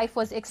 His wife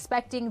was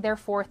expecting their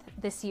 4th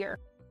this year.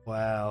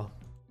 Wow.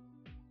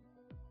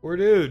 Poor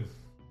dude.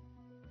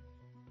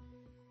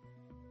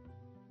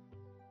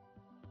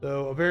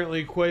 So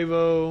apparently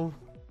Quavo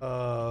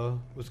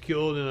was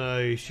killed in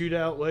a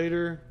shootout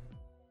later.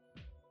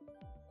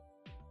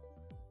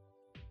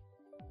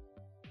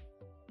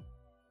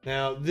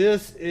 Now,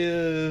 this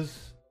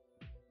is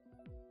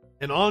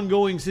an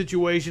ongoing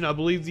situation. I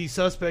believe these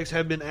suspects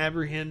have been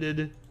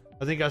apprehended.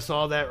 I think I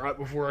saw that right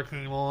before I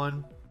came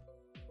on.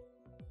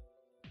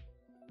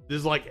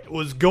 This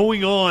was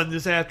going on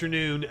this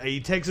afternoon.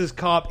 A Texas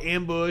cop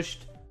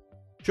ambushed,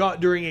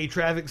 shot during a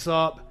traffic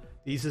stop.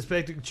 The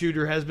suspected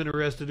shooter has been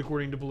arrested,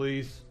 according to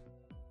police.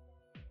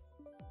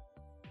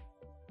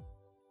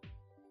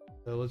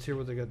 So let's hear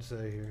what they got to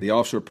say here.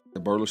 The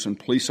Burleson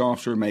police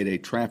officer made a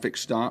traffic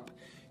stop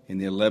in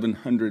the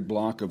 1100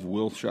 block of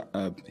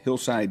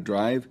Hillside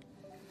Drive.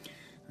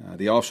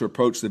 The officer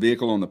approached the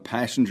vehicle on the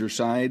passenger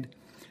side.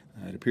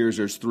 It appears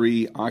there's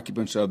 3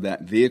 occupants of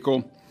that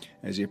vehicle.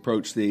 As he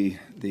approached the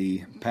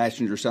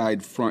passenger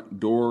side front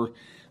door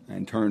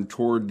and turned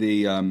toward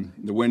the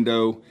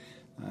window,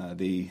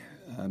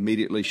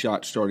 immediately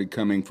shots started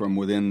coming from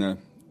within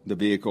the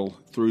vehicle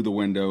through the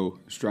window,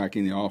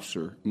 striking the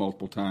officer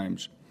multiple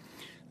times.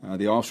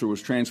 The officer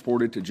was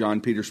transported to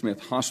John Peter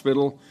Smith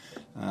Hospital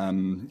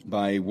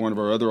by one of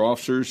our other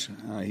officers.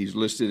 He's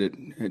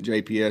listed at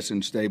JPS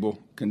in stable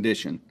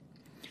condition.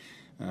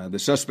 The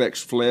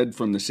suspects fled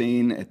from the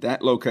scene at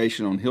that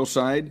location on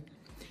Hillside,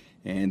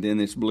 and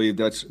then it's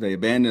believed they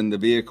abandoned the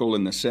vehicle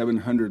in the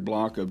 700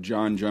 block of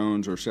John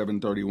Jones, or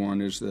 731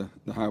 is the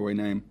highway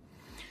name.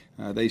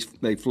 They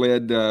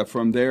fled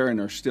from there and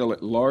are still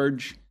at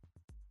large.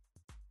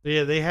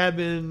 Yeah, they have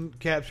been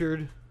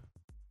captured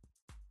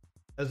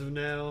as of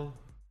now.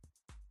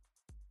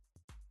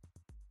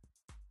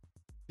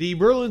 The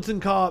Burleson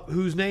cop,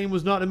 whose name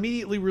was not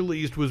immediately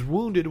released, was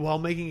wounded while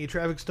making a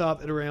traffic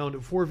stop at around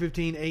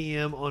 4:15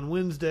 a.m. on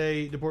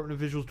Wednesday, department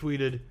officials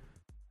tweeted.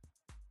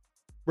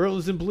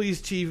 Burleson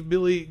Police Chief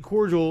Billy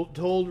Cordial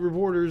told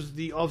reporters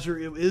the officer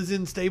is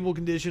in stable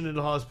condition in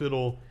the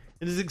hospital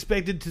and is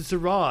expected to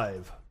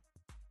survive.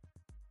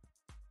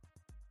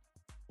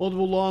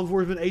 Multiple law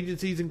enforcement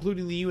agencies,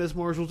 including the U.S.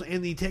 Marshals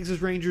and the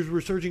Texas Rangers, were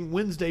searching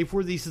Wednesday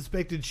for the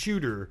suspected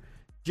shooter,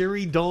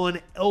 Jerry Don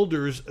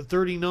Elders,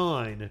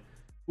 39,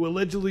 who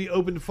allegedly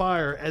opened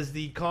fire as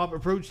the cop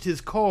approached his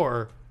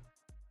car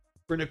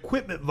for an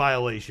equipment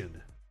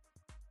violation.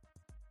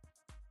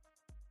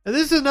 And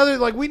this is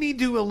another, we need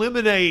to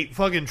eliminate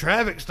fucking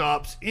traffic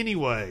stops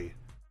anyway.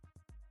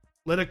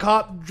 Let a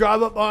cop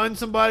drive up behind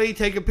somebody,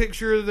 take a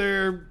picture of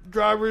their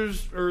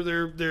driver's or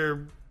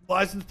their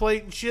license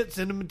plate and shit,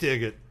 send them a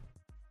ticket.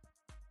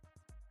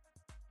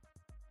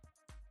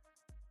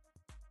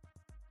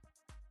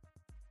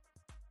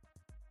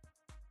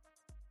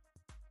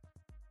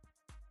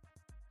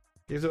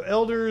 Okay, so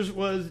Elders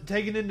was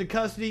taken into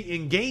custody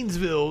in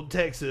Gainesville,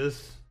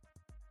 Texas.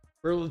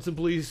 Burleson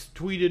police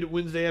tweeted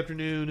Wednesday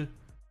afternoon.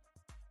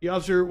 The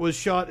officer was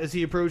shot as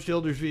he approached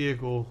Elders'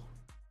 vehicle.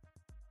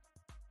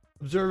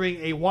 Observing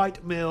a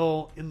white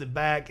male in the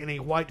back and a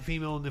white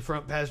female in the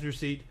front passenger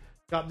seat,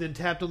 cop then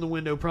tapped on the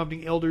window,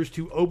 prompting Elders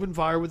to open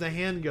fire with a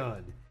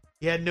handgun.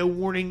 He had no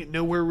warning,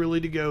 nowhere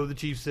really to go, the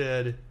chief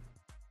said.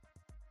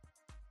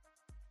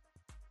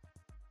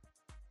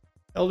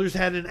 Elders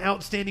had an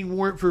outstanding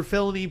warrant for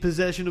felony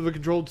possession of a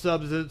controlled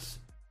substance,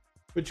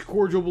 which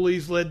Cordial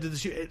believes led to the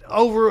shooting.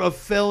 Over a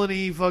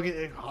felony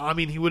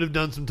he would have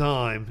done some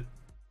time.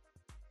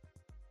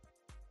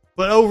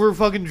 But over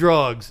fucking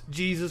drugs.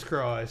 Jesus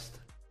Christ.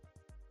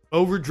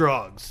 Over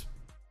drugs.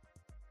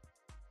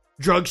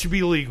 Drugs should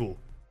be legal.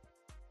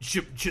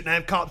 Shouldn't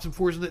have cops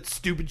enforcing that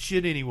stupid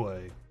shit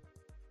anyway.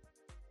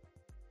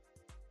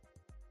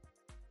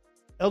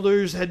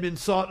 Elders had been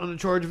sought on a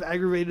charge of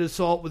aggravated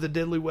assault with a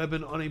deadly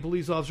weapon on a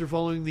police officer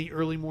following the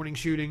early morning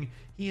shooting.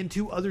 He and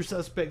 2 other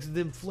suspects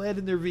then fled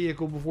in their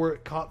vehicle before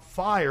it caught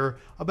fire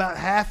about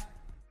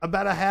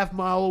a half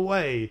mile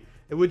away,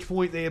 at which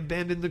point they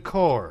abandoned the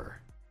car.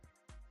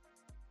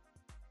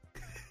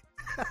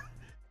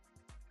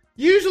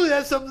 Usually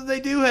that's something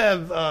they do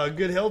have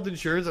good health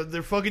insurance.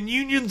 They're fucking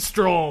union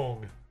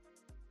strong.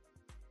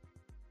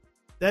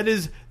 That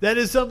is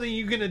something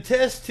you can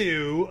attest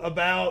to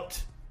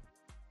about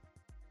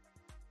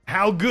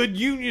how good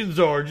unions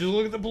are. Just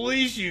look at the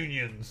police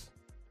unions.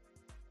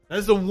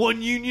 That's the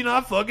one union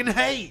I fucking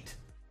hate.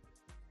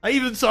 I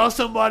even saw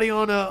somebody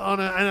on a,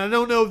 and I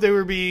don't know if they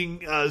were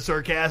being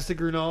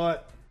sarcastic or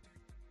not.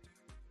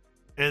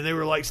 And they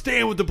were like,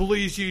 stand with the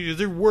police unions.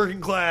 They're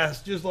working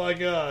class just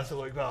like us. I'm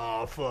like,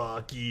 oh,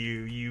 fuck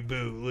you, you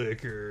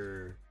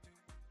bootlicker.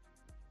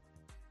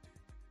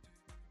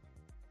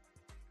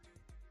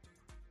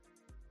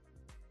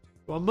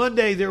 On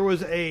Monday, there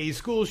was a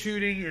school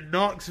shooting in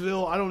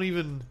Knoxville. I don't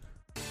even...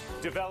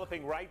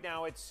 Developing right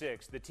now at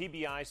 6, the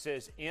TBI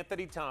says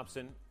Anthony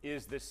Thompson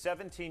is the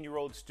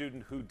 17-year-old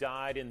student who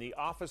died in the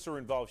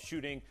officer-involved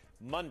shooting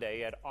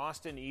Monday at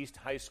Austin East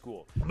High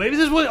School. Maybe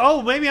this was...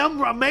 Oh, maybe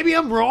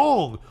I'm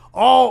wrong.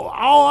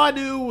 All I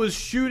knew was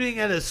shooting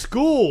at a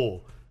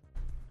school.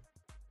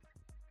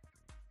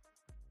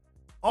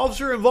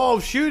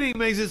 Officer-involved shooting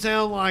makes it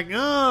sound like,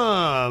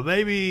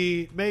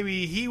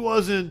 maybe he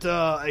wasn't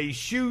a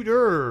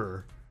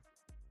shooter.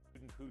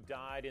 Who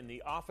died in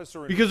the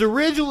officer... Because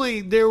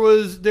originally there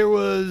was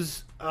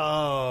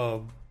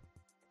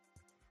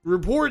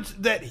reports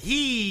that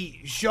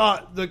he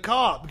shot the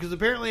cop, because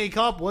apparently a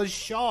cop was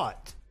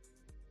shot.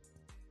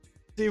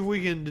 See if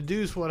we can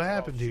deduce what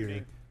happened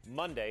here.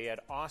 Monday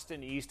at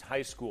Austin East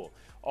High School.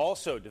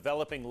 Also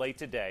developing late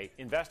today,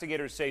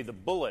 investigators say the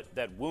bullet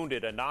that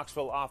wounded a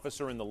Knoxville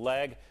officer in the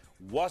leg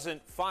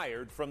wasn't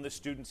fired from the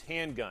student's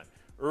handgun.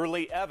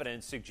 Early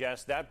evidence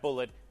suggests that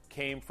bullet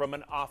came from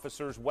an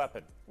officer's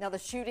weapon. Now, the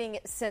shooting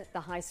sent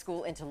the high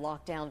school into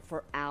lockdown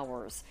for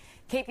hours.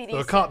 KPD So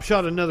a cop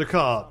shot another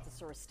cop. The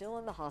officer is still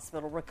in the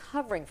hospital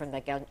recovering from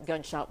that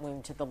gunshot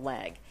wound to the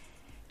leg.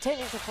 10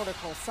 News reporter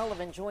Cole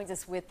Sullivan joins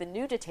us with the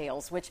new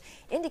details, which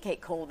indicate,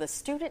 Cole, the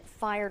student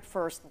fired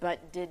first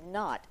but did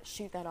not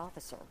shoot that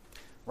officer.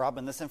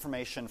 Robin, this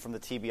information from the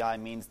TBI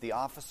means the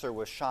officer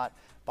was shot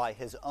by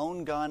his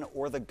own gun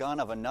or the gun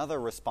of another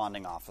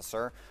responding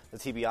officer. The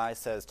TBI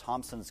says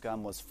Thompson's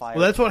gun was fired.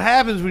 Well, that's what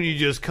happens when you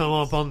just come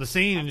up on the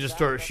scene and just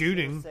start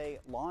shooting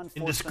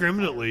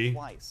indiscriminately.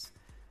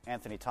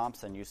 Anthony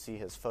Thompson, you see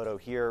his photo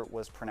here,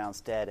 was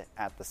pronounced dead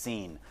at the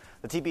scene.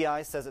 The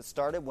TBI says it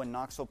started when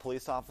Knoxville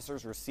police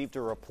officers received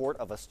a report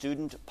of a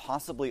student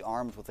possibly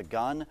armed with a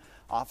gun.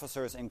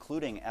 Officers,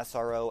 including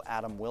SRO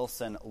Adam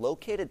Wilson,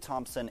 located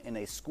Thompson in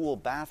a school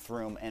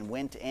bathroom and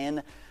went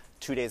in.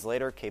 2 days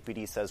later,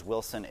 KPD says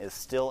Wilson is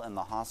still in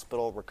the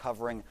hospital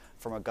recovering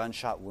from a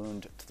gunshot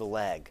wound to the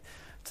leg.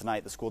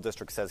 Tonight, the school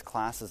district says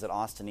classes at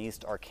Austin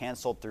East are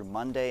canceled through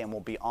Monday and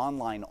will be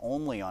online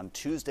only on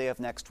Tuesday of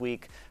next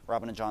week.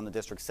 Robin and John, the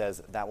district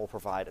says that will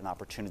provide an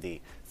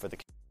opportunity for the...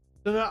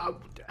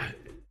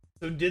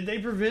 So did they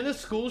prevent a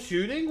school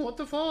shooting? What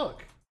the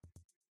fuck?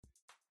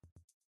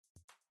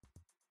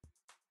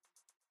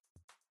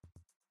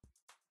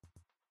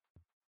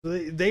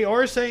 They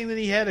are saying that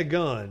he had a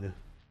gun.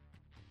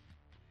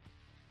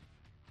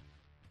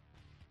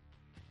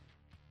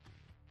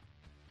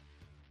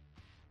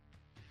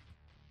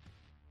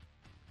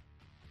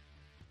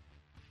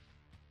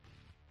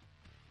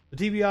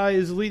 The TBI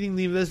is leading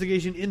the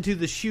investigation into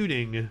the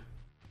shooting.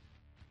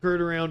 Occurred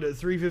around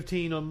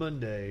 3:15 on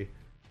Monday.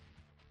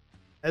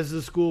 As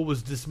the school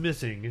was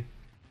dismissing,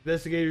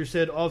 investigators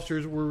said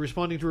officers were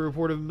responding to a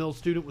report of a male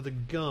student with a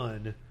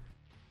gun.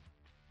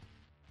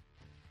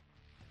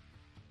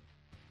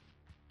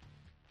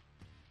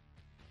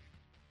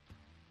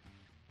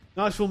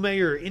 Knoxville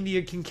Mayor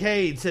India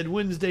Kincaid said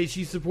Wednesday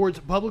she supports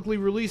publicly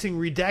releasing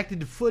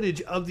redacted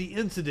footage of the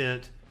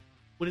incident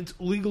when it's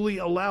legally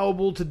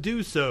allowable to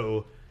do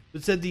so,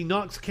 but said the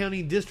Knox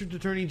County District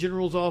Attorney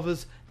General's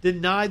office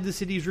denied the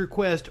city's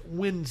request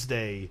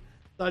Wednesday,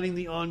 citing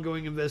the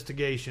ongoing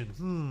investigation.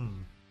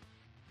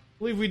 I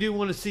believe we do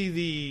want to see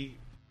the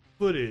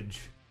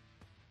footage.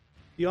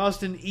 The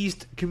Austin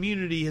East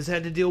community has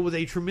had to deal with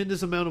a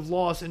tremendous amount of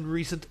loss in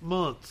recent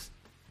months.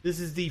 This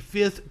is the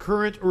 5th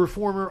current or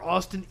former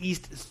Austin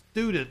East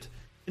student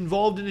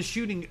involved in a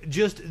shooting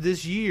just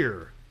this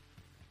year.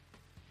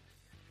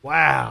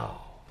 Wow.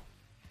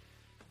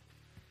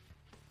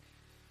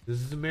 This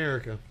is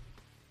America.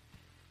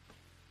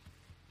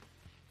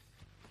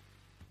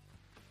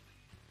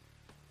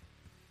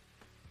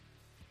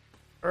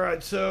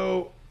 Alright,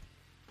 so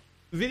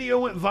video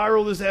went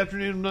viral this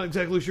afternoon. I'm not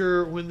exactly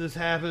sure when this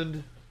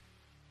happened.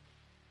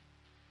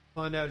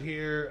 Find out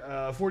here.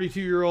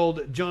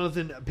 42-year-old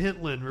Jonathan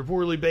Pentland,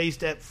 reportedly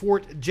based at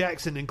Fort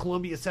Jackson in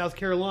Columbia, South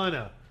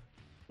Carolina,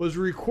 was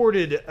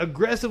recorded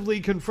aggressively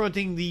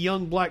confronting the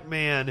young black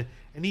man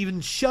and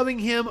even shoving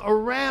him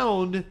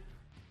around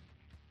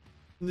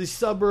in the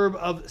suburb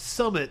of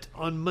Summit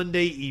on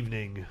Monday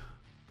evening.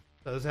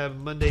 So let's have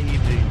Monday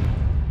evening.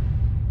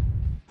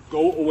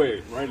 Go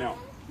away right now.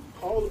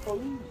 Call the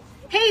police.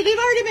 Hey, they've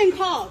already been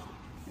called.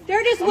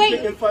 They're just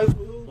waiting.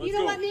 You know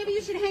go. what? Maybe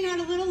you should hang out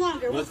a little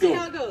longer. Let's we'll see go.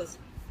 how it goes.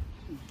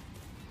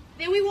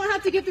 Then we won't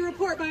have to get the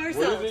report by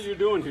ourselves. What is it you're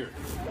doing here?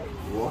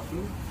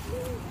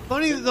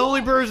 Funny that the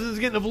only person that's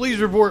getting a police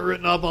report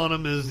written up on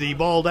him is the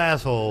bald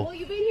asshole. Well,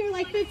 you've been here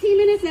like 15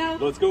 minutes now.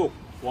 Let's go.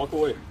 Walk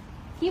away.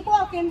 Keep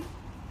walking.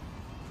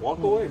 Walk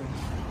away.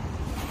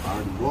 I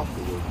already walked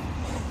away.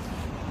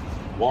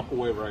 Walk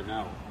away right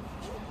now.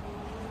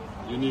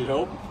 You need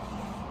help?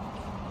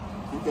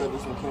 You got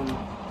this on camera.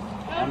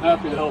 I'm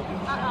happy to help you.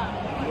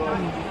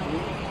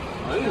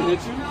 I didn't hit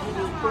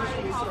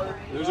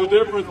you. There's a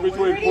difference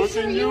between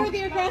pushing You were you.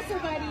 the aggressor,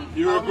 buddy.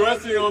 You're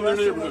aggressing on their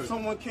neighborhood.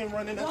 Someone came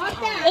running up. Walk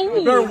back.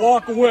 You better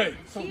walk away.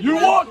 You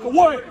walk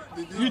away.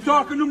 You're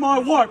talking to my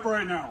wife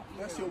right now.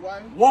 That's your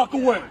wife? Walk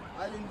away.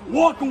 I didn't do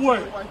Walk it. away.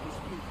 Your wife is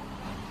speaking.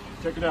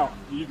 Check it out.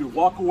 You either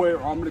walk away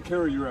or I'm going to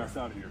carry your ass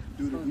out of here.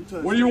 Dude, if you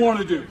touch What do you me, want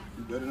to do?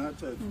 You better not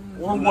touch me.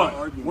 Or I'm what? not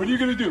arguing. What are you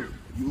going to do?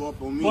 You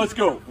up on me. Let's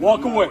go.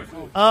 Walk away.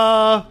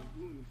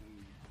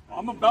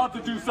 I'm about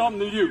to do something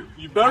to you.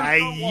 You better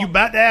start walking. You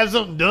about to have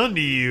something done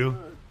to you.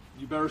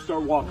 You better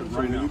start walking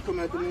right now. You come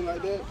after me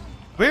like that?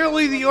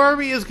 Apparently the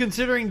Army is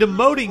considering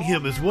demoting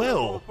him as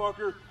well.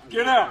 Motherfucker,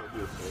 get out.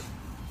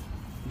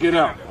 Get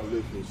out. I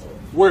live here, sir.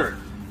 Where?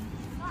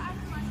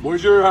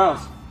 Where's your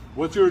house?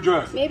 What's your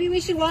address? Maybe we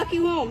should walk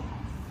you home.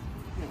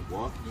 You can't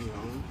walk me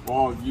home.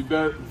 Oh, you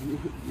bet.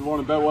 You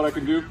want to bet what I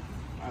can do?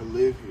 I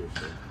live here,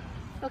 sir.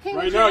 Okay,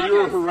 Right what's now, your you're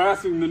address?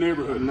 harassing the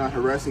neighborhood. I'm not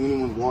harassing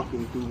anyone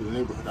walking through the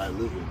neighborhood I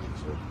live in,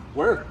 sir.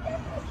 Where?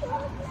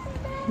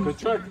 Because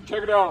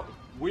check it out.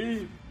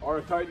 We are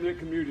a tight-knit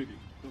community.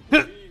 We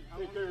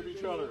take care of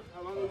each other.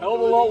 A hell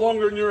of a lot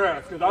longer than your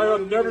ass, because I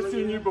have never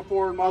seen you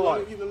before in my How long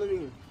life. have you been living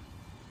here?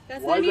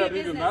 That's Why none does of that your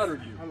even business. matter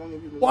to you? How long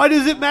have you been Why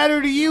does it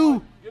matter to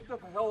you? Get the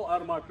hell out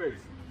of my face.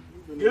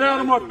 Get out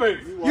of my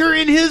face. You're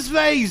in his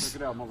face.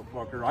 Check it out,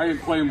 motherfucker. I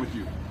ain't playing with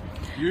you.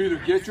 You either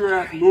get your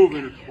ass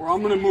moving or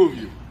I'm going to move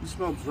you. You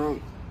smell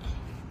drunk.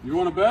 You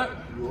want to bet?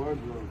 You are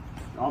drunk.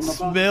 I'm not.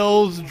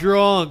 Smells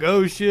drunk.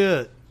 Oh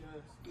shit.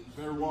 You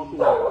better walk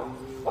away.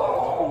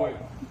 Walk away.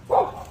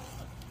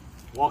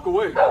 Walk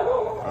away.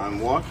 I'm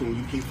walking.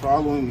 You keep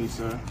following me,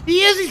 sir.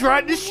 He is. He's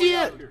riding his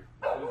shit.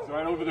 It's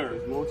right over there.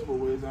 There's multiple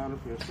ways out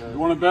of here, sir. You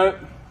want to bet?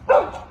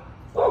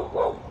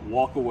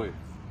 Walk away.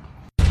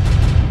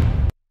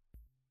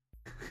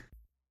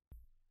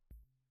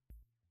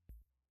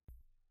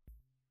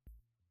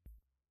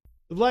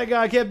 The black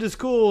guy kept his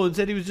cool and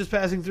said he was just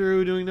passing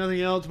through, doing nothing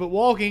else but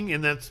walking,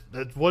 and that's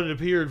what it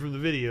appeared from the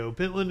video.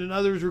 Pentland and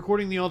others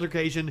recording the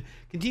altercation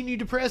continued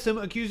to press him,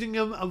 accusing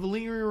him of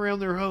lingering around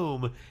their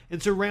home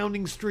and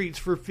surrounding streets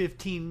for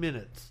 15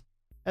 minutes.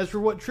 As for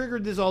what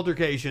triggered this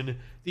altercation,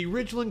 the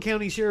Richland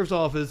County Sheriff's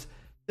Office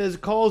says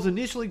calls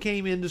initially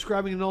came in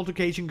describing an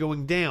altercation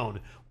going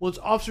down. Once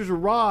officers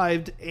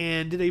arrived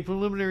and did a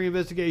preliminary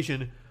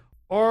investigation,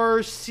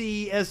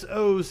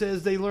 RCSO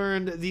says they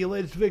learned the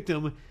alleged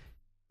victim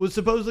was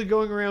supposedly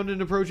going around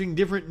and approaching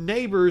different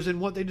neighbors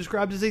in what they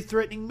described as a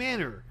threatening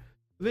manner.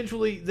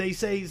 Eventually, they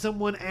say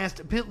someone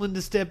asked Pentland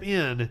to step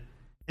in,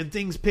 and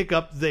things pick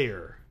up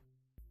there.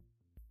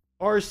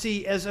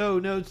 RCSO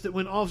notes that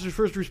when officers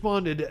first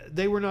responded,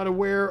 they were not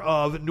aware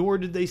of, nor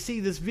did they see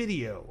this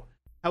video.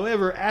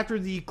 However, after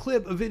the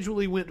clip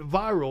eventually went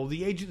viral,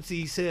 the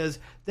agency says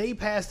they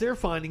passed their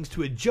findings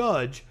to a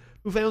judge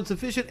who found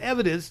sufficient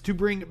evidence to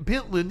bring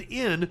Pentland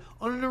in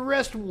on an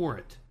arrest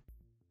warrant.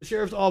 The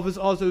sheriff's office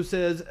also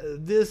says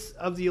this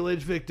of the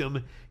alleged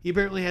victim. He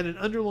apparently had an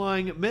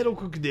underlying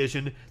medical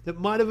condition that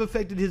might have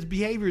affected his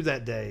behavior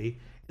that day,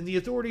 and the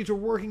authorities are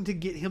working to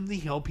get him the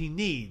help he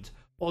needs,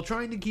 while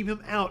trying to keep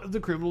him out of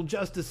the criminal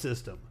justice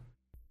system.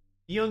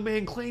 The young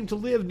man claimed to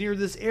live near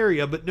this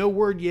area, but no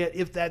word yet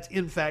if that's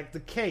in fact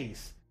the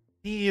case.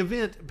 In the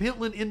event,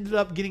 Pentland ended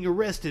up getting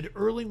arrested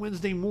early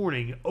Wednesday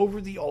morning over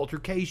the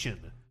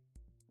altercation.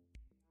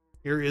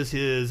 Here is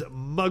his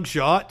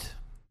mugshot.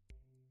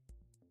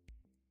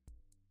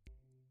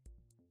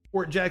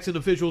 Fort Jackson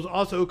officials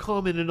also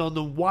commented on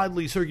the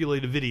widely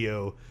circulated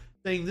video,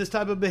 saying this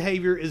type of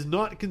behavior is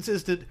not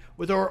consistent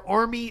with our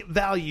Army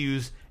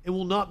values and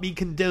will not be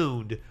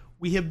condoned.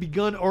 We have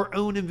begun our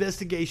own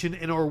investigation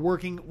and are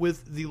working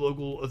with the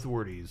local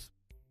authorities.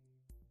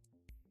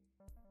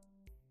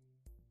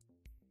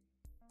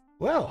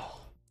 Well,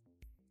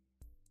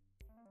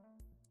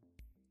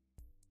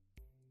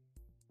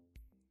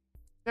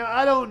 now,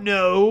 I don't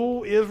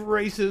know if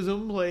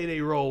racism played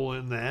a role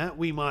in that.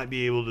 We might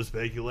be able to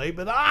speculate,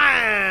 but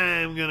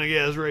I'm going to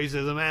guess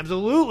racism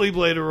absolutely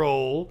played a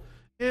role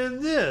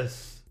in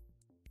this.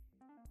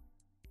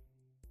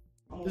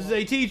 This is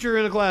a teacher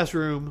in a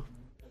classroom.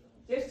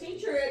 This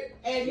teacher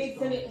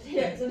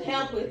needs some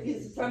help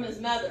with from his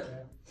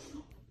mother.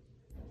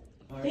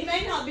 He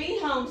may not be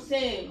home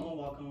soon. I'll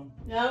walk home.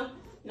 No,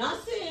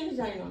 not soon. He's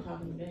not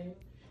talking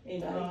to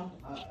anybody. I'll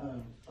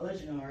let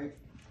you know, alright?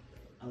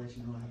 I'll let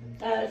you know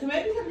what happens. So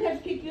maybe somebody has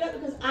to keep you up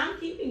because I'm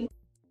keeping.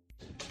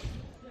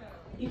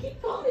 You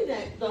keep calling me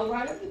that though,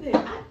 right over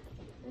there.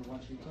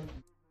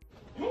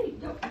 Hey,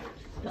 don't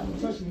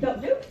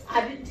do it.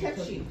 I didn't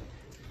touch you.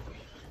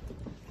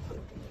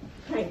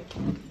 Hey,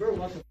 You better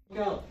watch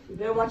out. you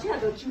better watch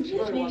out. Don't you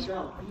hit me. Watch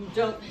out. You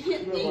don't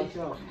hit You better me. watch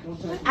out.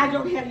 Don't touch me. I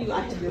don't have you. I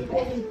have your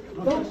back.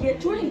 Don't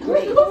get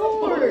twinkly.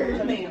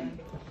 Lord, man.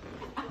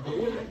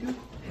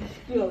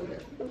 Go over there.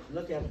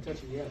 Lucky I haven't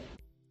touched you yet.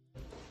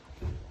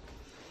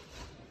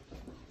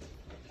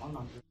 I'm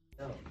not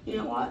sure. You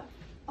know what?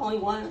 Only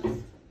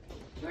once.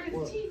 Where's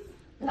the teeth?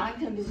 But I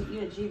can come visit you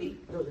and Judy.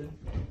 Really?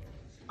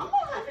 I'm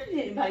not having to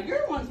hit anybody.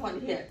 You're the ones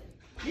wanting to hit.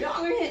 You're not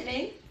going to hit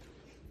me.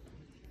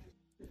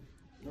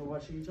 No, why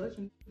should you touch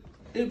me?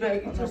 Do better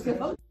get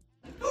yourself up.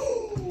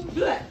 Do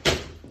that.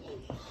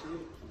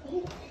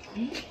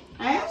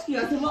 I asked you,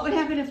 I said, what would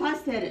happen if I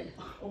said it?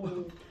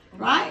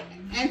 Right?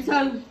 And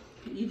so,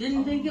 you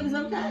didn't think it was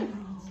okay?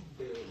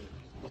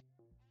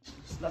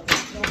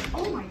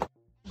 Oh my God.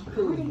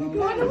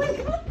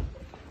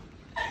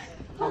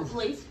 Call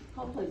police.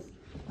 Call police.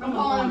 I'm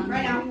calling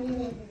right now.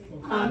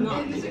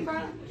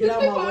 Get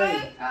out of my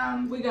way.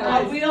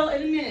 I will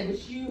in a minute,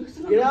 but you...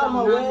 Get out of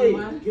my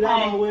way. Get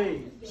out of my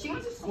way. She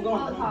wants to I'm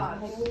going.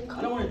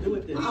 I don't want to do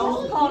it this. I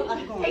will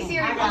call... Hey, Siri,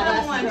 I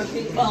got one.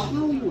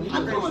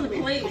 I'm calling the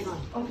police.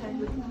 Okay.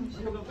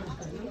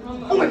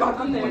 Oh my God,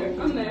 I'm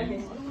there. I'm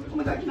there. Oh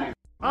my God, can I...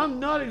 I'm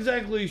not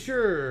exactly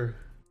sure.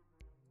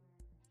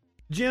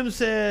 Jim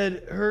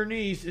said her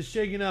niece is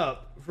shaken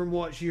up from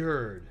what she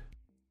heard.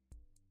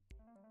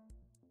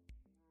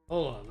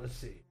 Hold on, let's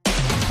see.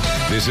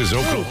 This is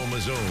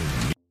Oklahoma's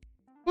own.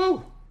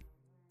 Woo!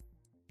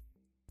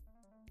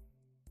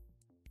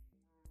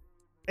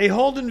 A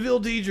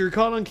Haldenville teacher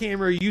caught on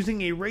camera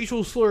using a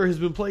racial slur has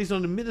been placed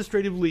on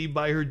administrative leave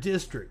by her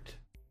district.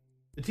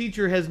 The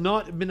teacher has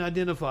not been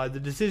identified. The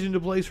decision to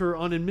place her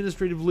on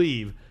administrative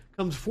leave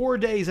comes 4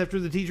 days after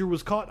the teacher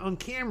was caught on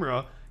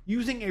camera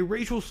using a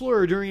racial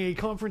slur during a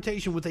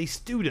confrontation with a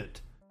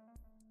student.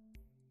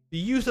 The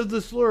use of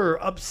the slur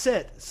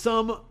upset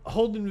some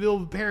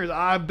Haldenville parents,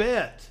 I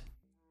bet.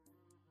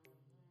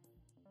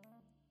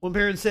 One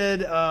parent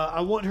said,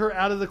 I want her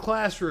out of the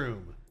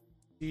classroom.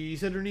 She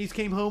said her niece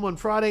came home on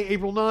Friday,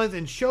 April 9th,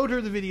 and showed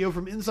her the video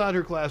from inside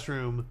her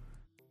classroom.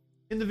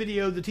 In the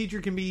video, the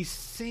teacher can be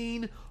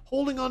seen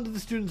holding onto the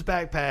student's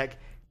backpack,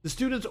 the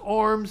student's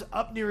arms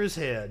up near his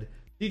head.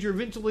 The teacher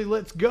eventually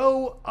lets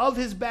go of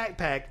his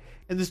backpack,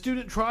 and the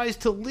student tries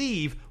to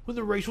leave when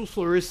the racial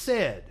slur is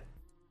said.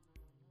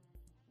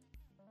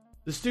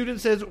 The student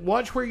says,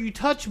 "Watch where you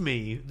touch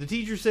me." The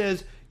teacher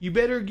says, "You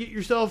better get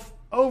yourself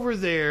over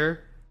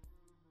there."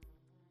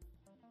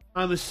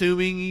 I'm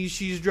assuming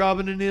she's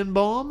dropping an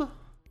N-bomb.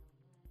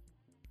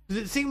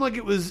 Because it seemed like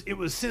it was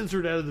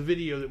censored out of the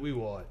video that we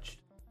watched.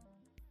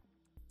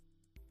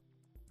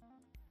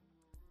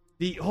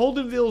 The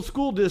Haldenville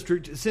School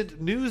District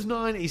sent News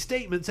 9 a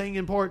statement saying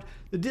in part,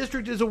 the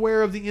district is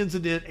aware of the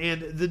incident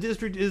and the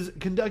district is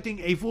conducting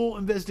a full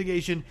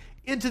investigation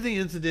into the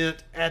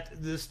incident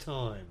at this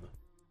time.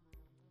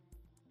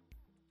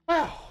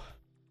 Wow.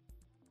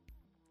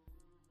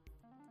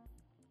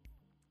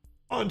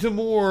 On to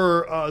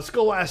more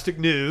scholastic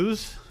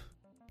news.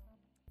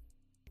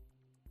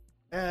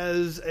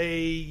 As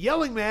a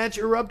yelling match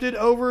erupted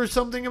over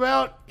something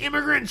about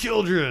immigrant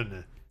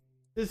children.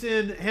 This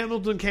in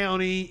Hamilton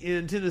County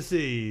in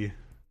Tennessee.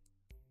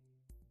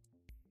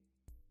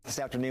 This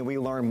afternoon, we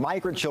learned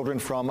migrant children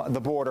from the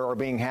border are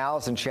being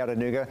housed in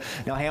Chattanooga.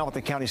 Now,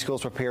 Hamilton County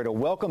schools prepare to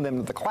welcome them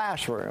to the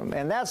classroom.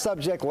 And that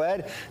subject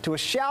led to a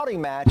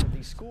shouting match at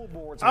the school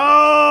board's...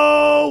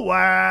 Oh,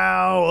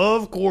 wow.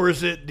 Of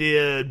course it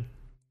did.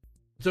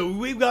 So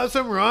we've got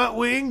some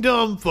right-wing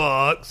dumb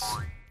fucks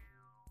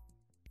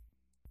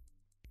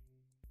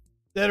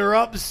that are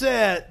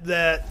upset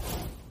that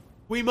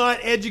we might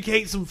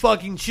educate some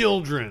fucking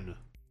children.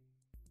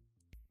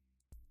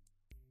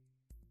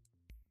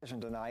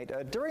 Tonight.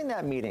 During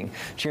that meeting,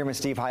 Chairman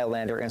Steve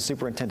Highlander and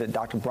Superintendent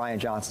Dr. Brian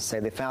Johnson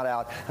say they found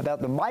out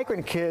about the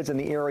migrant kids in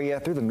the area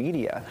through the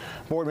media.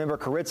 Board member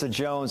Caritza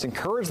Jones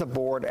encouraged the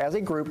board as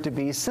a group to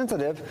be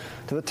sensitive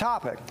to the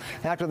topic.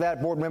 After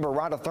that, board member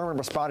Rhonda Thurman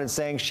responded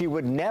saying she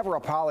would never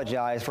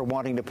apologize for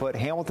wanting to put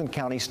Hamilton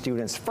County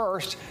students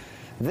first.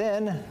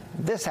 Then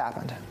this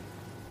happened.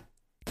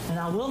 And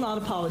I will not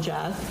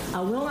apologize. I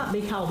will not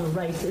be called a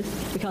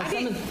racist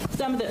because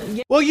some of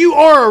the... Well, you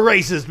are a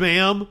racist,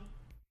 ma'am.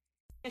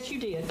 Yes,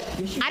 you did.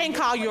 I didn't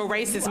call you a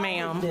racist,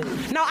 ma'am.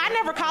 No, I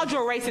never called you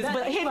a racist,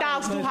 but hit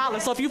dogs do holler.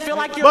 So if you feel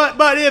like you're...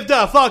 But if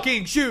the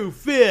fucking shoe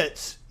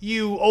fits,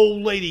 you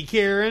old lady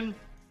Karen.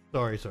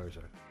 Sorry.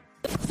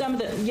 Some of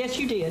the... Yes,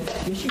 you did.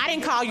 I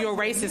didn't call you a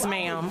racist,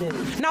 ma'am.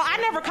 No, I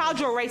never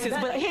called you a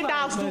racist, but hit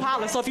dogs do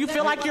holler. So if you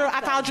feel like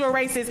I called you a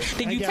racist,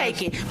 then you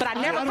take it. But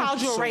I never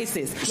called you a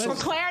racist. For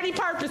clarity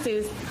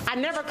purposes, I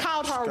never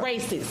called her a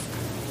racist.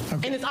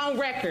 Okay. In its own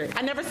record.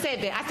 I never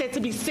said that. I said to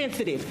be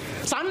sensitive.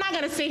 So I'm not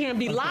going to sit here and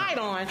be lied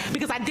on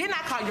because I did not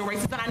call you a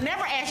racist, but I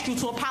never asked you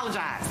to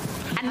apologize.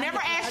 I never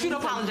asked you to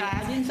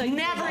apologize.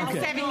 Never in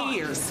 7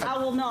 years. I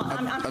will not.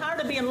 I'm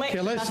tired of being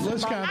lectured. Okay,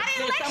 let's kind of... I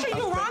didn't lecture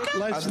you, Rhonda.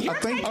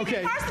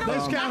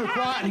 Let's kind of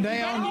quieten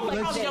down.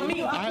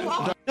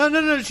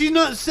 No. She's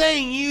not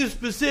saying you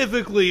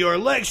specifically or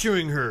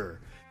lecturing her.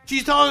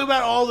 She's talking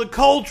about all the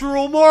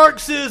cultural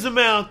Marxism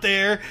out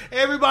there,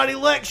 everybody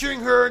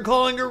lecturing her and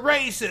calling her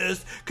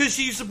racist because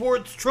she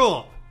supports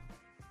Trump.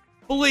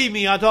 Believe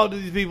me, I talked to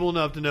these people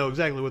enough to know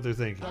exactly what they're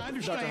thinking. I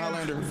understand.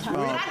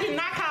 I did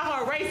not call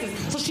her a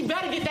racist, so she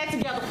better get that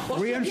together. Or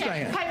we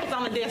understand. Papers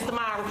on the desk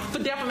tomorrow for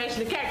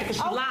defamation of character because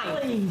she's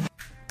lying.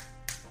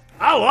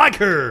 I like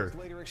her.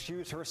 Later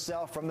excused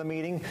herself from the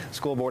meeting.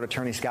 School board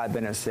attorney Scott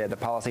Bennett said the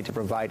policy to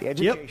provide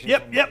education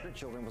Yep.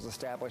 children was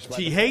established.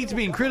 She hates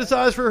being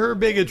criticized for her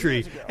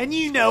bigotry, and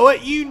you know it.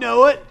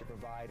 To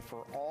provide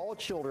for all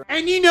children.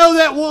 And you know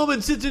that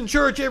woman sits in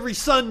church every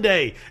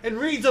Sunday and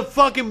reads a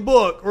fucking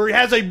book, or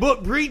has a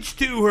book preached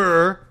to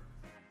her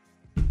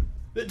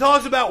that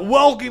talks about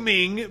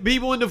welcoming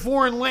people into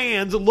foreign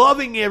lands,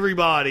 loving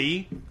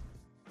everybody.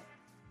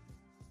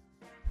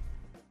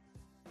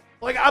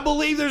 Like, I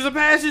believe there's a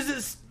passage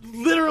that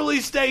literally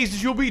states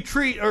that you'll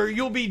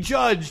be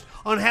judged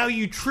on how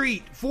you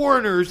treat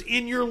foreigners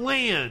in your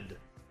land.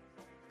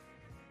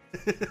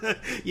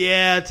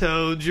 Yeah,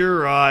 Toads,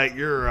 you're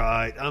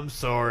right. I'm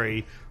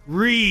sorry.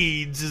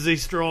 Reads is a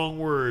strong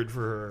word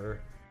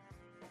for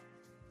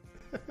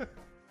her.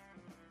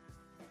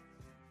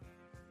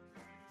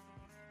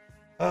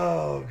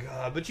 Oh,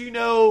 God. But you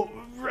know,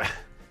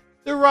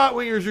 the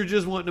right-wingers are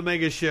just wanting to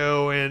make a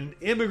show, and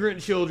immigrant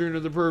children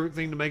are the perfect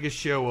thing to make a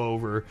show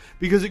over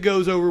because it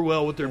goes over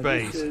well with their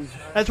base.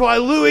 That's why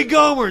Louis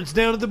Gohmert's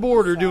down at the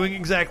border doing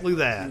exactly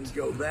that.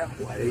 Go that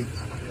way.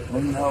 Oh,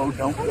 no,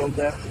 don't go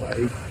that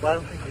way.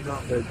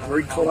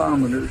 3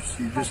 kilometers,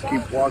 you just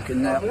keep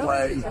walking that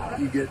way.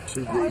 You get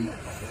to the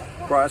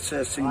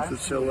processing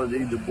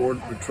facility the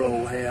Border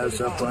Patrol has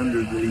up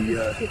under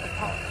the...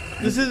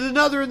 This is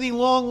another in the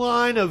long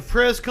line of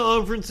press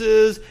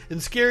conferences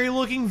and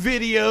scary-looking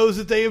videos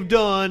that they have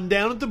done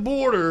down at the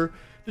border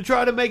to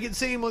try to make it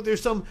seem like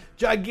there's some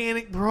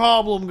gigantic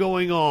problem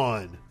going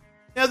on.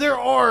 Now, there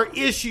are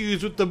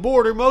issues with the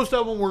border. Most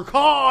of them were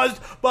caused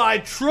by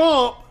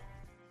Trump.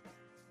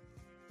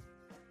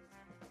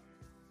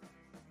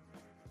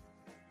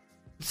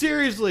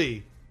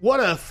 Seriously, what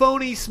a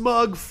phony,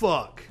 smug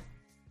fuck.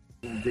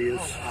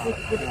 This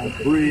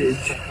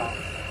bridge,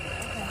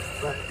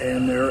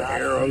 and there are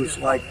arrows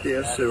like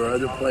this. There are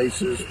other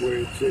places where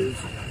it says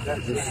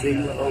the sea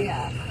level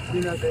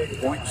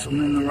points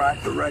them in the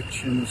right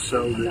direction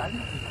so that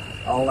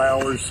all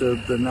hours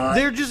of the night.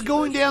 They're just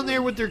going down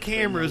there with their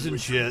cameras and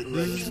shit.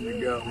 This is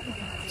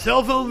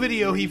cell phone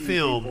video he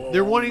filmed.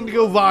 They're wanting to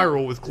go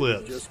viral with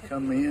clips. Just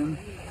come in.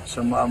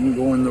 Some of them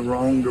going the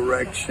wrong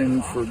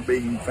direction for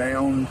being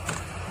found,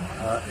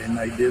 and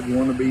they did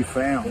want to be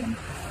found.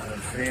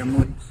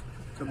 Families.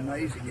 It's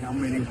amazing how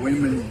many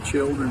women and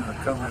children are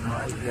coming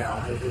right now.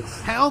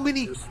 How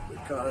many? Just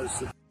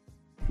because.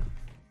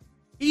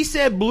 He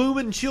said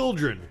bloomin'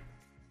 children.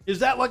 Is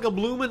that like a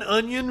bloomin'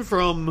 onion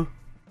from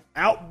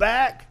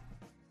Outback?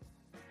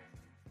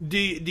 Do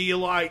you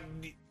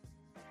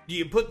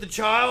put the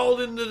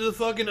child into the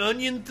fucking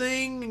onion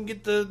thing and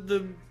get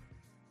the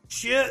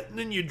shit, and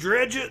then you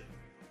dredge it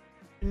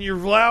in your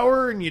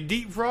flour and you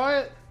deep fry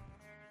it?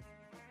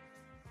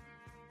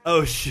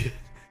 Oh shit.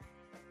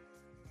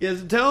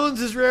 Yes,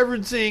 Tones is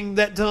referencing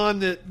that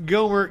time that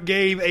Gohmert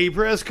gave a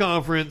press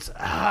conference.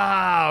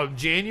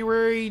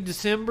 January,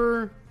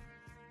 December.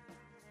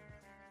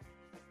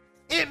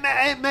 It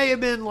may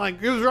have been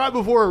like, it was right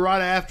before or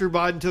right after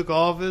Biden took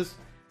office.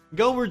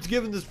 Gohmert's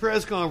giving this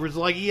press conference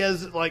like he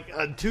has like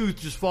a tooth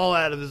just fall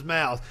out of his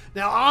mouth.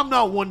 Now, I'm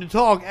not one to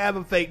talk. I have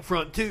a fake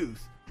front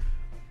tooth.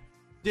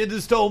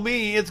 Dentist told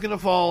me it's gonna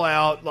fall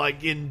out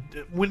like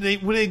when they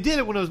did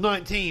it when I was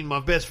 19. My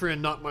best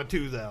friend knocked my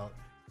tooth out.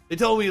 They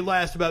told me it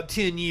lasts about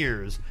 10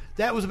 years.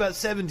 That was about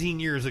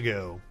 17 years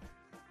ago.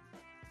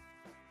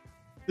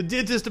 The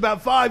dentist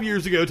about 5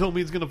 years ago told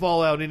me it's going to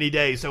fall out any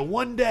day. So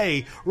one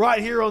day, right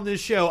here on this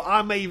show,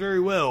 I may very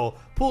well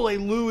pull a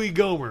Louis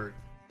Gohmert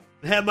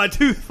and have my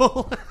tooth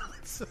fall out.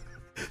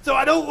 So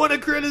I don't want to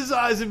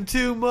criticize him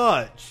too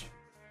much.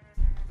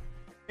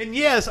 And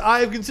yes,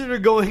 I have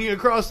considered going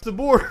across the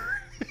border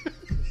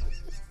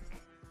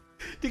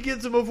to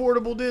get some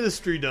affordable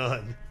dentistry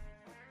done.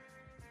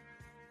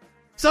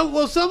 Some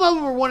of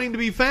them are wanting to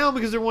be found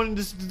because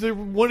they're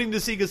wanting to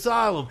seek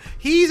asylum.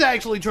 He's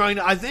actually trying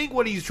to. I think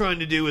what he's trying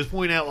to do is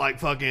point out like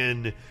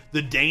fucking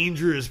the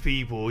dangerous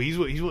people. He's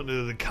wanting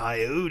to the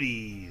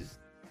coyotes,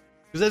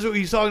 because that's what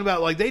he's talking about.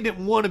 Like they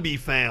didn't want to be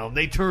found,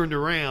 they turned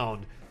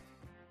around.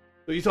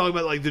 So he's talking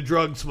about like the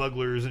drug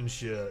smugglers and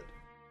shit.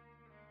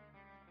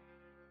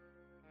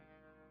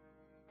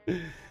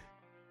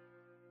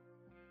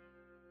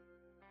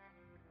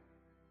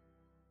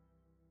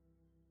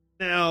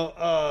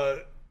 Now,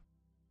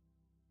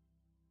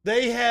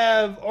 they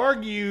have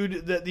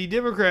argued that the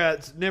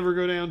Democrats never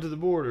go down to the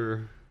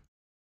border.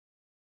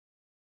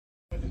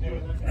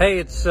 Hey,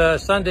 it's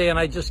Sunday, and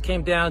I just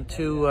came down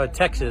to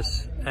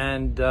Texas,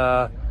 and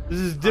this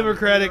is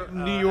Democratic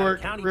New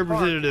York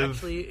representative, Park,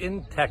 actually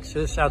in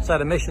Texas, outside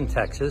of Mission,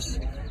 Texas,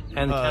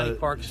 and the county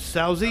park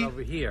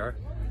over here.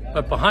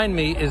 But behind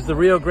me is the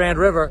Rio Grande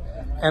River,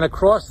 and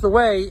across the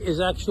way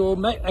is actually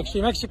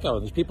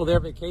Mexico. There's people there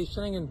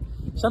vacationing, and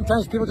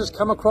sometimes people just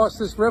come across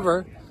this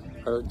river.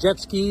 Jet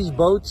skis,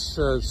 boats,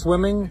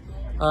 swimming,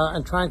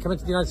 and try and come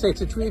into the United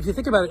States. If you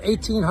think about it,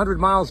 1,800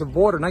 miles of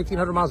border,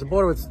 1,900 miles of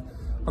border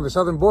on the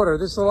southern border.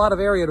 This is a lot of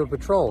area to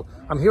patrol.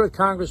 I'm here with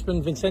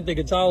Congressman Vicente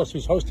Gonzalez,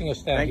 who's hosting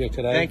us down here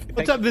today.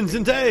 What's up,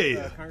 Vicente?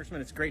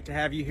 Congressman, it's great to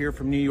have you here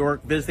from New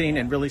York, visiting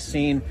and really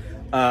seeing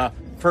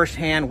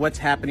firsthand what's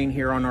happening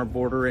here on our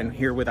border, and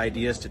here with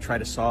ideas to try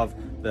to solve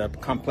the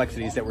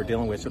complexities that we're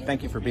dealing with. So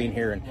thank you for being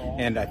here,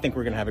 and I think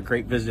we're going to have a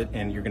great visit,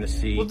 and you're going to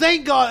see. Well,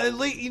 thank God. At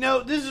least,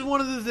 this is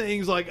one of the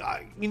things. Like,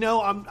 I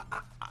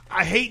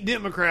hate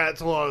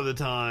Democrats a lot of the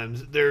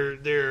times.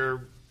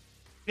 They're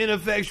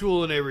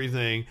ineffectual and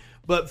everything,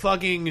 but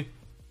fucking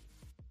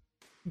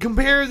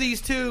compare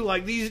these two.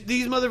 Like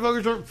these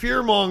motherfuckers aren't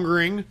fear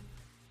mongering.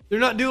 They're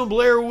not doing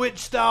Blair Witch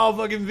style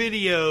fucking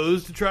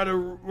videos to try to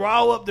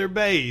rile up their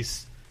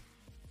base.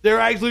 They're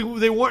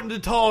wanting to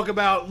talk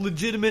about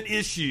legitimate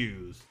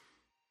issues.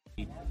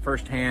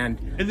 Firsthand.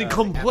 And the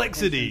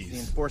complexities. The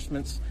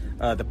enforcements,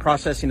 the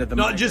processing of the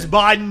not just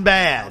Biden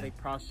bad. How they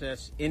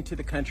process into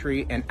the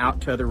country and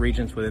out to other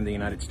regions within the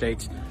United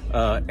States.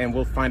 And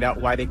we'll find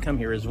out why they come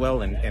here as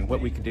well and what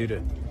we can do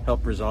to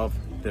help resolve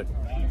the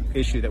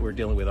issue that we're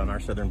dealing with on our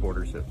southern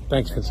borders.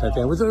 Thanks, Vincent.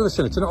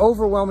 Listen, it's an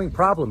overwhelming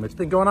problem. It's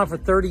been going on for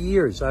 30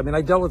 years. I mean,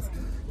 I dealt with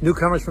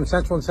newcomers from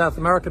Central and South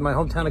America in my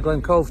hometown of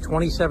Glen Cove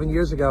 27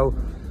 years ago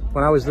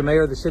when I was the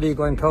mayor of the city of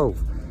Glen Cove.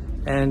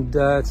 And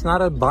it's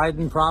not a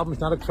Biden problem.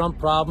 It's not a Trump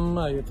problem.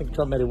 I think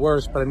Trump made it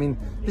worse. But, I mean,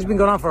 this has been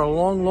going on for a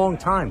long, long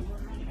time.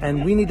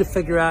 And we need to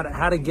figure out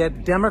how to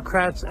get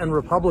Democrats and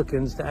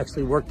Republicans to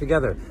actually work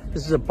together.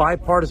 This is a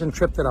bipartisan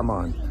trip that I'm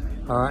on.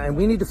 And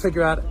we need to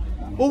figure out...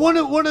 Well, one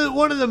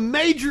of the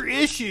major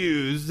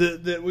issues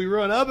that we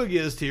run up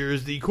against here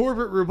is the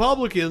corporate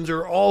Republicans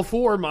are all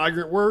for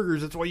migrant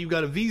workers. That's why you've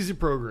got a visa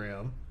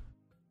program.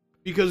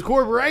 Because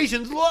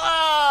corporations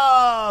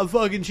love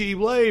fucking cheap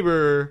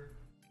labor.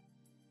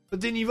 But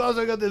then you've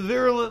also got the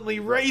virulently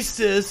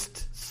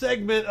racist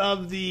segment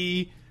of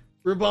the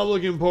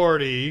Republican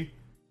Party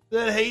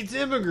that hates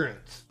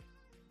immigrants.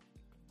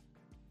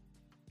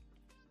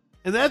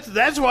 And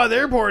that's why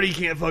their party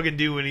can't fucking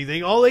do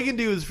anything. All they can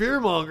do is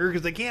fearmonger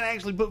because they can't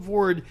actually put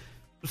forward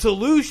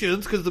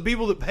solutions because the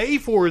people that pay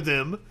for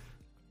them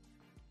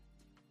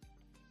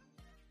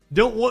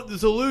don't want the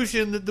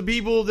solution that the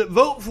people that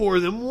vote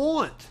for them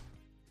want.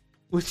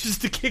 Which is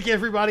to kick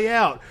everybody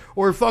out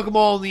or fuck them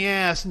all in the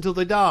ass until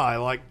they die,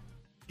 like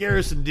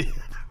Garrison did.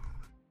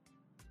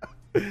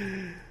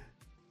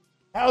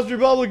 House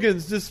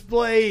Republicans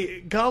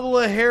display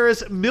Kamala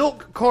Harris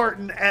milk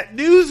carton at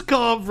news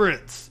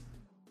conference.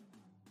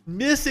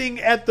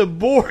 Missing at the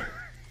border.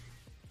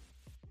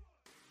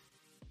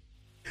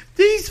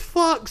 These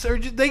fucks are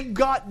just, they've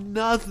got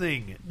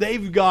nothing.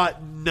 They've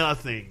got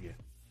nothing.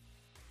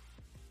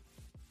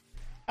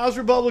 House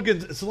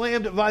Republicans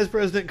slammed Vice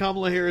President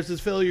Kamala Harris's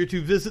failure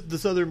to visit the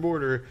southern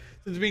border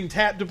since being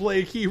tapped to play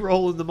a key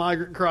role in the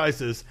migrant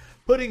crisis,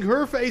 putting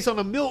her face on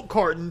a milk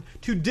carton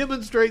to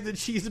demonstrate that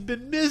she's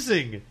been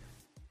missing.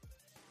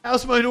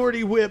 House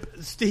Minority Whip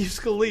Steve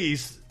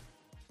Scalise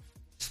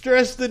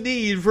stressed the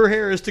need for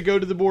Harris to go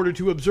to the border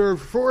to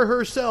observe for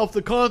herself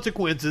the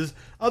consequences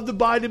of the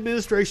Biden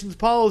administration's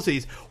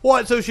policies.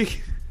 What? So she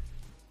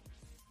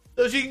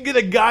can get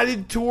a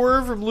guided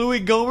tour from Louis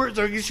Gohmert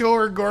so I can show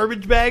her a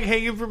garbage bag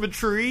hanging from a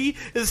tree?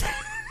 These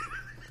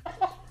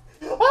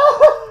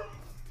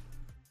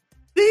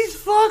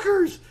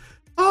fuckers!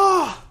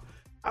 Oh,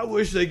 I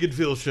wish they could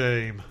feel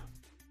shame.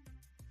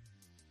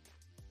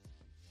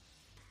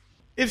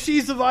 If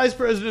she's the Vice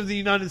President of the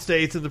United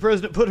States and the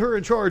President put her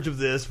in charge of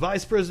this,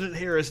 Vice President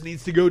Harris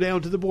needs to go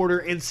down to the border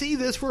and see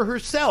this for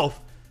herself,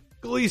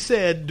 Scalise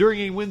said during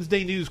a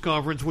Wednesday news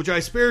conference, which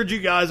I spared you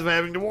guys of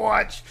having to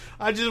watch.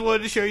 I just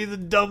wanted to show you the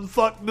dumb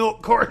fuck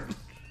milk carton.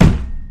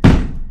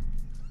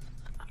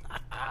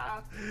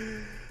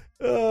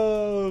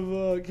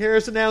 Oh, fuck.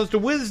 Harris announced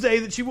on Wednesday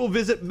that she will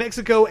visit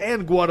Mexico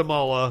and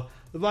Guatemala.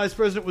 The Vice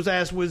President was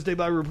asked Wednesday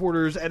by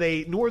reporters at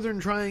a Northern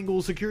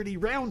Triangle Security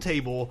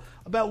Roundtable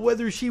about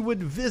whether she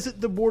would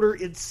visit the border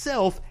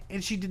itself,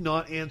 and she did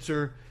not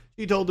answer.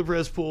 She told the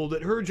press pool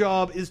that her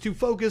job is to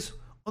focus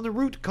on the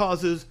root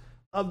causes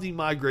of the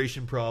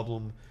migration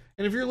problem.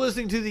 And if you're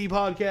listening to the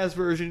podcast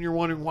version, you're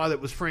wondering why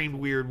that was framed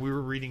weird. We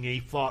were reading a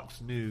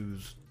Fox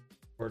News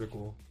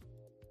article.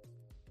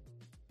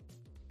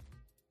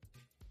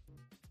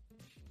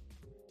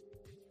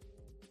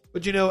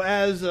 But you know,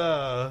 as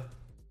the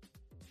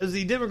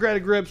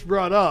Democratic reps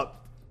brought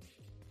up,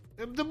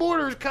 the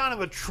border is kind of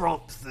a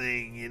Trump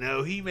thing, you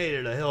know. He made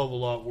it a hell of a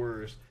lot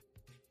worse.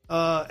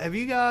 Have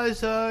you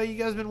guys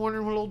been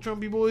wondering what old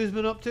Trumpy boy has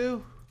been up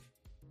to?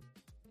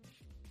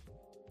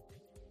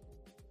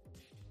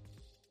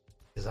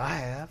 Because I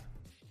have.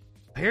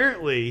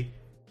 Apparently,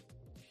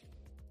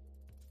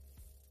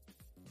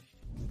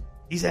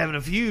 he's having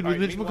a feud with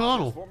Mitch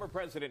McConnell. Former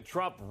President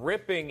Trump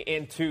ripping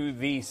into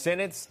the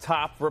Senate's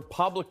top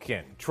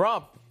Republican.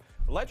 Trump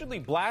allegedly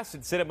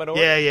blasted Senate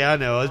Minority. Yeah, I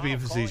know. I was being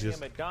facetious.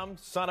 Calling him a dumb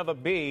son of a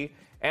bee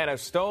and a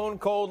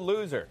stone-cold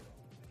loser.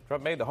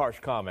 Trump made the harsh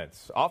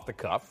comments off the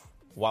cuff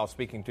while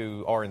speaking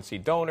to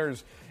RNC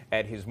donors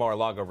at his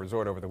Mar-a-Lago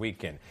resort over the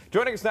weekend.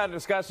 Joining us now to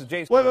discuss is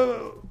Jason.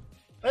 Wait.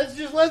 Let's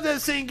just let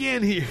that sink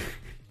in here.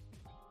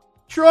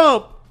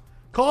 Trump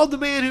called the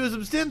man who is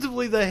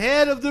ostensibly the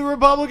head of the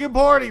Republican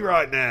Party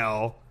right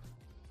now,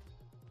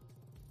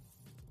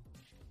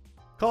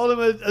 called him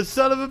a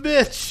son of a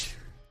bitch.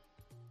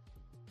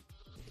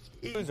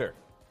 Loser.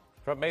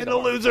 Trump made a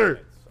loser.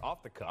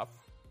 Off the cuff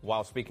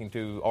while speaking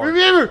to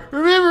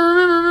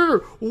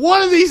Remember,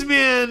 one of these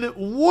men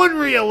won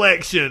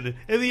re-election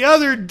and the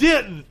other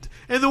didn't.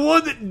 And the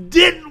one that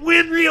didn't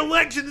win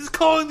re-election is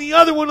calling the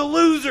other one a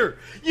loser.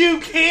 You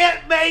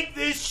can't make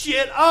this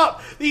shit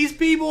up. These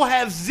people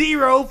have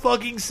zero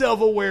fucking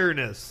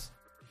self-awareness.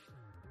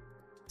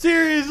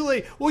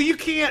 Seriously. Well, you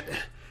can't...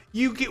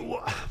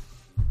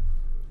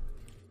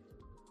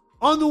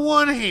 On the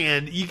one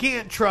hand, you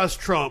can't trust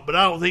Trump, but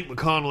I don't think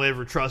McConnell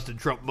ever trusted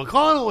Trump.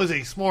 McConnell is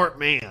a smart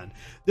man.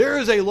 There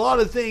is a lot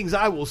of things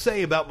I will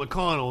say about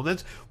McConnell, and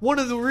that's one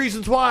of the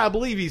reasons why I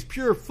believe he's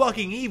pure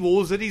fucking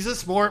evil, is that he's a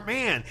smart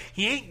man.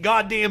 He ain't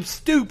goddamn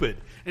stupid,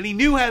 and he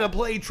knew how to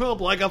play Trump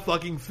like a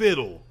fucking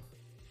fiddle.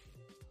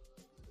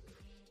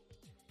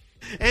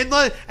 And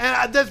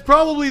that's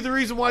probably the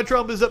reason why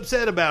Trump is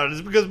upset about it,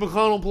 is because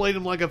McConnell played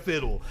him like a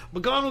fiddle.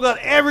 McConnell got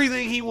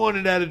everything he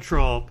wanted out of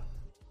Trump.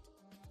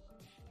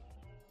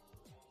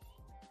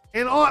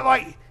 And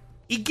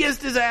he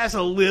kissed his ass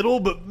a little,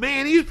 but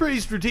man, he was pretty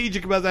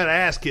strategic about that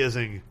ass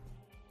kissing.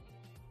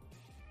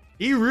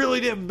 He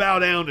really didn't bow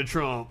down to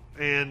Trump,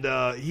 and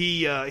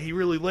he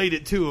really laid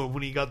it to him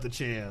when he got the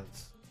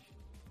chance.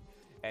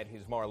 At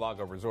his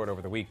Mar-a-Lago resort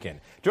over the weekend.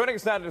 Joining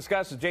us now to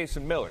discuss is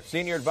Jason Miller,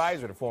 senior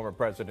advisor to former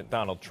President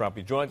Donald Trump.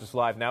 He joins us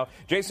live now.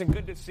 Jason,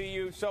 good to see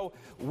you. So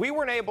we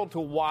weren't able to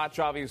watch,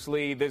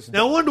 obviously, this.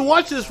 Now, I wanted to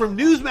watch this from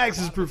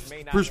Newsmax's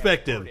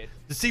perspective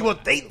to see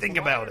what they think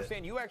about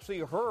it. You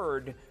actually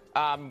heard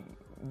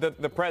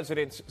the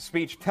president's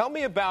speech. Tell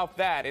me about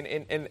that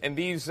and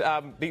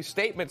these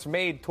statements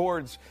made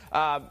towards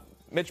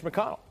Mitch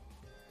McConnell.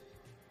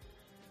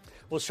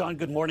 Well, Sean,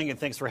 good morning, and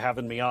thanks for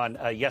having me on.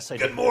 Yes, I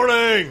did. Good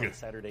morning. On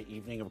Saturday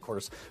evening, of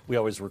course, we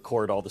always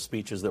record all the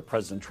speeches that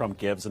President Trump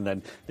gives, and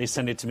then they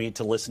send it to me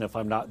to listen if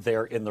I'm not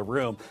there in the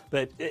room.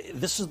 But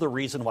this is the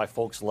reason why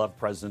folks love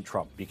President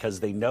Trump,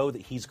 because they know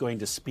that he's going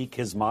to speak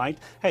his mind.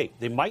 Hey,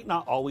 they might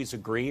not always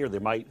agree, or they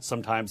might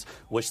sometimes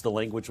wish the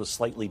language was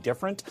slightly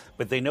different,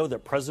 but they know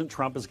that President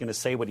Trump is going to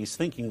say what he's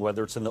thinking,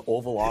 whether it's in the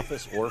Oval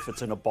Office or if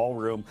it's in a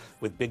ballroom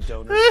with big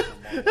donors.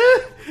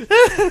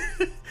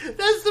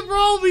 That's the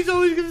problem. He's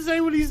always going to say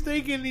what he's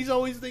thinking. He's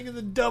always thinking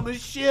the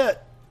dumbest shit.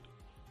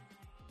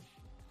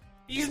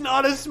 He's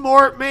not a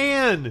smart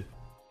man.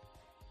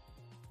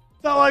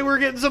 It's not like we're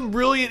getting some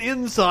brilliant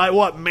insight.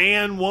 What,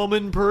 man,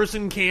 woman,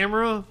 person,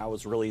 camera? I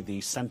was really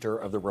the center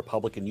of the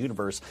Republican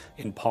universe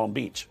in Palm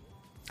Beach.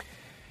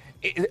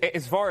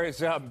 As far as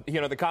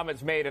the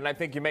comments made, and I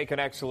think you make an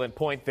excellent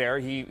point there.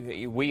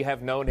 We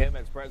have known him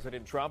as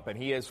President Trump,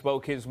 and he has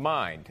spoke his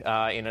mind,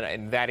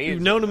 and that is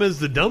you've known him as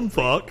the dumb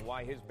fuck.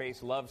 Why his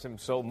base loves him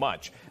so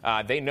much.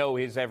 They know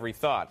his every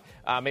thought,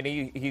 and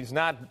he's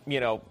not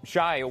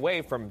shy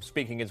away from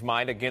speaking his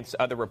mind against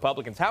other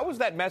Republicans. How was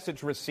that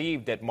message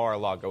received at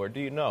Mar-a-Lago, or do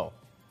you know?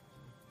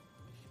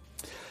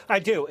 I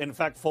do. In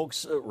fact,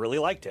 folks really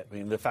liked it. I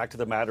mean, the fact of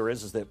the matter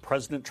is that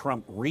President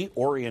Trump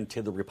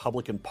reoriented the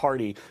Republican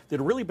Party that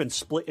had really been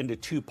split into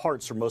two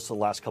parts for most of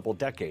the last couple of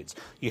decades.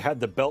 You had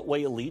the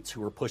Beltway elites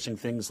who were pushing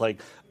things like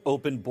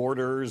open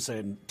borders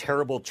and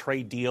terrible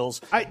trade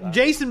deals.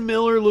 Jason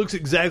Miller looks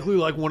exactly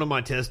like one of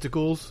my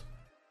testicles.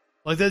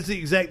 Like, that's the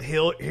exact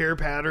hair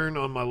pattern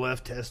on my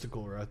left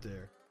testicle right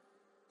there.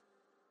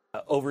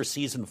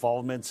 Overseas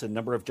involvements in a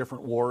number of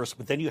different wars,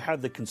 but then you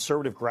had the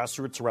conservative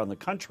grassroots around the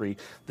country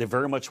that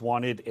very much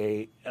wanted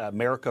a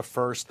America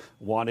first,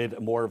 wanted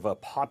more of a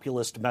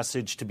populist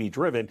message to be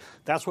driven.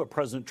 That's what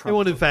President Trump... They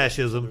wanted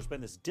fascism. There's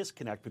been this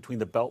disconnect between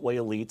the Beltway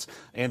elites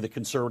and the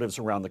conservatives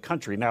around the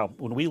country. Now,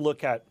 when we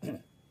look at...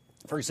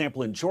 For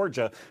example, in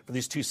Georgia, for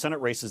these two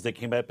Senate races that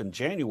came up in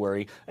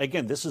January,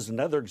 again, this is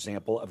another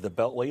example of the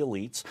Beltway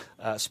elites,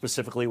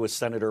 specifically with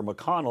Senator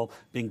McConnell,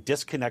 being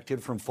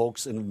disconnected from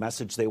folks and the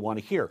message they want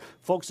to hear.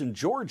 Folks in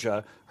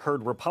Georgia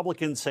heard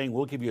Republicans saying,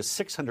 we'll give you a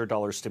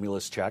 $600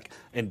 stimulus check,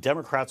 and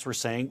Democrats were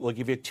saying, we'll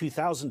give you a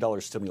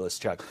 $2,000 stimulus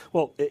check.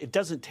 Well, it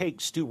doesn't take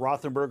Stu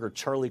Rothenberg or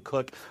Charlie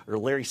Cook or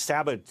Larry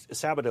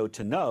Sabato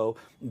to know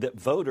that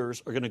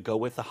voters are going to go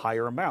with the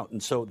higher amount.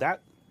 And so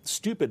that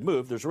stupid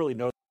move, there's really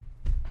no...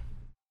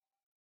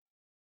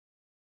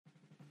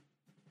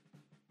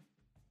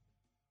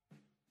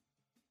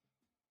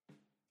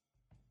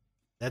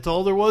 That's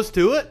all there was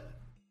to it?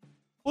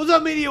 What's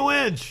up, Media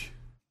Winch?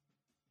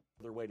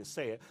 Other way to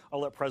say it. I'll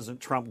let President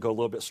Trump go a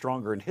little bit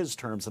stronger in his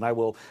terms than I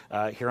will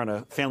here on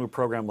a family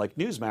program like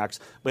Newsmax.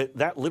 But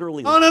that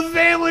literally... On a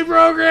family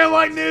program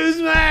like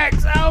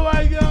Newsmax! Oh,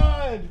 my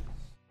God!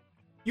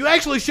 You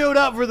actually showed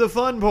up for the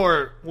fun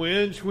part,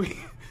 Winch.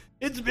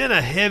 It's been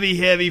a heavy,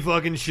 heavy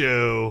fucking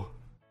show.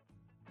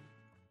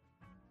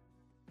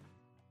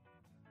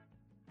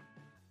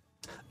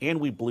 And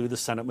we blew the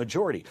Senate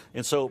majority.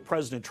 And so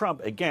President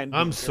Trump, again...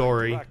 I'm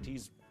sorry. Correct,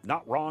 he's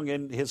not wrong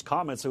in his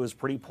comments. It was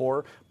pretty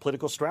poor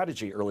political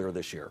strategy earlier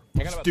this year.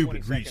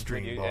 Stupid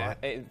restream bot.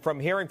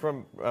 From hearing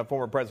from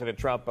former President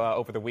Trump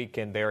over the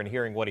weekend there and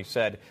hearing what he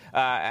said,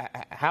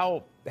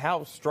 how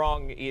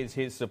strong is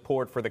his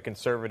support for the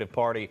Conservative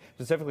Party,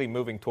 specifically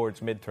moving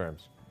towards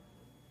midterms?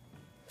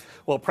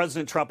 Well,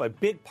 President Trump, a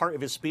big part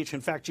of his speech.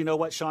 In fact, you know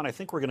what, Sean? I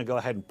think we're going to go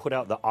ahead and put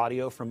out the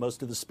audio from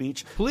most of the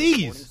speech.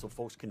 Please. So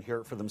folks can hear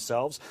it for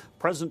themselves.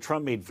 President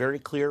Trump made very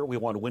clear we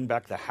want to win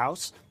back the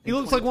House. He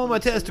looks like one of my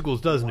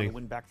testicles, doesn't he? We want to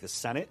win back the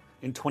Senate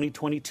in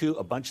 2022.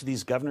 A bunch of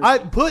these governors. I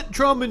put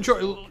Trump in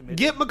charge.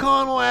 Get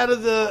McConnell out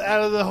of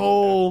the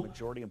whole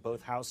majority in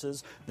both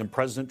houses. Then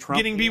President Trump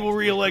getting people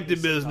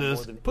reelected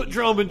business. Put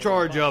Trump in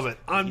charge of it.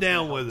 I'm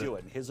down with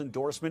it. His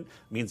endorsement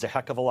means a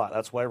heck of a lot.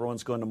 That's why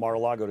everyone's going to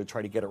Mar-a-Lago to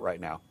try to get it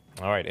right now.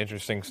 All right,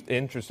 interesting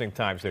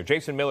times there.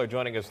 Jason Miller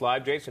joining us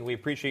live. Jason, we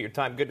appreciate your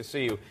time. Good to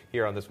see you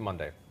here on this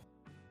Monday.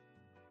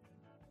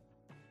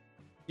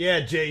 Yeah,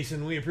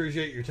 Jason, we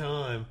appreciate your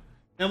time.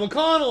 Now,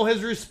 McConnell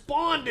has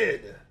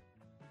responded.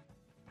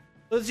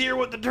 Let's hear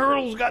what the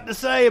Turtles got to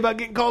say about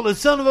getting called a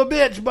son of a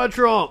bitch by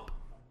Trump.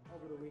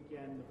 Over the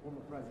weekend, the former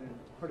president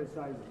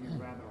criticized you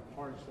rather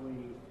harshly.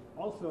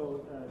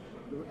 Also,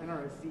 the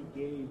NRSC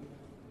gave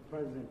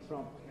President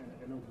Trump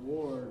an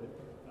award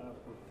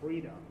for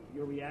freedom.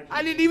 Your reaction?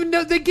 I didn't even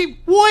know they gave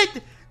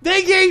what?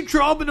 They gave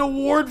Trump an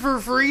award for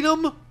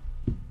freedom?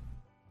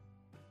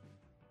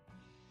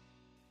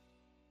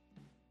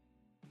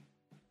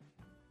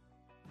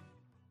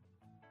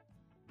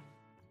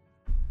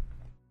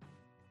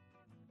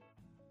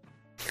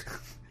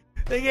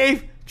 They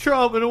gave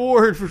Trump an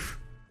award for.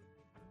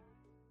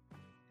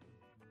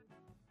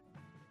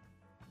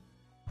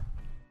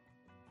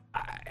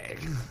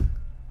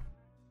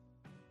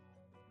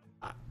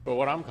 But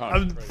what I'm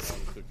concentrating on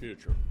is the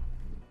future.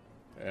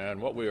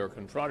 And what we are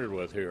confronted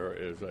with here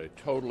is a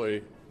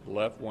totally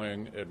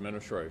left-wing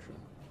administration.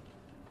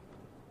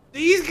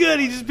 He's good.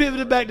 He just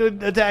pivoted back to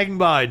attacking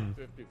Biden.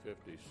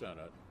 50-50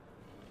 Senate,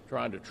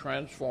 trying to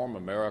transform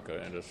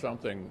America into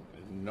something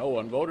no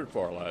one voted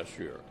for last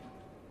year.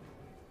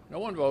 No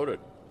one voted.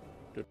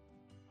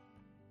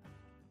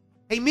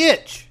 Hey,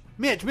 Mitch.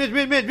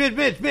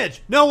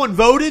 No one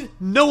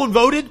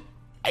voted.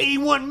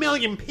 81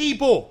 million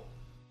people.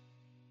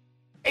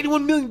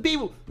 81 million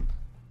people.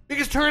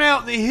 Biggest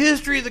turnout in the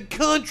history of the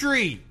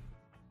country.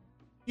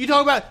 You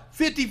talk about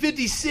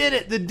 50-50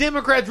 Senate. The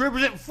Democrats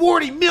represent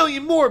 40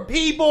 million more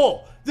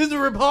people than the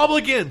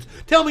Republicans.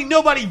 Tell me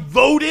nobody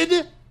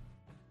voted?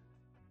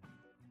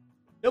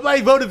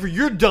 Nobody voted for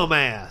your dumb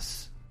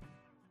ass.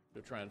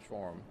 To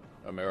transform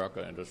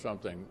America into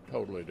something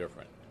totally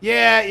different.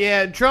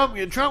 Yeah. Trump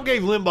gave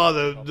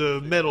Limbaugh the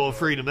Medal of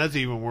Freedom. That's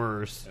even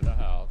worse. In the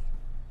House,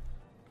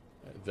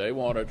 they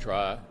want to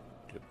try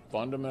to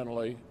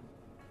fundamentally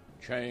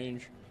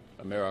change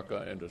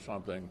America into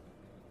something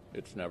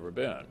it's never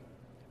been.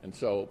 And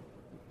so...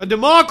 A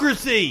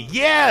democracy!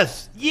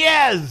 Yes!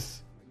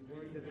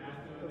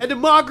 A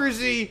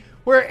democracy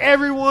where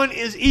everyone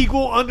is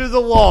equal under the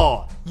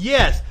law.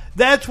 Yes,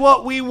 that's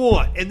what we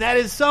want. And that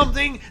is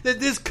something that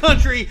this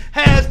country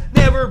has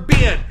never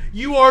been.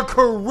 You are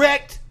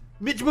correct,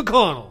 Mitch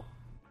McConnell.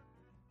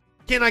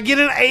 Can I get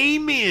an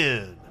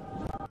amen?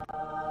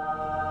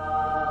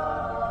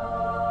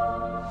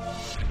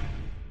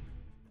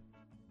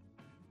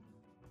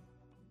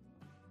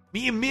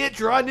 Me and Mitch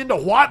riding into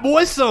white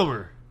boy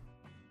summer.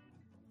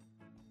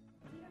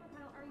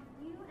 Are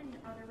you and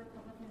other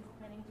Republicans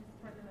planning to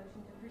support the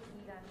motion to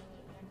proceed on the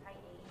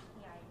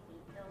anti-AAPI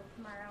hate bill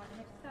tomorrow?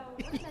 And if so,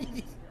 what amendments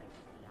would you like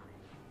to see on it?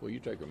 Will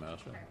you take a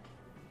master?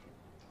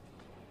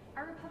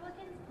 Are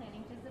Republicans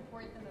planning to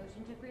support the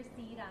motion to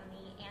proceed on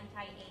the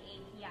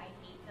anti-AAPI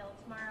hate bill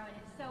tomorrow? And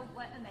if so,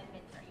 what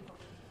amendments are you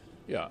hoping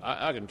to see? Yeah,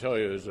 I can tell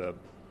you as a...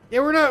 Yeah,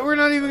 we're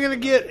not even going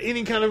to get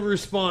any kind of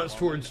response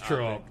towards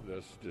Trump. I think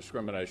this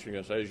discrimination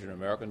against Asian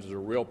Americans is a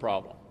real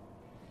problem.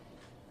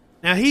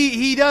 Now,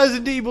 he does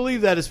indeed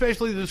believe that,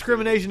 especially the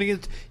discrimination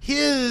against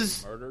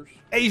his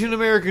Asian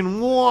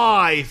American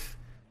wife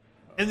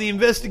and the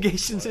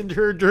investigations into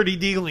her dirty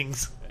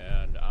dealings.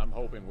 And I'm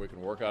hoping we can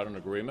work out an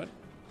agreement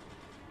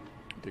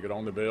to get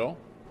on the bill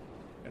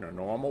in a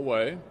normal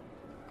way,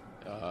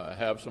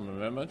 have some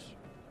amendments,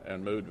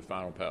 and move to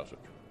final passage.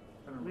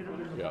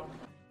 Yeah.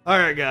 All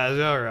right, guys.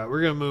 All right,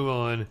 we're gonna move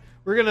on.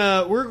 We're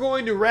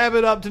going to wrap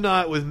it up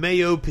tonight with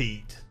Mayo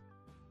Pete.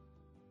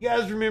 You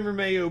guys remember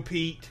Mayo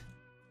Pete?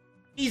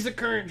 He's the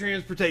current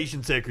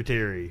transportation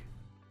secretary.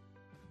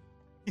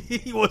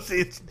 He wants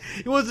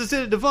the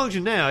Senate to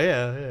function now.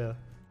 Yeah.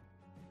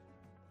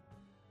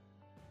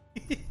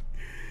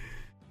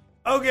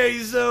 Okay,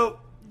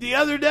 so the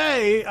other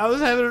day I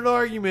was having an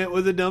argument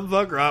with a dumb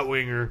fuck right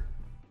winger,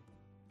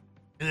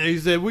 and he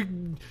said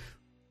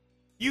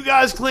you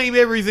guys claim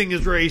everything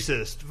is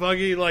racist.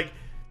 Fucking, like,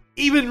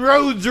 even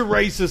roads are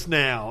racist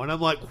now. And I'm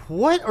like,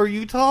 what are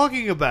you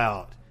talking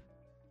about?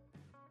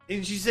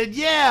 And she said,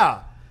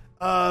 yeah,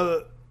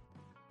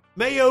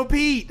 Mayo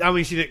Pete. I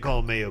mean, she didn't call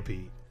him Mayo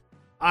Pete.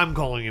 I'm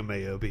calling him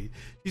Mayo Pete.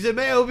 She said,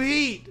 Mayo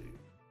Pete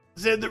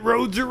said that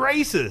roads are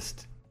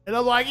racist. And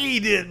I'm like,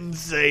 he didn't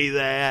say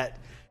that.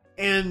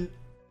 And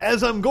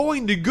as I'm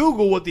going to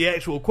Google what the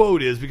actual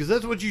quote is, because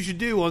that's what you should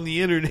do on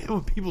the internet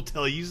when people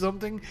tell you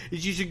something,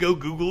 is you should go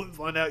Google it and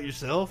find out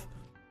yourself.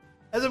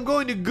 As I'm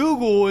going to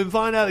Google and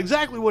find out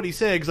exactly what he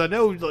said, because I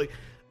know, like,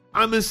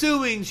 I'm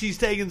assuming she's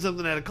taken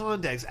something out of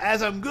context.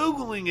 As I'm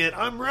Googling it,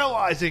 I'm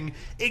realizing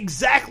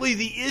exactly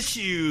the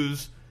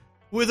issues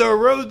with our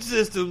road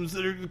systems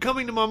that are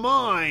coming to my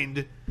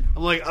mind.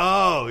 I'm like,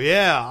 oh,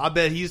 yeah, I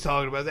bet he's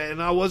talking about that.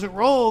 And I wasn't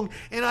wrong.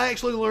 And I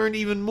actually learned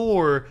even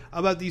more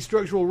about the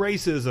structural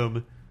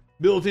racism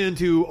built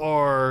into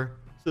our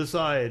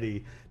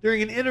society.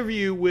 During an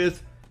interview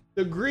with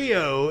the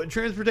Grio,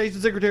 Transportation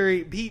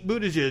Secretary Pete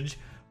Buttigieg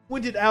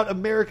pointed out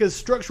America's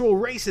structural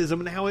racism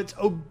and how its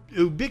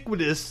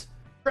ubiquitous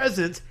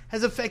presence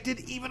has affected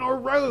even our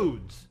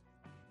roads.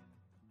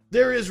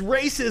 There is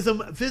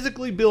racism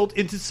physically built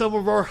into some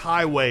of our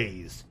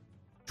highways.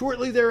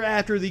 Shortly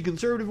thereafter, the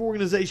conservative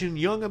organization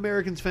Young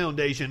Americans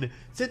Foundation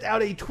sent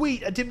out a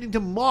tweet attempting to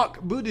mock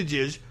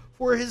Buttigieg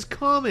for his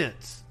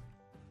comments.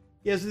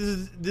 Yes,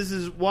 this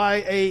is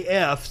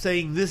YAF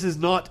saying this is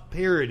not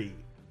parody.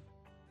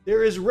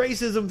 There is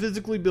racism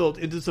physically built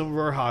into some of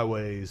our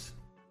highways.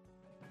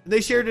 And they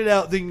shared it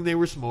out thinking they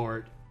were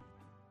smart.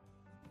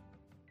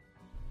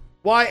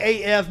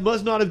 YAF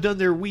must not have done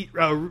their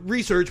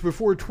research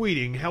before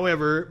tweeting.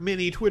 However,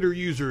 many Twitter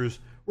users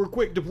were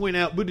quick to point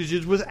out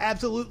Buttigieg was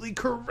absolutely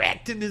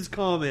correct in his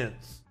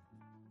comments.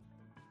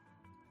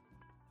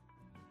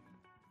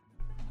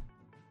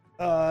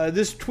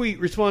 This tweet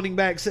responding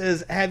back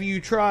says, "Have you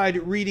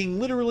tried reading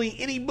literally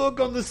any book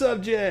on the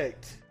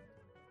subject?"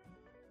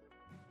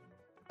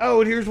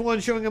 Oh, and here's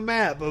one showing a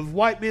map of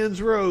white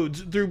men's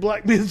roads through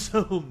black men's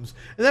homes.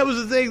 And that was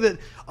the thing, that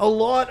a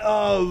lot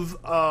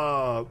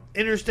of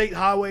interstate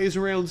highways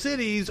around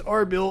cities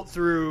are built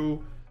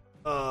through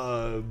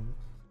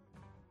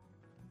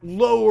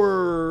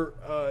lower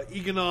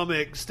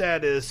economic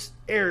status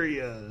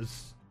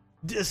areas,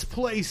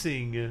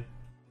 displacing.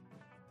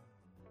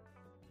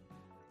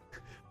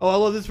 Oh, I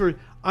love this word.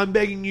 I'm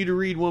begging you to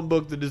read one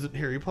book that isn't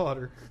Harry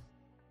Potter.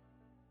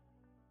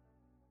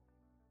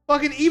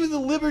 Fucking even the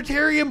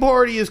Libertarian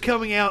Party is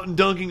coming out and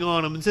dunking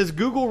on him and says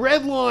Google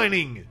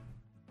redlining.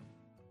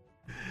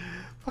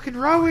 Fucking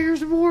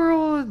right-wingers and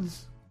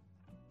morons.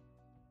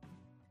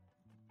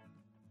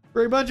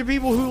 For a bunch of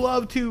people who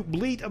love to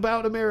bleat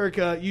about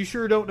America, you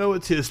sure don't know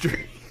its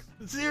history.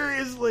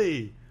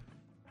 Seriously.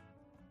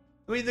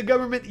 I mean, the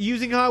government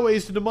using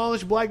highways to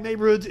demolish black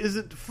neighborhoods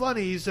isn't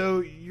funny,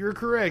 so you're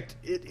correct.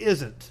 It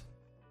isn't.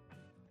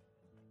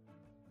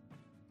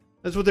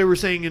 That's what they were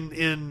saying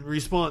in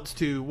response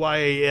to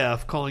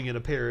YAF calling it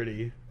a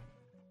parody.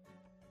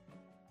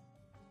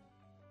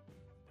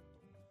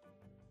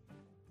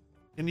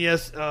 And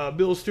yes,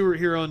 Bill Stewart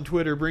here on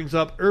Twitter brings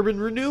up urban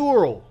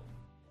renewal,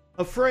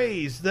 a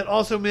phrase that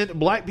also meant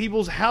black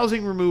people's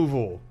housing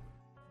removal.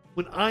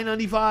 When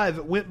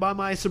I-95 went by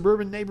my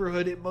suburban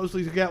neighborhood, it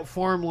mostly took out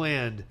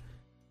farmland.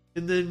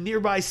 In the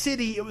nearby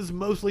city, it was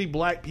mostly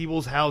black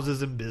people's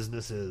houses and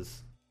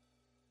businesses.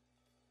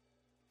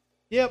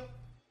 Yep.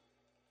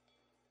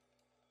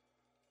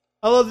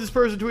 I love this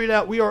person tweeted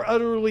out, "We are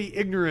utterly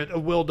ignorant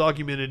of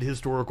well-documented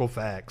historical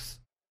facts."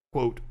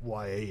 Quote,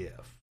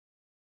 YAF.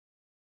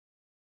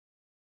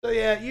 So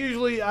yeah,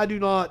 usually I do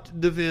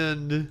not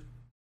defend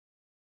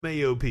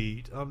Mayo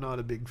Pete. I'm not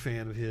a big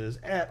fan of his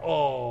at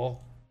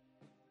all.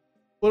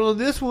 But on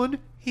this one,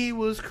 he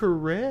was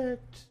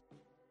correct.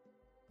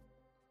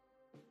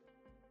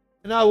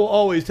 And I will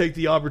always take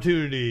the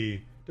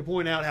opportunity to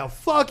point out how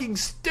fucking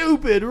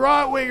stupid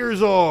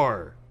right-wingers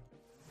are.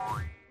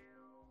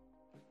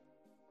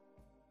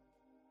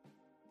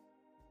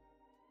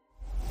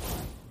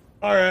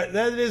 Alright,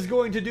 that is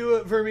going to do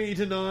it for me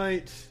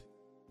tonight.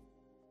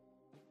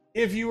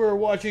 If you are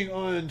watching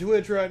on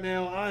Twitch right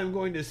now, I'm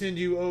going to send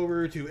you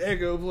over to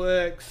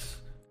Echoplex.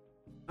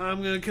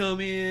 I'm going to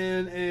come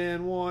in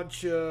and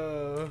watch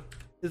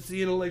It's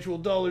the Intellectual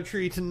Dollar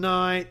Tree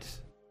tonight.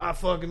 I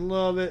fucking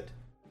love it.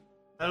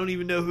 I don't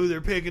even know who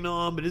they're picking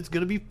on, but it's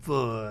going to be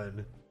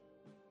fun.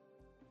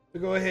 So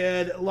go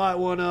ahead, light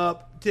one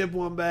up, tip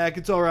one back.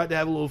 It's alright to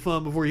have a little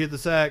fun before you hit the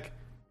sack.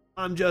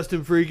 I'm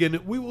Justin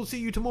Freakin. We will see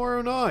you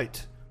tomorrow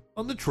night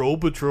on the Troll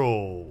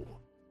Patrol.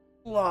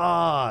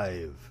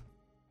 Live.